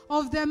days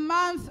of the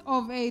month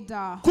of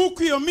Adar.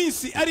 Kuko iyo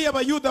minsi ari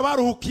abayuda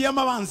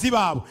baruhukiyemo abanzi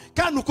babo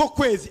kandi uko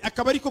kwezi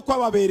akaba ariko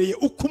kwababereye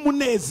uko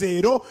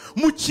umunezero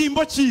mu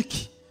cyimbo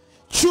cyiki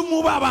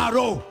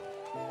cy'umubabaro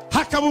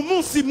hakaba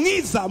umunsi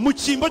mwiza mu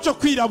cyimbo cyo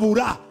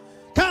kwirabura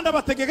kandi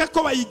abategeka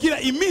ko bayigira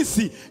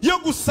iminsi yo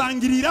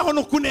gusangiriraho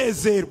no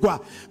kunezerwa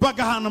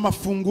bagahana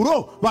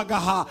amafunguro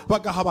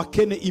bagaha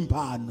bakene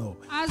impano.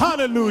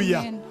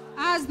 Hallelujah.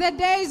 As the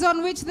days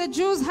on which the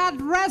Jews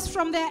had rest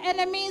from their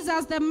enemies,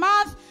 as the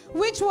month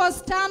which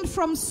was turned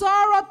from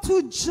sorrow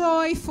to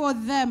joy for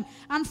them,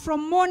 and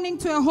from mourning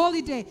to a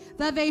holiday,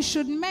 that they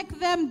should make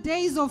them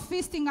days of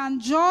feasting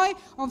and joy,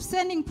 of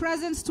sending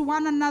presents to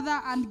one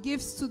another and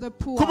gifts to the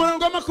poor.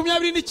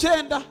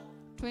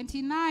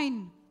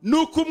 29.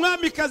 Nuko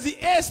umwamikazi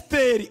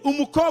Esteri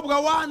umukobwa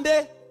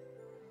wande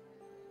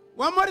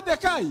wa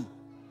Moridekayi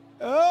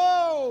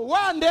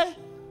wande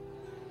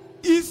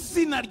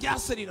izina rya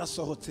se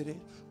rirasohotse rero.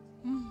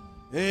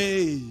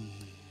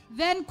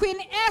 Then Queen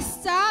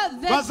Esther,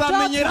 the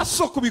bazamenyera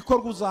so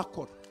kubikorwa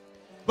uzakora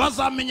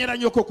bazamenyera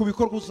nyoko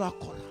kubikorwa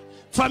uzakora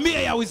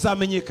famiye yawe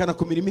izamenyekana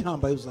ku mirimo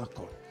ihambaye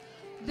uzakora.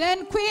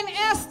 Then Queen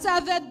Esther,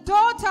 the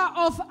daughter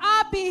of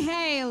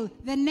Abihail,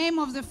 the name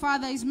of the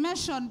father is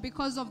mentioned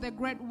because of the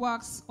great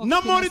works of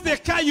na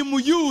Moridekayi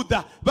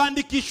umuyuda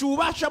bandikisha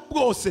ububasha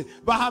bwose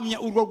bahamya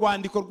urwo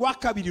rwandiko rwa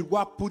kabiri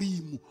rwa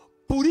Purimu.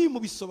 Purimu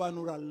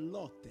bisobanura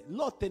lote.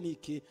 Lote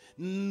niki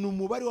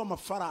numubari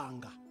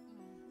w'amafaranga.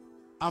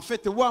 En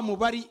fait wa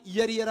mubari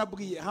yari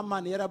yarabwiye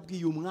Hamani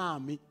yarabwiye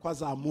umwami kwa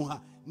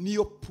zamuha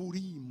niyo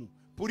Purimu.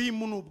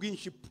 Purimu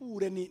n'ubwinshi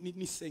pure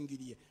ni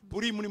sengiriye.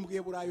 Purimu ni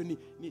mbwiye burayo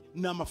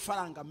ni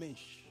amafaranga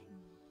menshi.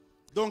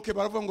 Donc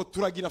baravuga ngo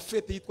turagira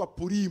fete yitwa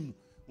Purimu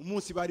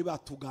umunsi bari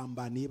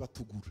batugambaniye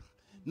batugura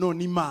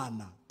none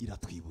Imana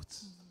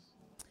iratwibutsa.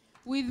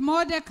 With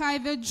Mordecai,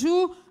 the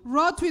Jew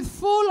wrote with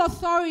full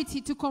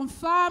authority to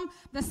confirm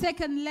the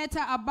second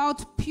letter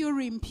about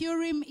Purim.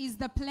 Purim is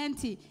the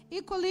plenty,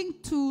 equaling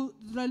to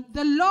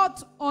the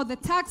lot or the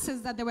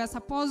taxes that they were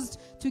supposed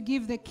to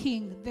give the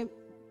king, the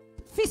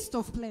feast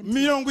of plenty.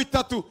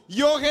 30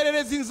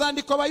 yoherereza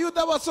inzandiko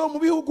abayuda bose mu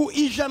bihugu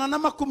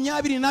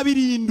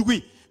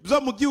 127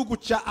 byo mu gihugu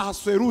cya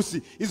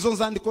Ahasuerusi. Izo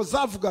nzandiko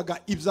zavugaga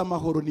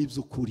iby'amahoro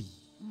n'iby'ukuri.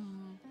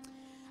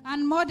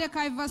 And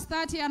Mordecai, verse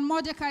 30, and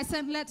Mordecai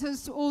sent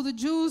letters to all the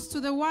Jews to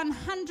the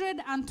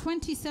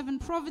 127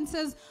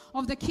 provinces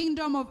of the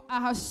kingdom of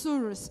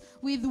Ahasuerus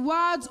with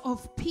words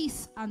of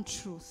peace and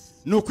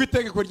truth. Nuko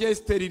itegeko rya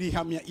Esiteri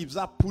rihamya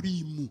ibya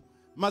Purimu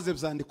maze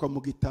byandikwa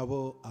mu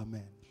gitabo.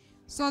 Amen.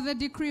 So the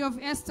decree of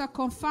Esther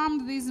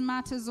confirmed these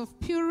matters of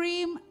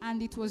Purim,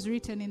 and it was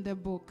written in the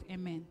book.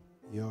 Amen.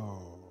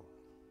 Yo.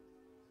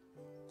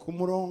 Ku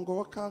murongo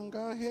wa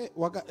kangahe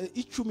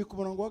 10 ku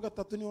murongo wa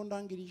 3 niho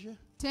ndangirije.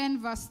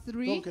 10 verse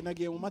 3. Donc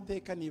nagiye mu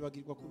mateka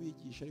nibagirwa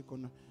kubigisha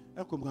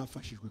ariko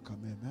mwafashijwe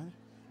kameme.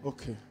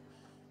 Okay.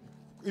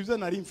 Ibyo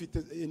nari mfite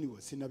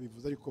anyway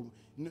sinabivuze ariko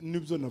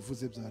nibyo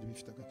navuze byari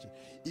bifite agace.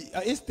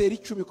 Esther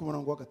 10 ku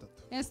murongo wa 3.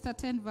 Esther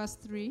 10 verse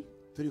 3.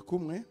 Turi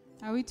kumwe?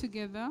 Are we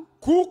together?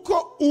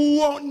 Kuko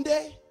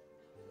uwonde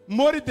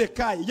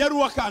Mordecai yari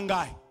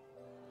wakangahe?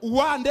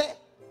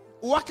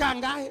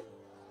 Uwakangahe?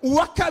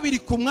 Uwa kabiri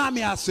ku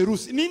mwami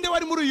Ahasuerusi. Ninde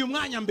wari muri uyu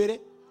mwanya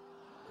mbere?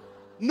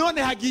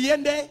 None hagiye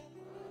nde?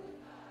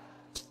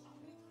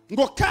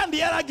 Ngo kandi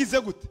yaragize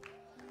gute?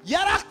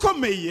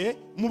 Yarakomeye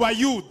mu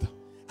Bayuda,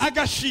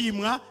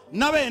 agashimwa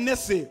na bene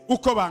se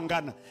uko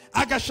bangana,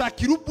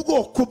 agashakira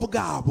ubwoko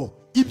bwabo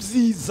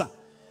ibyiza,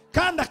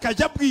 kandi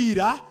akajya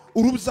abwira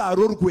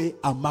urubyaro rwe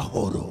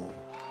amahoro.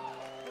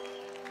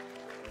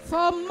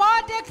 For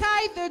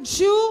Mordecai the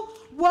Jew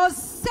was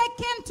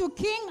second to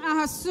King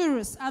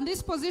Ahasuerus, and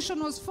this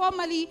position was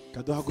formerly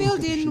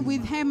filled in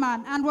with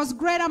Haman, and was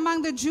great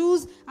among the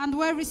Jews, and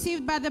were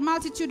received by the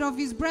multitude of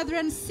his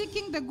brethren,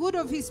 seeking the good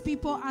of his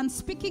people and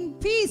speaking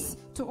peace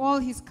to all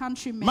his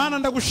countrymen. Mana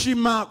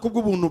ndagushima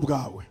kubw'ubuntu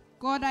bwawe.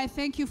 God, I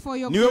thank you for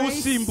your Niwe grace.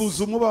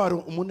 usimbuza umubabaro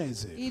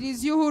umunezero. It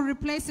is you who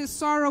replaces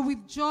sorrow with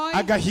joy.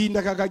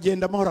 Agahinda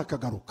kakagenda amahoro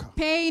akagaruka.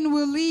 Pain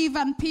will leave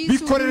and peace will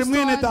Bikorere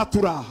mwene restore.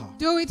 daturaha.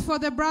 Do it for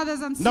the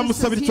brothers and sisters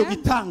Ndamusabira icyo here.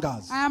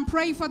 gitangaza. I am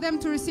praying for them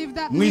to receive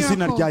that Mu izina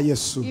miracle. rya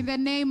Yesu. In the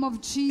name of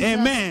Jesus.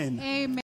 Amen. Amen.